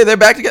hey they're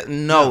back together.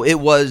 No, it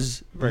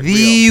was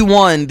the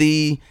one,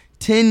 the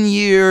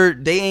 10-year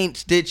they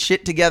ain't did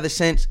shit together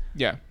since.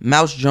 Yeah,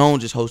 Mouse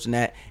Jones is hosting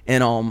that,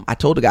 and I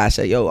told the guy, I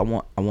said, yo, I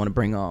want to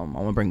bring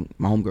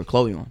my homegirl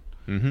Chloe on.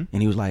 And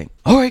he was like,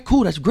 all right,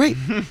 cool, that's great.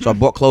 So I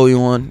brought Chloe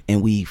on,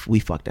 and we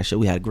fucked that shit.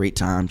 We had great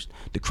times.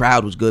 The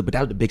crowd was good, but that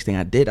was the biggest thing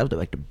I did. That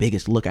was the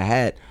biggest look I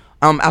had.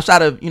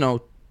 Outside of,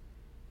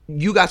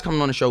 you guys coming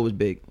on the show was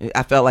big.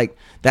 I felt like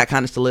that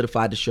kind of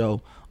solidified the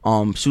show.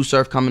 Sue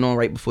Surf coming on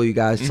right before you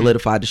guys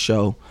solidified the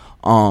show.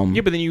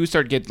 Yeah, but then you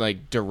started getting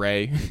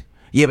DeRay.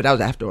 Yeah, but that was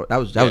after. That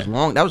was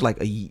long. That was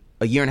like a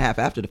year and a half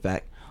after the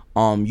fact.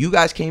 You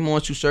guys came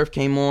on. Sue Surf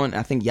came on.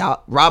 I think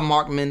Rob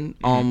Markman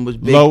was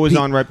big. Low was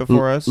on right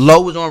before us.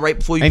 Low was on right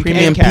before you. And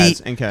Premium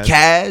Kaz, Pete,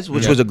 Kaz,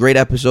 which was a great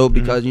episode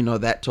because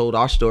that told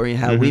our story and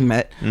how we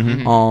met,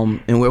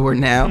 and where we're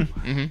now.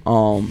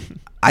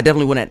 I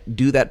definitely wouldn't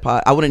do that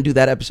I wouldn't do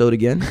that episode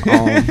again.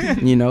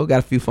 Got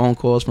a few phone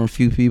calls from a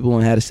few people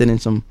and had to sit in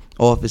some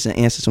office and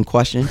answer some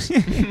questions.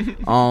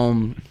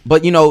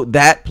 But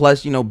that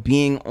plus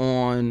being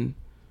on,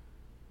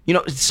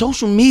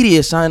 social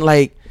media, son,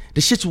 the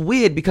shit's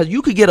weird because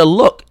you could get a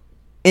look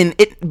and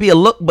it be a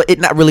look, but it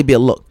not really be a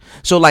look.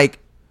 So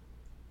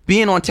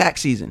being on tax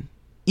season,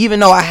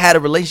 even though I had a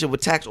relationship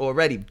with tax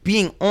already,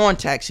 being on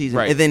tax season,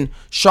 and then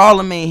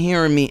Charlamagne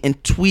hearing me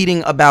and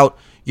tweeting about,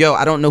 yo,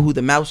 I don't know who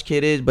the Mouse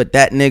Kid is, but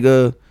that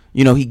nigga,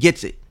 he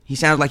gets it. He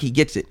sounds like he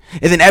gets it.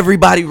 And then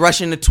everybody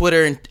rushing to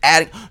Twitter and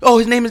adding, oh,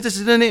 his name is this,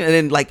 and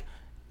then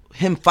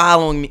him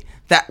following me.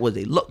 That was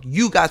a look.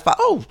 You guys follow.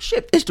 Oh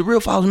shit, it's the real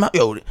follows me.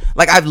 Yo,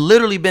 I've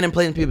literally been in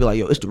places and people be like,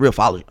 yo, it's the real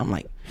follows. I'm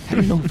like, how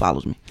do you know who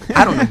follows me?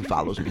 I don't know who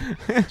follows me.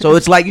 So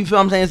it's you feel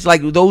what I'm saying? It's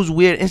those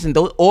weird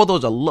instances. All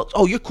those are looks.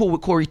 Oh, you're cool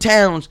with Corey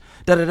Towns.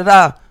 Da da da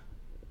da.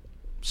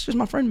 It's just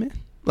my friend, man.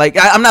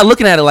 I'm not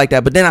looking at it like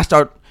that. But then I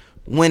start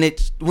when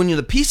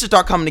the pieces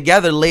start coming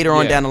together later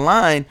on down the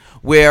line,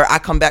 where I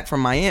come back from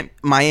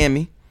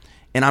Miami,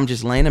 and I'm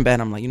just laying in bed.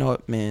 And I'm like, you know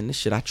what, man, this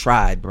shit I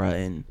tried, bro,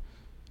 and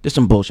there's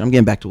some bullshit. I'm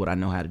getting back to what I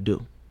know how to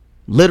do.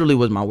 Literally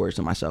was my words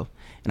to myself.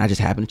 And I just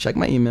happened to check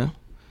my email.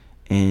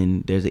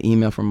 And there's an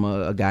email from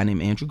a guy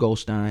named Andrew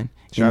Goldstein.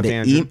 Shout out to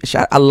Andrew.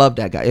 I love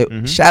that guy.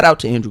 Shout out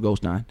to Andrew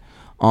Goldstein.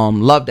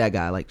 Love that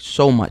guy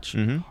so much.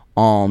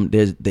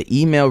 There's the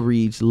email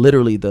reads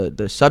literally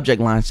the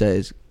subject line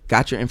says,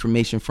 got your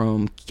information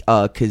from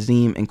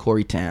Kazim and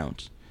Corey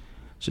Towns.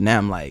 So now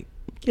I'm like,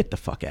 get the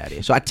fuck out of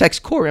here. So I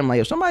text Corey. I'm like,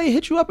 yo, somebody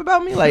hit you up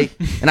about me?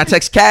 And I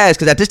text Kaz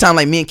because at this time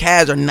me and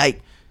Kaz are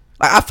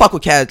I fuck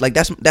with Kaz,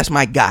 that's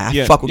my guy.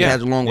 I fuck with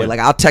Kaz a long way.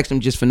 I'll text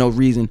him just for no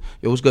reason.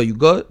 Yo, what's good? You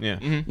good? Yeah.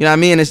 You know what I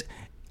mean?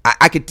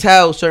 I could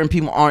tell certain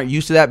people aren't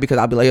used to that because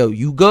I'll be like, yo,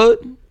 you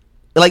good?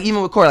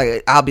 Even with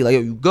Corey, I'll be like, yo,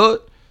 you good?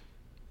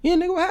 Yeah,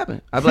 nigga, what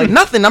happened? I'll be like,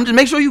 nothing. I'm just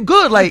make sure you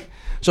good.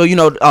 So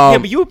yeah,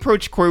 but you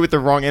approach Corey with the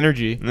wrong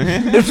energy. To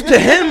him, it's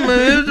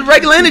the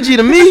regular energy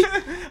to me.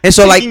 And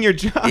so taking your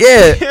job.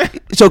 Yeah.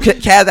 So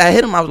Kaz, I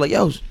hit him. I was like,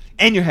 yo.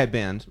 And your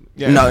headband.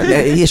 Yeah. No,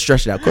 he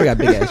stretched it out. Corey got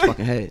big ass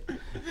fucking head.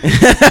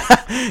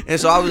 And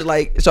so I was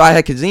like, so I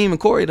had Kazim and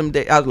Corey them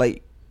day. I was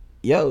like,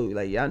 yo,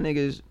 y'all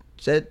niggas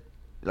said,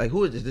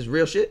 who is this? This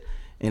real shit?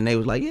 And they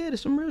was like, yeah,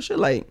 this some real shit.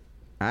 All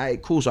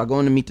right, cool. So I go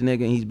in to meet the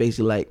nigga, and he's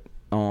basically like,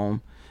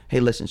 hey,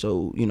 listen,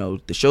 so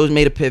the show's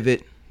made a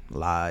pivot.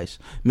 Lies.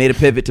 Made a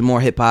pivot to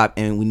more hip hop,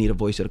 and we need a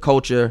voice of the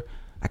culture.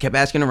 I kept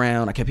asking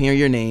around. I kept hearing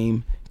your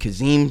name.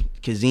 Kazim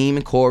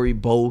and Corey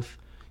both,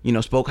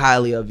 spoke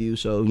highly of you.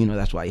 So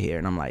that's why you're here.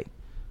 And I'm like,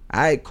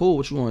 all right, cool.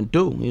 What you want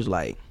to do? He was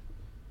like,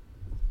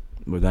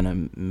 we're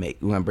gonna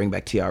bring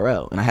back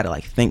TRL. And I had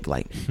to think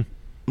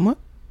what?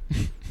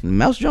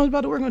 Mouse Jones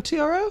about to work on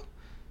TRL?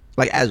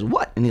 As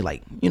what? And he's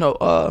like, we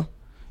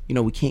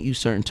can't use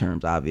certain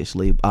terms.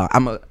 Obviously,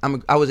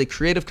 I was a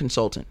creative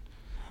consultant,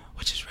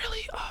 which is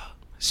really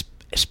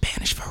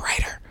Spanish for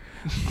writer,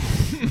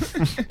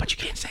 but you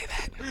can't say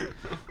that.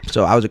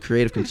 So I was a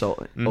creative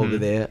consultant over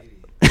there.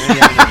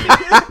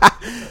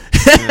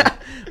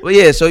 Well,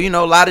 yeah. So a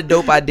lot of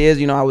dope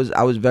ideas. I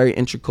was very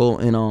integral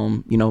in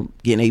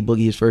getting A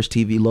Boogie his first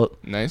TV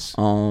look. Nice.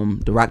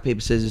 The rock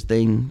paper scissors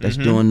thing that's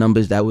doing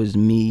numbers. That was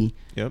me.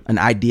 Yep. An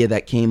idea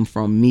that came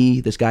from me,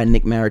 this guy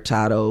Nick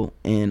Maritato,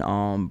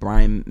 and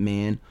Brian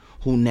Mann,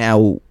 who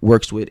now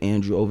works with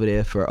Andrew over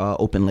there for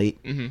Open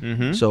Late.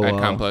 Mm-hmm. So At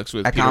Complex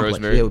with at Peter Complex,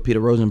 Rosenberg. yeah, with Peter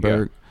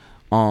Rosenberg.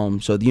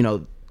 So you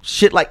know,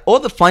 shit like all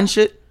the fun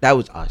shit that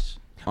was us.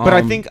 But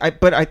I think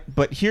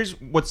but here's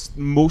what's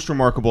most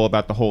remarkable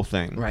about the whole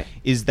thing. Right.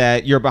 Is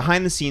that you're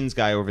behind the scenes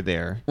guy over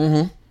there,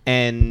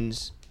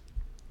 and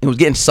it was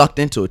getting sucked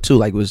into it too.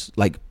 Like, it was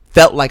like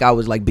felt like I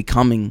was like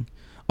becoming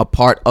a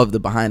part of the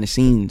behind the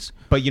scenes.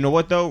 But you know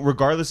what though?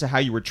 Regardless of how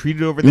you were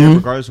treated over there,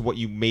 regardless of what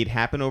you made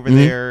happen over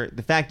there,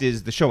 the fact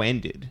is the show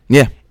ended.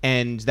 Yeah.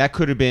 And that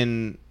could have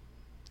been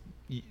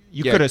you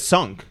Yeah. could have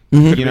sunk.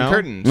 Could've You been know?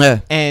 curtains. Yeah.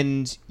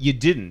 And you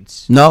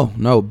didn't.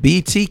 No.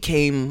 BET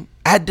came.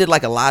 I did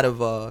like a lot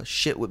of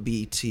shit with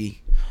BET.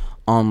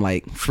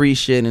 Like free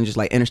shit and just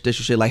like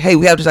interstitial shit. Like, hey,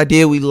 we have this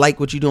idea. We like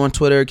what you do on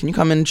Twitter. Can you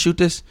come in and shoot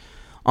this?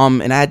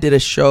 And I did a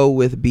show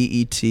with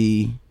BET,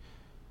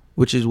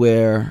 which is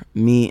where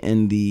me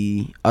and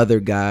the other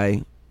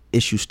guy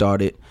issue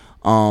started.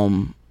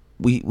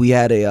 We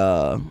had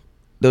there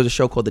was a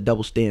show called The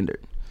Double Standard,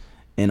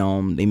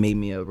 and they made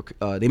me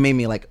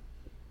like,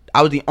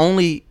 I was the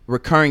only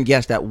recurring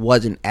guest that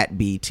wasn't at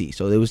BET.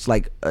 So it was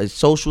like a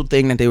social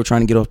thing that they were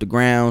trying to get off the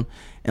ground,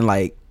 and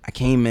like I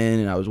came in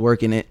and I was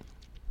working it.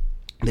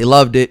 They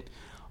loved it,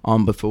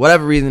 but for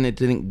whatever reason it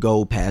didn't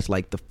go past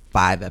like the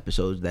 5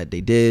 episodes that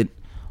they did.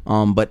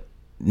 But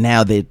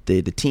now the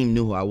team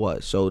knew who I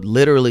was. So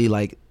literally,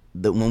 like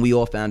when we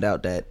all found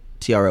out that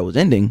TRL was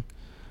ending,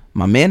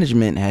 my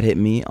management had hit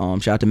me.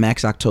 Shout out to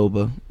Max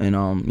October and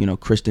you know,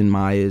 Kristen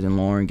Myers and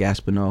Lauren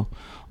Gaspino.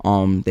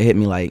 They hit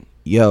me like,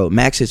 yo,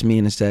 Max hits me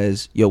and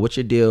says, yo, what's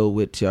your deal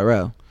with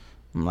TRL?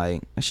 I'm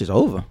like, that shit's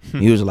over.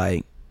 He was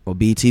like, well,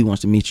 BT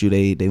wants to meet you.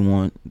 They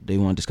want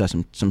to discuss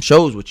some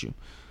shows with you.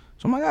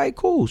 So I'm like, all right,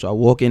 cool. So I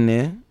walk in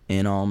there,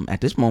 and at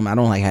this moment I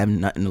don't like have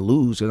nothing to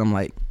lose, because I'm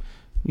like,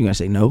 you gonna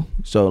say no?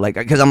 So like,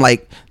 because I'm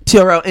like,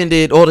 TRL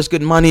ended, all this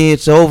good money,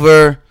 it's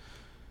over.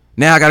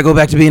 Now I gotta go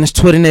back to being this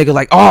Twitter nigga.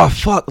 Like, oh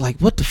fuck, like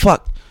what the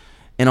fuck?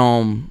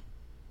 And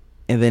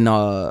then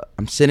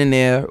I'm sitting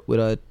there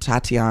with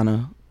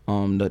Tatiana,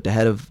 the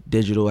head of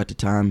digital at the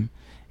time,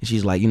 and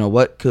she's like, you know,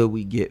 what could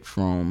we get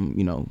from,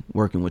 you know,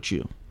 working with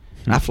you?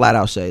 And I flat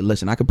out say,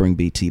 listen, I could bring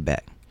BT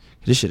back.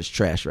 This shit is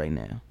trash right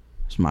now.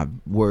 It's my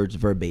words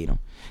verbatim.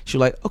 She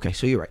was like, okay,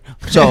 so you're right.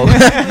 So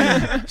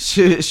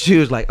she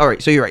was like, all right,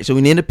 so you're right. So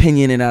we need an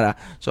opinion and that.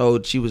 So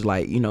she was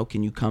like, you know,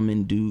 can you come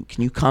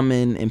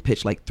in and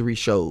pitch like 3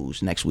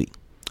 shows next week?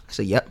 I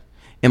said, yep.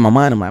 In my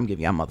mind, I'm like, I'm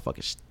giving y'all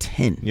motherfuckers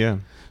 10. Yeah.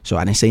 So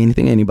I didn't say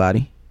anything to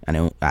anybody.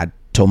 I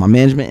told my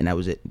management, and that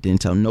was it.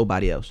 Didn't tell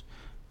nobody else.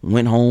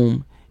 Went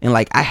home, and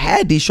like I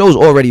had these shows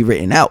already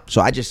written out,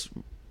 so I just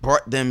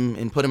brought them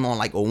and put them on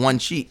like a 1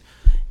 sheet.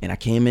 And I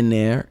came in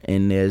there,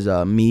 and there's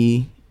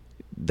me,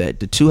 the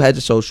 2 heads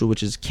of social,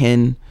 which is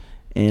Ken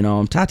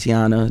and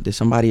Tatiana. There's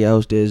somebody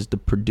else. There's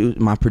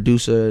my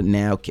producer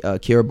now,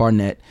 Kira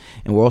Barnett,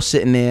 and we're all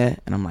sitting there.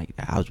 And I'm like,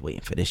 I was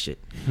waiting for this shit.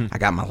 I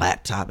got my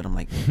laptop, and I'm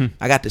like,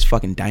 I got this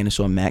fucking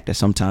dinosaur Mac that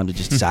sometimes it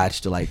just decides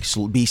to like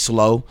be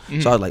slow.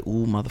 So I was like,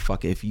 ooh,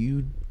 motherfucker, if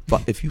you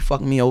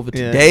fuck me over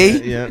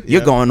today,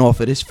 you're going off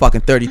of this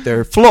fucking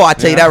 33rd floor. I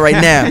tell you that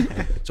right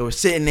now. So we're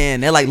sitting there,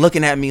 and they're like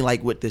looking at me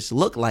like with this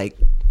look like,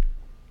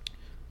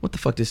 what the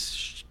fuck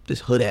this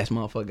hood ass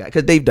motherfucker got?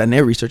 Because they've done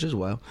their research as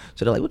well.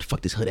 So they're like, what the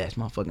fuck this hood ass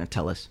motherfucker gonna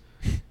tell us?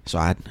 So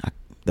I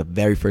the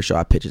very first show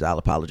I pitched is I'll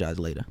apologize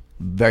later.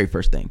 Very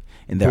first thing,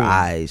 and their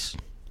eyes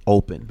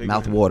open,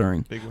 mouth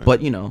watering.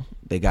 But you know,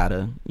 they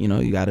gotta, you know,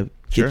 you gotta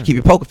keep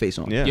your poker face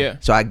on. Yeah.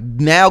 So I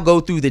now go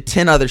through the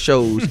 10 other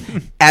shows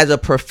as a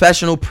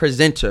professional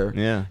presenter.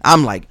 Yeah.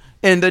 I'm like,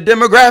 and the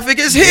demographic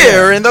is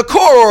here, and the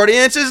core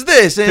audience is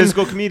this, and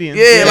Physical comedian.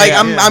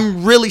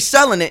 I'm really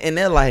selling it, and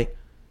they're like,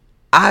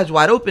 eyes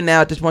wide open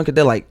now at this point, because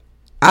they're like,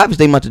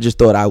 obviously they must have just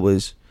thought I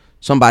was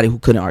somebody who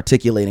couldn't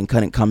articulate and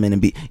couldn't come in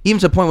and be, even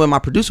to the point where my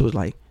producer was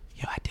like,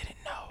 yo, I didn't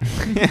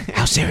know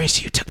how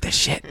serious you took this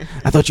shit.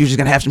 I thought you were just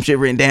gonna have some shit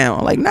written down.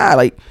 I'm like, nah,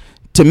 like,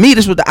 to me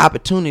this was the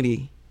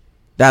opportunity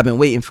that I've been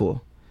waiting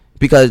for,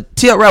 because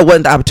TRL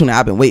wasn't the opportunity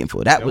I've been waiting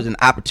for. That was an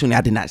opportunity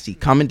I did not see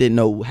coming, didn't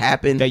know what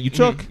happened. That you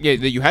took. Yeah,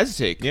 that you had to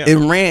take. Yeah. It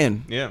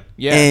ran. Yeah.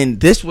 Yeah. And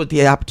this was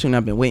the opportunity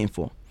I've been waiting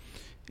for,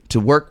 to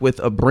work with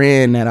a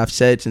brand that I've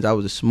said since I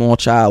was a small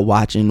child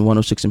watching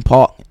 106 in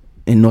Park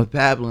in North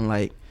Babylon,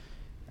 like,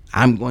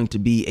 I'm going to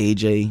be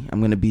AJ. I'm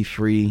going to be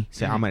free.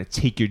 Say, I'm going to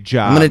take your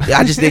job.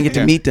 I just didn't get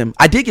to meet them.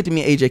 I did get to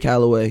meet AJ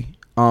Calloway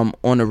on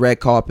the red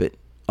carpet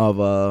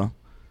of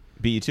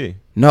BET.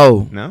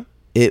 No?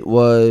 It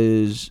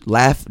was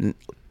What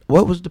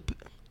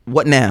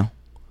Now?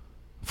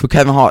 For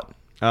Kevin Hart.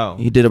 Oh.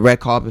 He did a red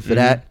carpet for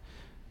that.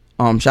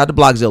 Shout out to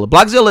Blockzilla.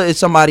 Blockzilla is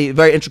somebody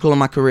very integral in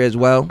my career as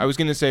well. I was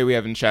gonna say we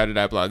haven't shouted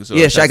out Blockzilla.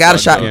 Yeah, I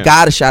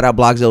gotta shout out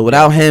Blockzilla.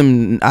 Without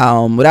him,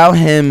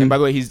 And by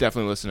the way, he's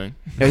definitely listening.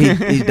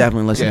 he's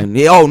definitely listening.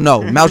 Yeah. Oh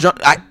no, Mel Jones.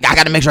 I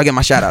gotta make sure I get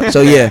my shout out.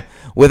 So yeah,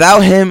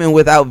 without him and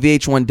without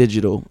VH1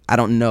 Digital, I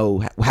don't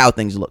know how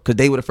things look because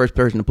they were the first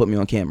person to put me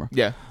on camera.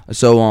 Yeah.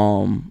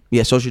 So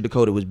Socially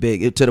Decoded was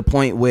big to the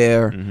point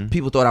where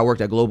people thought I worked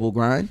at Global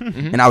Grind,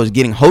 and I was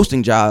getting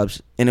hosting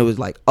jobs, and it was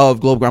like of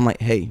Global Grind. I'm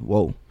like, hey,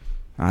 whoa.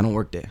 I don't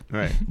work there.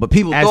 Right. But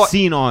people as thought,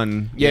 seen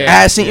on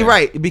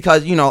right,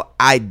 because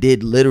I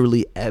did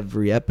literally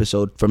every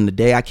episode from the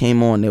day I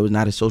came on. There was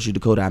not a Social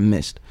Decoded I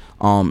missed.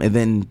 And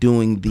then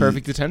doing the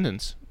perfect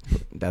attendance.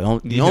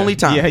 The only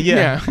time.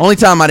 Yeah. Only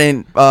time I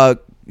didn't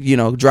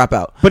drop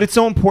out. But it's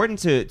so important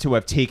to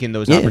have taken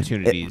those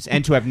opportunities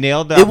and to have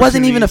nailed the It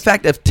wasn't even a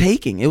fact of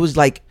taking. It was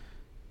like,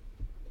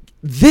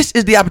 this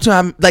is the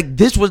opportunity.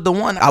 This was the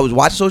one. I was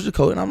watching Social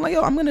Decoded, and I'm like,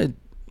 yo, I'm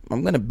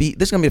gonna be.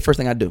 This is gonna be the first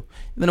thing I do.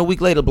 And then a week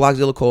later,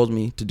 Blockzilla calls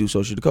me to do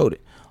Social Decoded.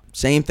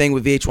 Same thing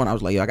with VH1. I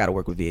was like, yo, I gotta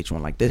work with VH1.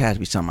 Like, this has to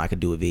be something I could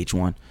do with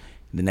VH1.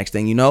 The next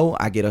thing you know,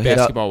 I get a hit up.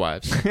 Basketball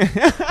Wives.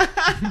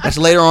 That's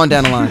later on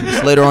down the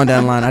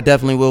line. I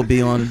definitely will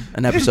be on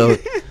an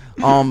episode.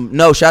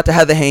 No, shout out to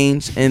Heather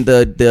Haynes and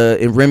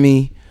and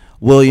Remy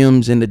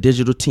Williams and the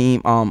digital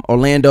team.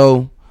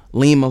 Orlando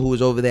Lima, who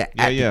was over there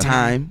at the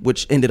time,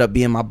 which ended up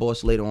being my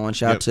boss later on.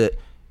 Shout out to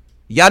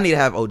y'all. Need to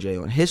have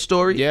OJ on his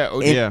story. Yeah,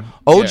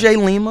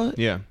 OJ Lima.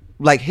 Yeah,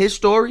 like his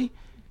story,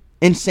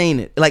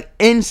 insane.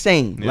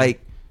 Insane. Yeah.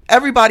 Like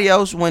everybody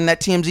else, when that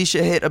TMZ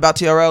shit hit about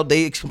TRL,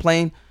 they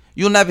complain.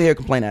 You'll never hear a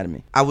complaint out of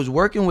me. I was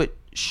working with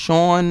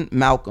Sean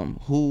Malcolm,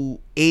 who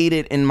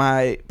aided in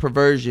my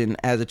perversion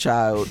as a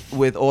child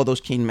with all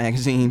those Keen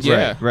magazines.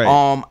 Yeah, right.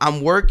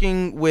 I'm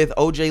working with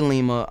OJ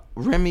Lima,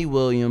 Remy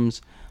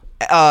Williams,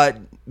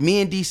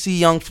 me and DC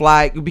Young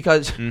Fly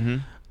because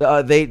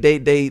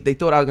they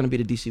thought I was gonna be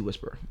the DC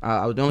Whisperer.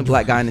 I was the only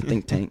black guy in the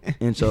think tank,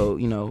 and so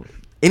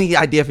any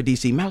idea for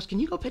DC, Mouse,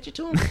 can you go pitch it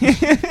to him?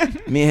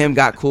 Me and him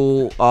got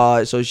cool.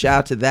 So shout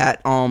out to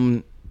that.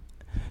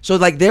 So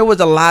there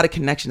was a lot of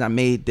connections I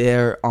made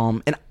there.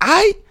 And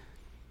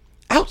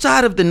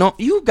outside of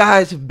you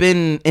guys have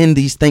been in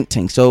these think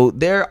tanks, so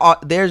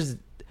there's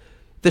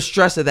the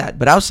stress of that.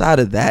 But outside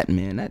of that,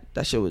 man,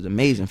 that shit was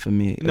amazing for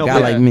me. A guy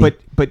like me.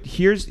 But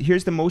here's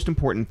the most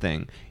important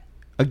thing.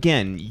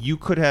 Again, you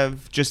could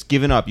have just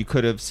given up. You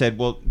could have said,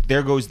 "Well,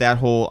 there goes that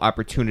whole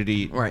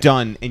opportunity,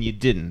 done," and you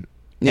didn't.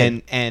 Yeah.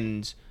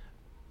 And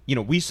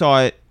we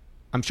saw it.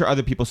 I'm sure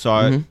other people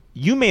saw it.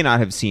 You may not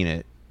have seen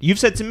it. You've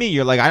said to me,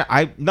 you're like,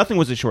 I nothing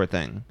was a short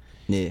thing.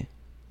 Yeah.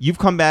 You've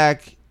come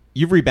back.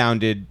 You've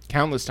rebounded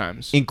countless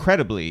times,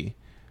 incredibly,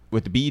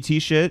 with the BET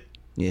shit.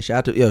 Yeah,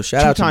 shout out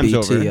to BET,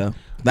 over. yo.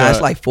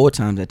 That's like 4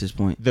 times at this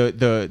point.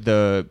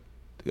 The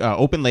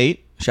Open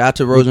Late. Shout out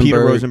to Rosenberg.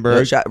 Peter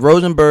Rosenberg.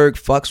 Rosenberg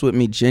fucks with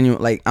me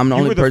genuine. Like, I'm the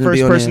only person to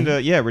be on there. You were the first person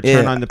to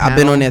return on the panel. I've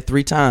been on there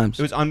 3 times.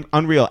 It was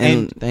unreal,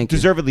 and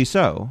deservedly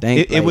so.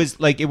 It was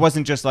like, it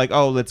wasn't just like,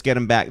 oh, let's get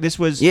him back. This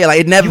was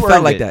it never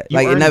felt like that.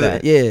 Like, it never.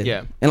 That.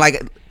 Yeah. And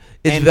like,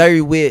 it's very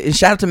weird. And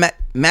shout out to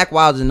Mac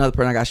Wild is another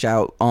person I got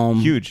shout.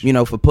 Huge.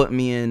 For putting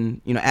me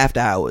in,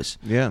 After Hours.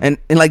 Yeah. And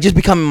like just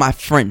becoming my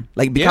friend.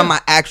 Like become my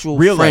actual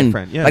real friend. Life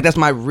friend. Yeah. Like that's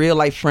my real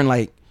life friend.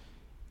 Like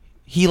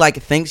he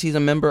thinks he's a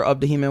member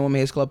of the He-Man Woman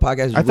Haters Club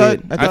podcast.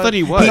 I thought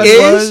he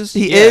was.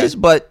 He is,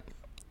 but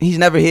he's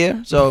never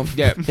here. So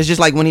yeah. It's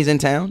just like when he's in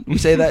town. We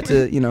say that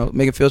to,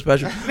 make it feel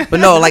special. But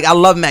no, like I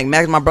love Mac.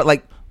 Mac's my brother.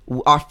 Like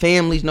our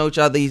families know each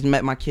other. He's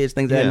met my kids,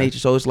 things of that nature.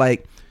 So it's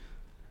like,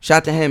 shout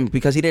out to him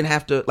because he didn't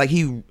have to, like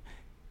he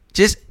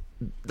just,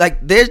 like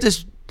there's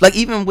this, like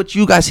even with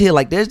you guys here,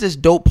 like there's this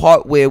dope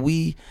part where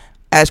we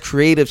as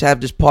creatives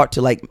have this part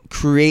to like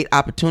create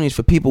opportunities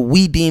for people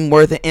we deem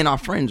worthy and our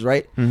friends,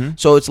 right? Mm-hmm.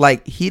 So it's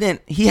like he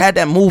had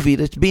that movie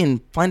that's being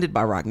funded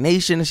by Rock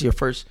Nation. It's your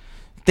first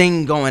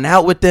thing going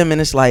out with them,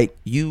 and it's like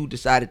you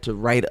decided to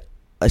write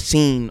a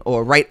scene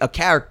or write a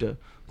character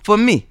for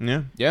me.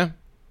 Yeah.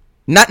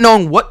 Not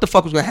knowing what the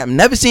fuck was gonna happen,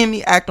 never seen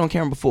me act on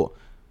camera before.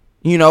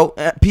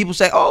 People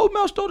say, "Oh,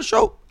 Mel stole the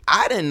show."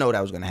 I didn't know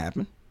that was gonna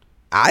happen.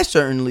 I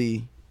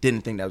certainly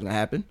didn't think that was gonna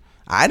happen.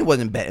 I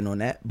wasn't betting on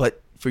that,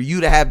 but for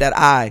you to have that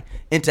eye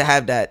and to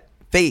have that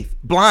faith,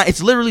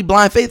 it's literally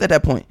blind faith at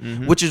that point,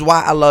 which is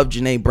why I love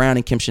Janae Brown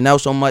and Kim Chanel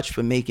so much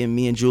for making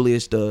me and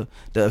Julius the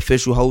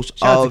official host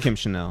Shout out of to Kim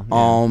Chanel.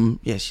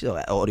 She's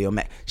at Audio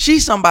Mac.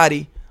 She's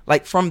somebody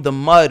like from the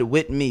mud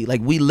with me.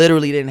 Like we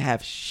literally didn't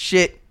have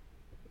shit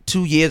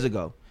 2 years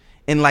ago.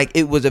 And like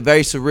it was a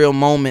very surreal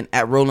moment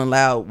at Rolling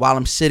Loud while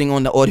I'm sitting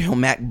on the Audio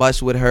Mac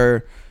bus with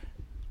her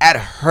at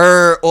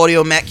her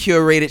Audio Mac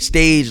curated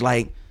stage.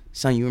 Like,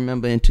 son, you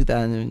remember in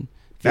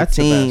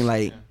 2015,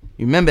 like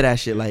you remember that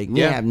shit? Like we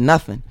didn't have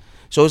nothing.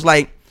 So it's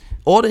like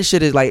all this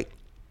shit is like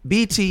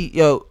BT.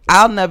 Yo,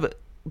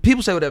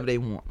 people say whatever they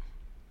want.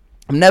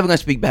 I'm never gonna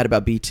speak bad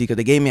about BT because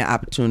they gave me an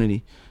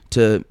opportunity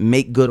to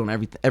make good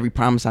on every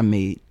promise I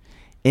made,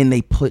 and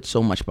they put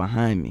so much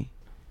behind me.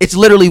 It's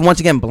literally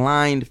once again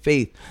blind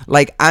faith.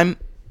 Like I'm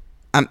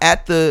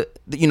at the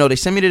they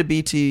sent me to the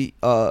BT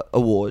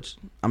Awards.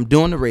 I'm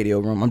doing the radio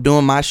room. I'm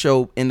doing my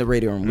show in the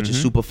radio room, which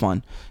is super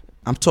fun.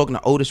 I'm talking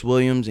to Otis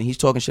Williams, and he's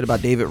talking shit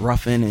about David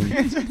Ruffin,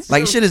 and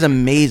like shit is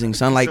amazing,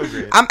 son. Like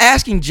I'm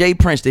asking Jay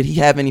Prince, did he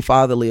have any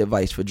fatherly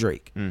advice for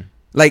Drake?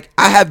 Like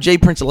I have Jay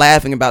Prince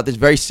laughing about this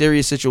very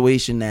serious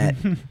situation that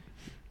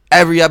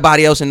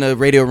everybody else in the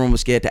radio room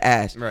was scared to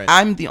ask. Right.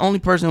 I'm the only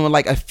person with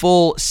like a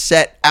full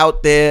set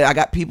out there. I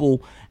got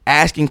people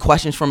asking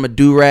questions from a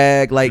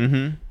do-rag, like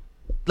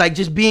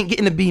just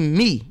getting to be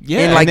me. Yeah.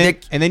 And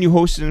like and then you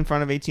hosted in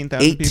front of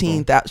 18,000 people.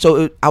 18,000.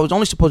 So I was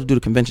only supposed to do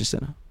the convention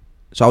center.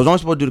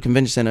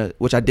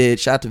 Which I did.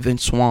 Shout out to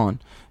Vince Swan.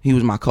 He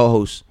was my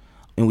co-host.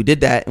 And we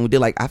did that. And we did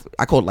like,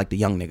 I called it like the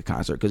Young Nigga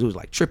concert. Because it was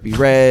like Trippie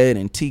Redd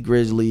and T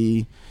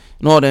Grizzly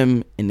and all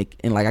them. And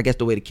like, I guess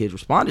the way the kids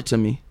responded to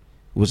me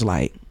was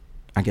like,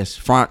 I guess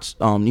France,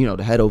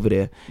 the head over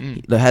there,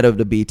 the head of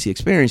the BT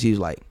Experience, he was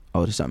like,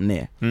 oh, there's something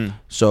there.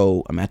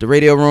 So I'm at the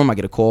radio room. I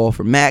get a call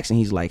from Max, and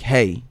he's like,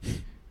 hey,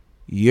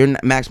 you're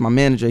not, Max, my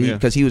manager,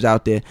 because he was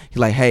out there. He's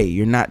like, hey,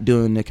 you're not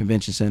doing the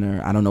convention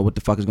center. I don't know what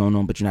the fuck is going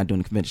on, but you're not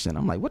doing the convention center.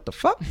 I'm like, what the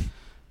fuck?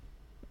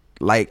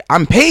 Like,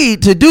 I'm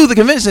paid to do the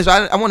convention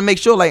center, so I want to make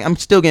sure, like, I'm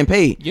still getting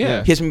paid.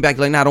 Yeah. He hits me back,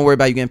 like, nah, don't worry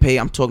about you getting paid.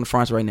 I'm talking to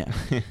France right now.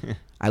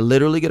 I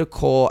literally get a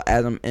call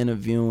as I'm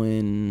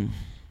interviewing.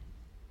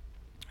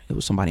 It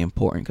was somebody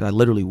important, because I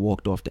literally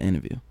walked off the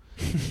interview.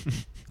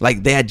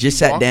 Like, they had just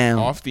sat down.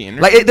 Off the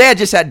interview? Like, they had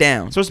just sat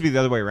down. It's supposed to be the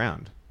other way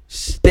around.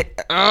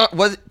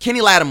 Was it Kenny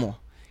Lattimore?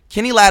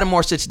 Kenny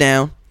Lattimore sits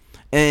down,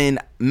 and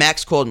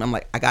Max called me. I'm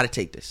like, I gotta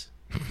take this.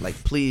 Like,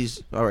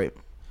 please, all right.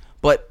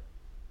 But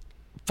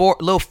for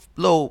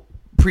little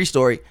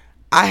pre-story,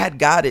 I had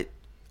got it.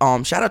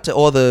 Shout out to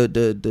all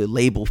the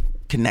label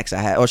connects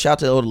I had, or shout out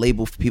to all the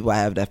label people I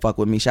have that fuck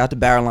with me. Shout out to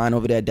Barreline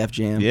over there at Def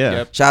Jam. Yeah.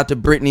 Yep. Shout out to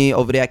Brittany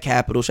over there at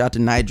Capitol. Shout out to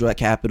Nigel at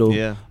Capitol.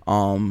 Yeah.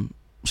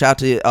 Shout out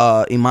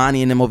to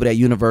Imani and them over there at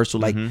Universal.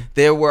 Like,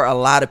 there were a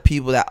lot of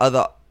people that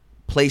other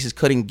places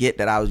couldn't get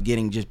that I was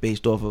getting just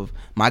based off of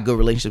my good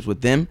relationships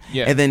with them.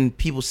 Yeah. And then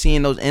people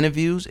seeing those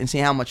interviews and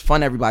seeing how much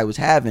fun everybody was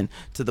having,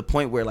 to the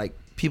point where like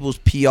people's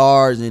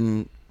PRs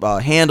and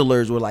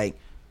handlers were like,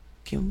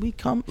 can we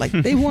come? Like,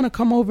 they want to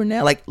come over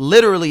now. Like,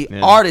 literally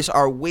artists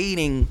are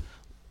waiting.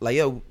 Like,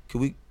 yo,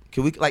 can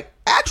we like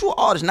actual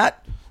artists,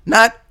 not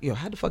yo,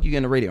 how the fuck you get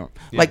in the radio?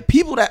 Like,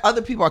 people that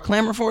other people are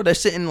clamoring for, they're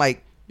sitting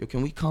like, yo,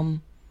 can we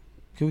come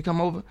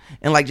over?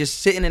 And like, just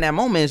sitting in that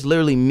moment is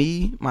literally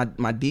me, my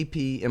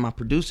DP, and my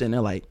producer, and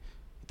they're like,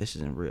 this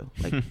isn't real.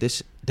 Like,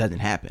 this doesn't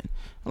happen.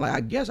 I'm like,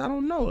 I guess, I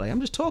don't know. Like, I'm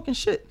just talking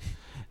shit.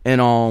 And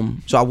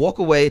so I walk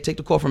away, take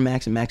the call from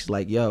Max, and Max is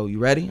like, yo, you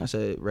ready? I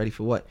said, ready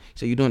for what? He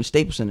said, you doing the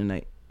Staples Center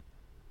tonight?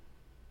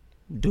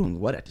 Doing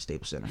what at the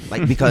Staples Center?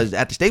 Like, because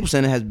at the Staples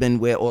Center has been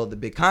where all the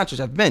big concerts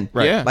have been.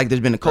 Right. Yeah. Like,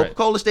 there's been the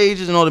Coca-Cola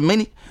stages and all the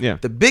mini. Yeah.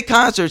 The big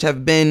concerts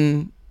have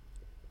been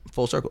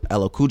full circle.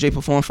 LL Cool J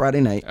performed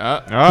Friday night.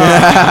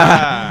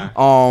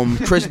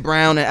 Chris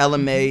Brown and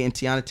LMA and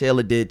Tiana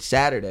Taylor did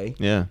Saturday.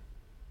 Yeah.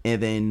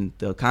 And then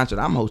the concert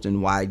I'm hosting,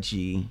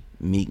 YG,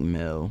 Meek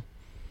Mill,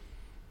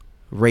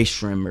 Ray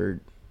Shrimmer.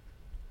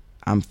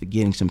 I'm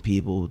forgetting some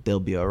people. They'll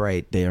be all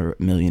right. They're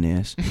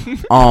millionaires.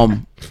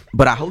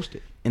 But I hosted.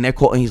 And they're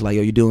calling. He's like,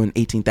 yo, you doing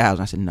 18,000?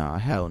 I said, nah,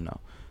 hell no.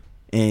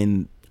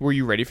 And Were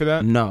you ready for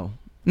that? no,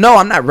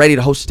 I'm not ready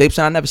to host Staples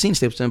Center. I've never seen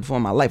Staples Center before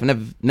in my life. I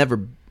never.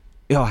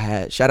 Yo, I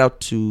had shout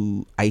out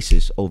to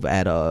Isis over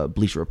at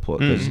Bleacher Report,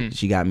 because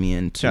she got me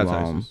into Shout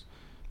out to Isis.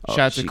 Shout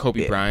out to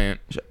Kobe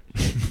Bryant. Shout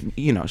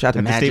out to At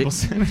the Magic. Staples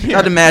Center. Shout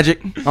out to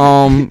Magic.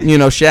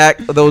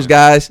 Shaq, those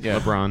guys. Yeah.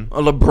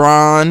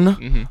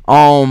 LeBron.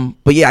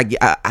 But yeah,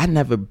 I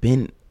never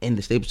been in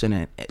the Staples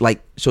Center.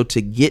 Like, so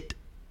to get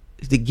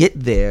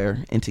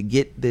there and to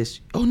get this,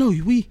 oh no,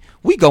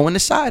 we go in the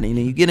side, and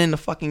then you get in the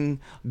fucking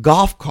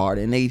golf cart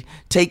and they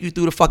take you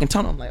through the fucking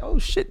tunnel. I'm like, oh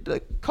shit,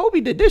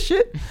 Kobe did this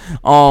shit.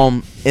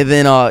 And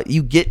then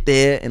you get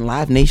there, and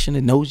Live Nation,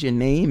 it knows your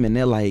name, and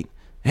they're like,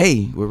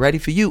 hey, we're ready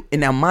for you. And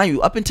now, mind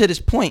you, up until this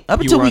point,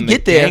 until we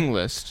get there, gang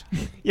list.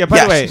 Yeah.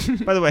 By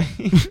the way,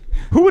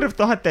 who would have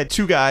thought that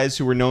two guys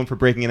who were known for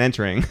breaking and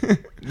entering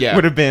Yeah.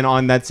 would have been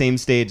on that same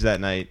stage that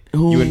night?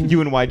 Who-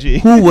 You and YG.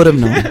 who would have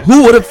known?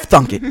 Who would have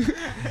thunk it?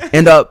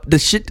 And the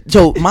shit.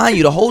 So mind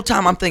you, the whole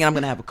time I'm thinking I'm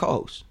gonna have a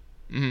co-host.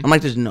 I'm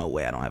like, there's no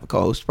way I don't have a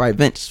co-host. Probably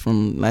Vince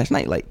from last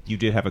night. Like, You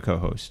did have a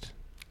co-host.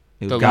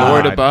 it The was God.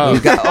 Lord It above.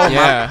 was God. Oh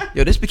Yeah. my!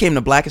 Yo, this became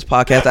the blackest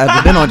podcast I've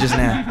ever been on just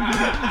now.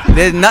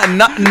 There's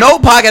no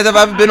podcast I've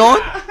ever been on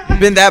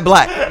been that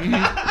black.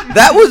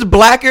 That was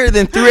blacker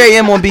than 3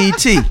 a.m. on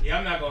BET. Yeah,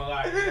 I'm not gonna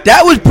lie.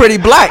 That was pretty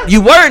black.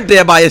 You weren't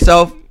there by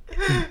yourself.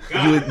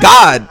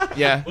 God.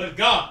 Yeah. But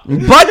God.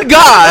 But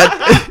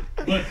God.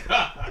 But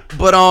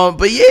God.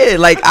 But yeah,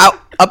 like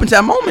up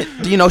until that moment,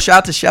 shout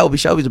out to Shelby.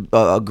 Shelby's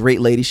a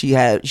great lady. She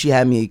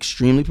had me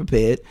extremely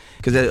prepared,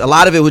 because a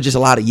lot of it was just a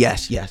lot of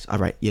yes, all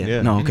right,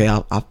 yeah. No, okay,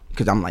 I'll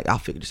because I'm like, I'll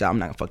figure this out. I'm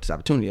not gonna fuck this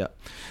opportunity up.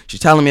 She's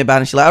telling me about it.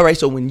 And she's like, all right,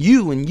 so when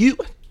you,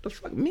 what the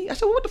fuck, me? I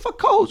said, well, what the fuck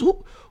co-host?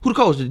 Who the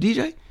co-host? The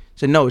DJ? I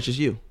said, no, it's just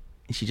you.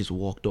 And she just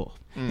walked off.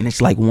 And it's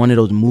like one of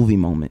those movie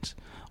moments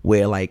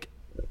where, like,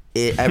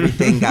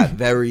 everything got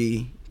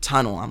very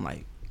tunnel. I'm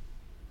like,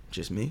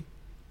 just me?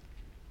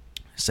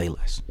 Say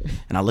less.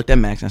 And I looked at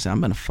Max and I said,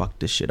 I'm gonna fuck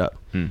this shit up.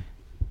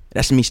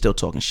 That's me still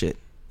talking shit.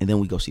 And then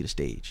we go see the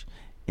stage.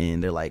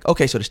 And they're like,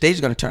 okay, so the stage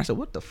is gonna turn. I said,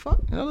 what the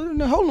fuck?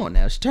 No, hold on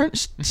now.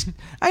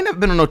 I ain't never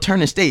been on no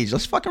turning stage.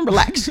 Let's fucking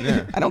relax.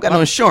 I don't got no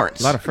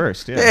insurance. A lot of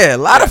firsts, Yeah, a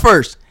lot of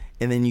firsts.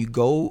 And then you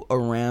go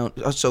around.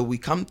 So we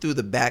come through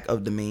the back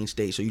of the main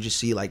stage. So you just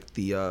see like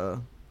the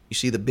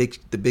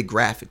big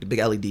graphic, the big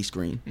LED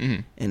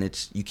screen,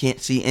 and you can't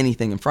see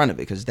anything in front of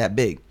it because it's that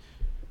big.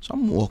 So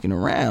I'm walking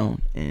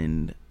around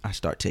and I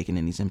start taking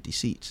in these empty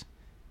seats,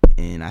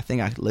 and I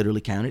think I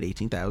literally counted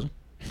 18,000.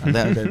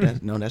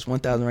 That's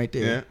 1,000 right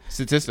there. Yeah.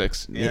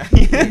 Statistics. Yeah.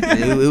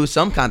 It was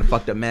some kind of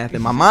fucked up math.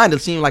 In my mind,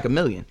 it seemed like 1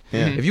 million.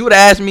 Yeah. If you would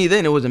have asked me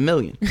then, it was 1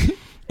 million.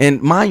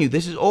 And mind you,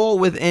 this is all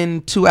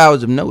within 2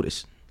 hours of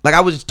notice. Like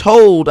I was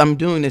told I'm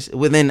doing this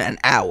within an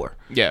hour.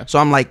 Yeah. So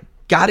I'm like,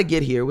 gotta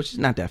get here, which is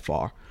not that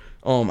far.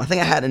 I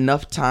think I had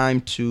enough time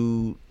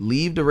to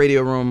leave the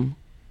radio room.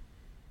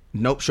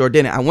 Nope, sure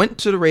didn't. I went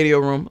to the radio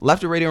room,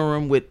 left the radio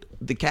room with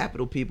the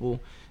Capitol people.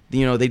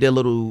 You know, they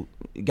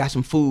got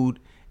some food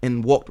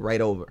and walked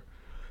right over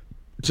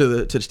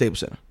to the Staples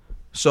Center.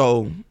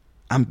 So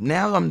I'm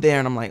there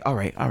and I'm like, all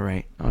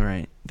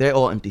right. They're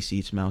all empty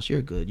seats, Mouse.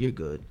 You're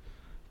good.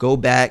 Go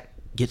back,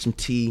 get some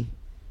tea.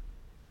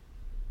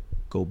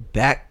 Go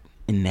back,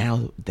 and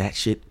now that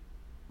shit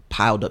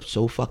piled up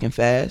so fucking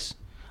fast.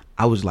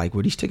 I was like,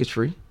 were these tickets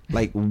free?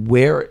 Like,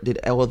 where did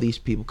all these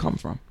people come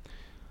from?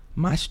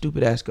 My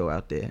stupid ass go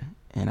out there,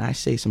 and I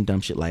say some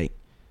dumb shit like,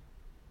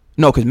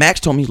 no, because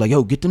Max told me, he's like,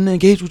 yo, get them to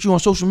engage with you on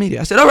social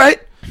media. I said, all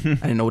right. I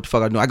didn't know what the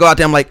fuck I was doing. I go out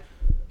there, I'm like,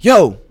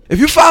 yo, if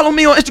you follow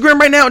me on Instagram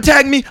right now and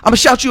tag me, I'm going to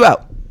shout you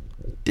out.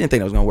 Didn't think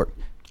that was going to work.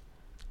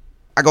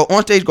 I go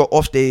on stage, go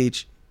off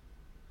stage.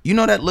 You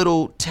know that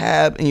little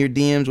tab in your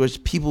DMs where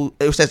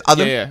it says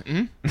other? Yeah.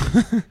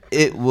 Mm-hmm.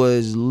 It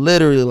was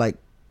literally like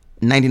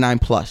 99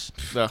 plus.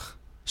 Ugh.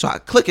 So I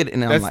click it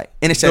and I'm That's like,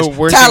 and it says the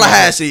worst thing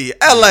Tallahassee,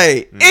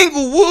 LA,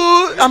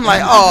 Inglewood. I'm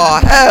like, oh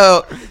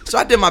hell. So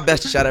I did my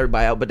best to shout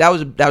everybody out, but that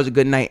was a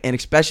good night, and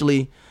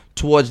especially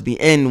towards the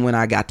end when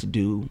I got to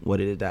do what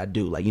it is that I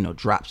do, like, you know,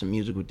 drop some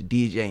music with the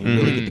DJ and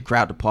really get the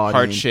crowd to party.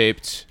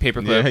 Heart-shaped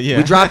paperclip. Yeah.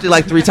 We dropped it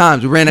like 3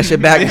 times. We ran that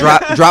shit back,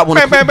 drop one.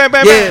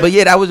 But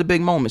yeah, that was a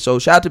big moment. So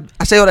shout out to,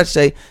 I say all that to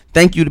say,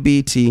 thank you to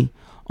BET.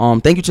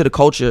 Thank you to the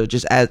culture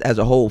just as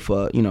a whole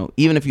for, you know,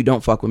 even if you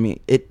don't fuck with me,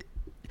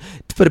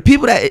 for the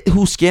people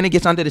whose skin it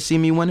gets under to see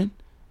me winning,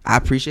 I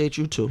appreciate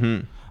you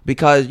too.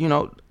 Because, you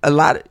know,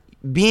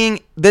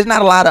 there's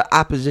not a lot of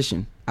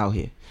opposition out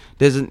here.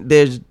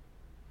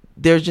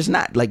 There's just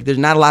not, like, there's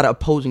not a lot of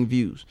opposing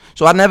views.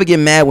 So I never get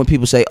mad when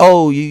people say,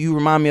 oh, you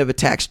remind me of a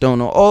Tax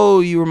Stone, or oh,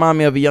 you remind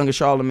me of a younger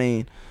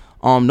Charlemagne.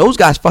 Those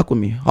guys fuck with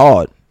me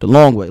hard, the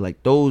long way.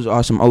 Like, those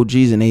are some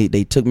OGs, and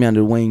they took me under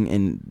the wing,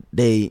 and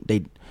they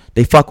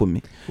fuck with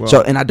me. Well,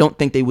 so, and I don't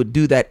think they would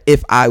do that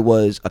if I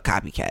was a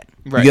copycat.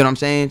 Right. You get what I'm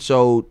saying?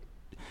 So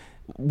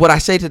what I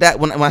say to that,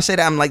 when I say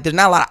that, I'm like, there's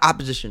not a lot of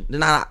opposition. There's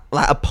not a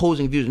lot of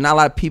opposing views. There's not a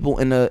lot of people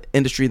in the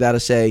industry that'll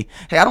say,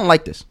 hey, I don't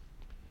like this.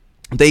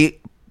 They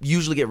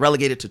usually get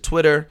relegated to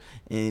Twitter,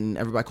 and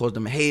everybody calls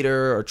them a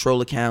hater or troll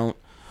account.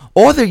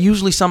 Or they're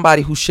usually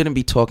somebody who shouldn't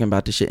be talking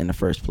about this shit in the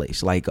first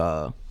place. Like,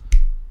 what's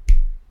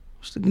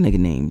the nigga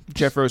name?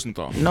 Jeff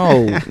Rosenthal.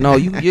 No,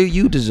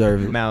 you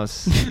deserve it.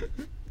 Mouse.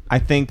 I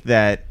think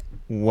that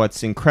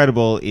what's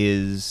incredible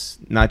is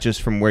not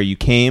just from where you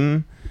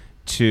came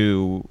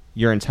to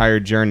your entire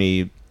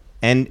journey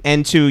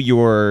and to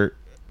your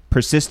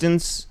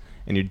persistence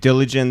and your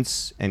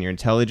diligence and your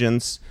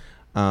intelligence.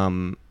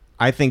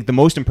 I think the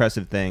most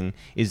impressive thing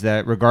is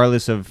that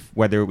regardless of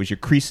whether it was your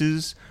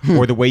creases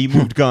or the way you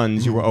moved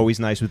guns, you were always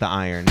nice with the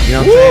iron. You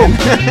know what I'm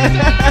saying?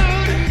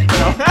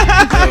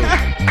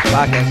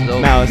 Podcast is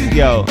over. Mouse,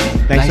 yo,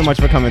 thanks so much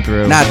for coming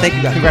through. Nah, thank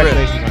you guys.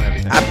 Congratulations on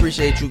everything. I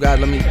appreciate you guys.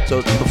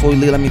 So before we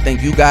leave, let me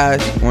thank you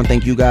guys. I want to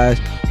thank you guys.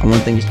 I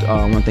want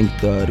to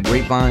thank the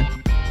Grapevine,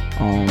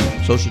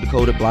 Social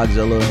Dakota,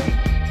 Blockzilla,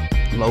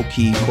 Low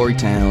Key, Corey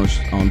Towns,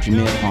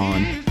 Jameer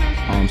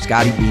Pond,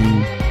 Scotty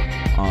Bean.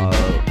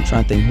 I'm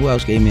trying to think who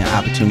else gave me an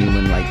opportunity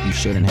when, like, you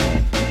shouldn't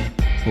have.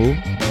 Who?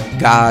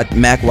 God,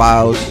 Mac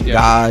Wiles,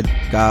 yeah.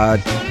 God.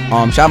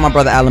 Shout out my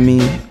brother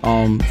Alameen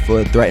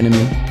for threatening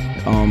me.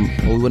 Or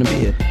we wouldn't be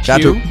here.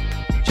 Shout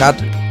out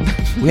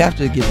to we have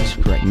to get this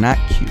correct. Not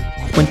Q.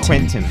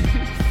 Quentin.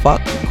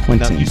 Fuck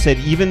Quentin. Now, you said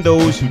even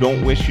those who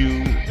don't wish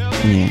you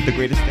the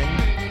greatest thing.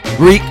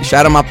 Reek.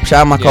 Shout out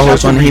my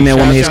co-host on the He-Man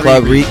Woman Hits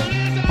Club. Reek.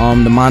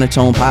 The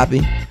monotone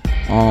Poppy.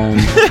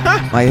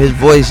 Like, his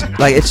voice,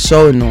 like, it's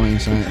so annoying,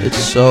 son. It's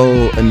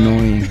so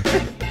annoying.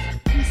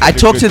 I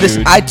talk to this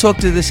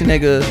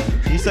nigga.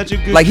 He's such a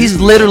good like, he's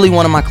literally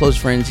one of my close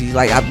friends. He's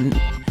like,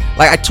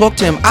 I talk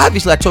to him.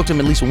 Obviously, I talk to him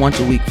at least once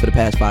a week for the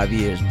past 5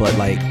 years. But,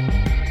 like,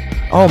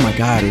 oh my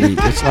God,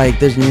 it's like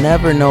there's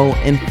never no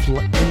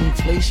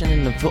inflation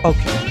in the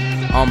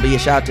okay. But yeah,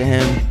 shout out to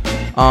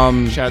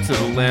him. Shout out to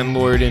the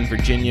landlord in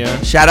Virginia.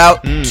 Shout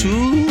out to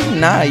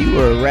you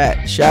were a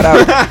rat. Shout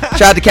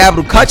out to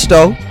Capital Cuts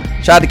though.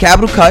 Shout out to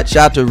Capital Cuts.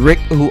 Shout out to Rick,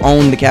 who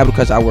owned the Capital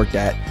Cuts I worked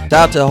at. Shout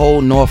out to the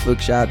whole Norfolk.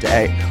 Shout out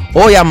to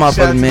all y'all motherfuckers,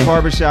 Shout out to man. the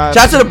barbershop.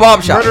 Shout out to the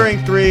barbershop. Murder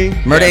Inc. 3.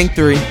 Murder Inc.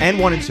 3. And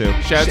 1 and 2.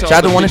 Shout to out to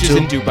all the 1 and bitches 2.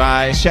 in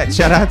Dubai.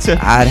 Shout out to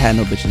I'd had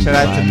no bitches in shout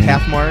out to Dubai, man.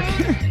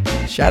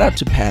 Pathmark. Shout out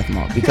to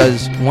Pathmark,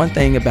 because one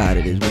thing about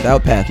it is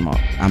without Pathmark,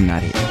 I'm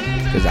not here.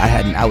 Because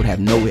I would have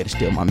nowhere to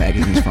steal my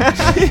magazines from.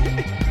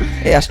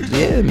 Yeah,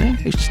 man.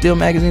 I used to steal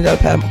magazines out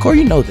of Pathmark. Corey,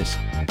 you know this.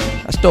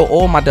 I stole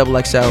all my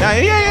XXL. Yeah.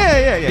 You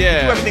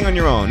Yeah. do everything on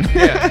your own.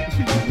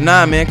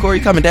 Nah, man. Corey,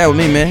 you coming down with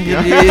me, man.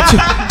 It's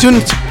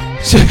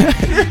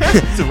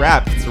a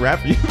wrap. It's a wrap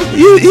for you.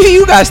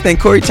 You guys think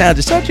Corey Towns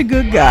is such a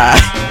good guy.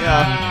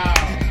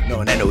 Yeah.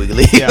 No, that no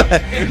wiggly.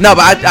 Yeah. No,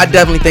 but I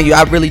definitely thank you.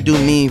 I really do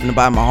mean from the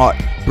bottom of my heart.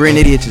 Brilliant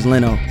Idiots is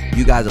Leno.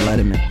 You guys are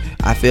Letterman.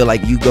 I feel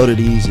like you go to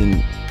these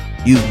and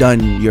you've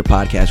done your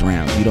podcast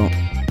rounds. You don't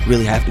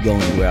really have to go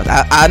anywhere else.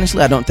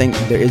 Honestly, I don't think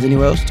there is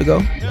anywhere else to go.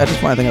 At this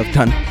point, I think I've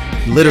done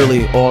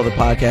literally all the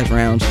podcast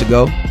rounds to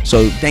go.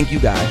 So thank you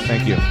guys.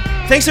 Thank you.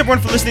 Thanks everyone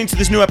for listening to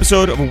this new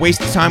episode of A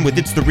Waste of Time with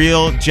It's the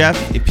Real. Jeff,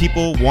 if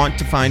people want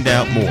to find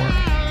out more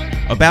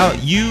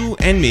about you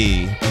and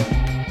me,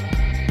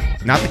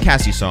 not the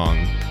Cassie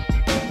song.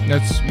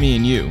 That's me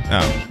and you.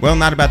 Oh, well,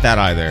 not about that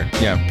either.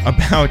 Yeah.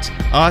 About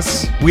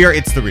us, we are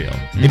It's the Real.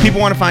 If people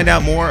want to find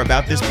out more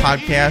about this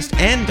podcast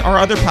and our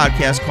other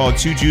podcast called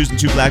Two Jews and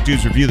Two Black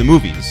Dudes Review the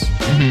Movies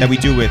that we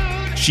do with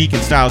Chic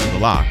and Styles of the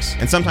Locks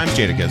and sometimes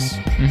Jadakiss.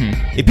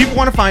 If people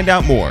want to find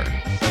out more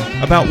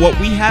about what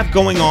we have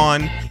going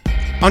on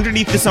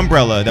underneath this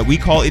umbrella that we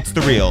call It's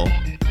the Real,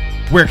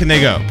 where can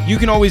they go? You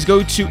can always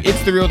go to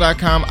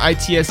itsthereal.com,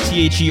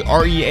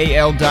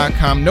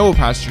 ITSTHEREAL.com, no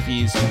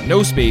apostrophes,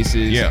 no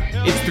spaces. Yeah.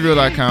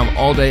 Itsthereal.com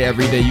all day,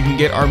 every day. You can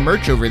get our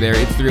merch over there,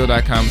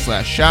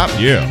 itsthereal.com/shop.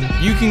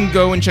 Yeah. You can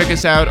go and check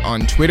us out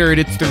on Twitter at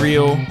It's The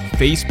Real,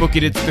 Facebook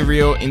at It's The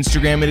Real,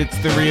 Instagram at It's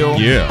The Real.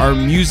 Yeah. Our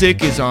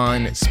music is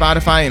on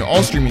Spotify and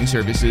all streaming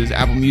services,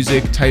 Apple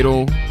Music,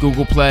 Tidal,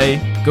 Google Play.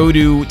 Go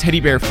to Teddy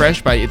Bear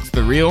Fresh by It's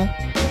The Real.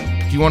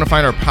 If you want to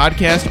find our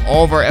podcast,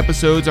 all of our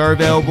episodes are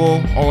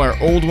available. All our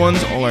old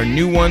ones, all our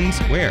new ones.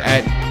 Where?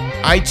 At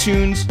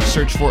iTunes,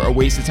 search for A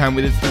Waste of Time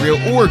with It's The Real,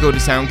 or go to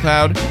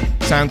SoundCloud,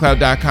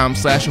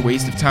 soundcloud.com/A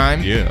Waste of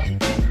Time. Yeah.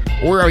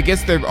 Or I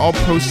guess they're all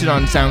posted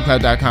on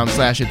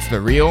soundcloud.com/It's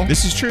The Real.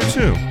 This is true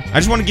too. I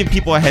just want to give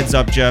people a heads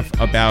up, Jeff,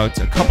 about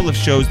a couple of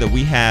shows that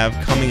we have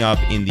coming up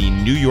in the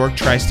New York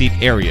tri-state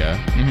area.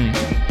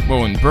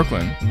 Well, in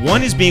Brooklyn.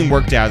 One is being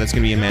worked out. That's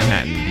going to be in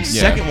Manhattan. The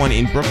second one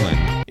in Brooklyn.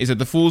 Is at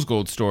the Fool's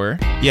Gold store.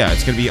 Yeah,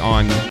 it's going to be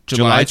on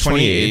July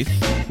 28th.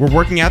 We're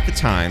working out the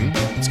time.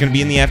 It's going to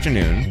be in the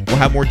afternoon. We'll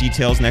have more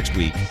details next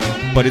week.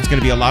 But it's going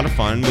to be a lot of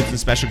fun with some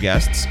special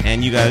guests,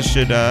 and you guys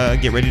should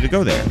get ready to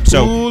go there.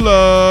 So Pull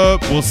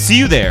up. we'll see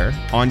you there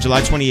on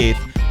July 28th.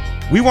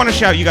 We want to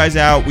shout you guys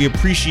out. We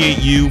appreciate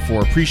you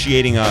for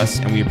appreciating us,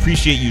 and we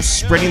appreciate you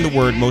spreading the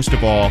word most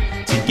of all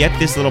to get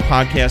this little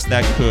podcast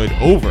that could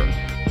over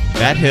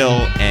that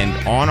hill and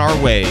on our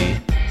way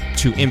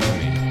to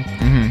infamy.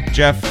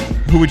 Jeff,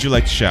 who would you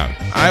like to shout?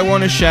 I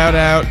want to shout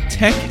out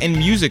Tech and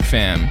Music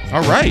Fam.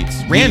 All right,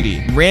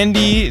 Randy.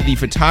 Randy, the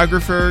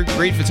photographer,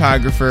 great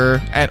photographer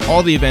at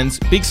all the events,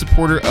 big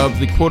supporter of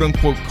the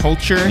quote-unquote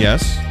culture.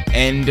 Yes.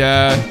 And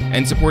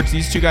supports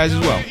these two guys as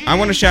well. I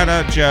want to shout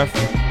out, Jeff,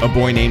 a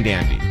boy named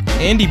Andy.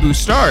 Andy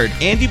Bustard.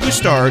 Andy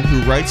Bustard,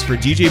 who writes for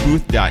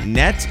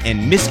DJBooth.net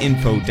and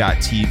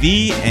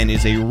MissInfo.tv and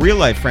is a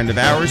real-life friend of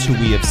ours who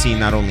we have seen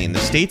not only in the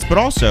States, but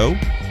also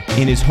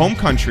in his home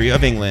country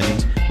of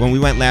England when we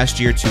went last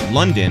year to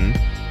London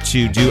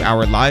to do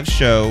our live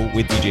show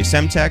with DJ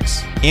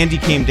Semtex. Andy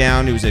came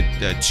down. It was a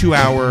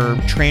 2-hour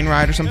train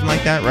ride or something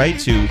like that, right?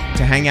 To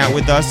hang out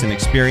with us and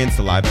experience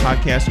the live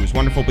podcast. It was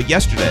wonderful. But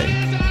yesterday,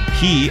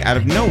 he, out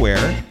of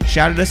nowhere,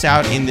 shouted us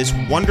out in this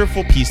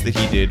wonderful piece that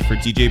he did for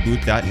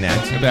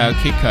DJBooth.net. About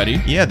Kid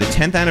Cudi. Yeah, the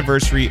 10th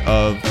anniversary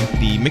of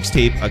the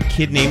mixtape A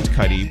Kid Named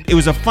Cudi. It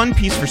was a fun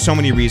piece for so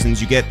many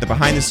reasons. You get the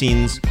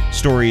behind-the-scenes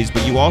stories,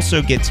 but you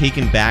also get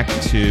taken back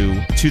to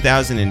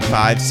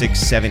 2005, 6,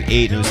 7,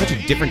 8. And it was such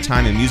a different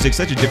time in music,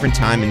 such a different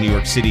time in New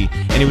York City.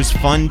 And it was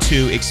fun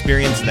to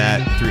experience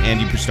that through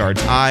Andy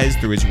Bustard's eyes,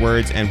 through his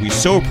words, and we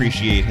so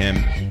appreciate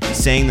him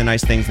saying the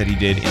nice things that he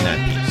did in that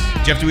piece.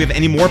 Jeff, do we have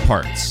any more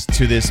parts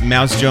to this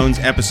Mouse Jones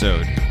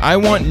episode? I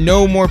want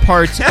no more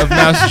parts of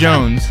Mouse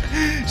Jones.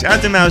 Shout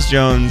out to Mouse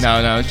Jones.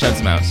 No, shut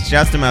the mouse.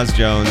 Shouts to Mouse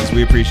Jones.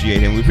 We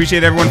appreciate him. We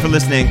appreciate everyone for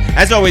listening.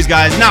 As always,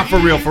 guys, not for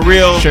real, for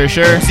real. Sure.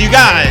 See you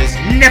guys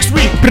next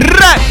week.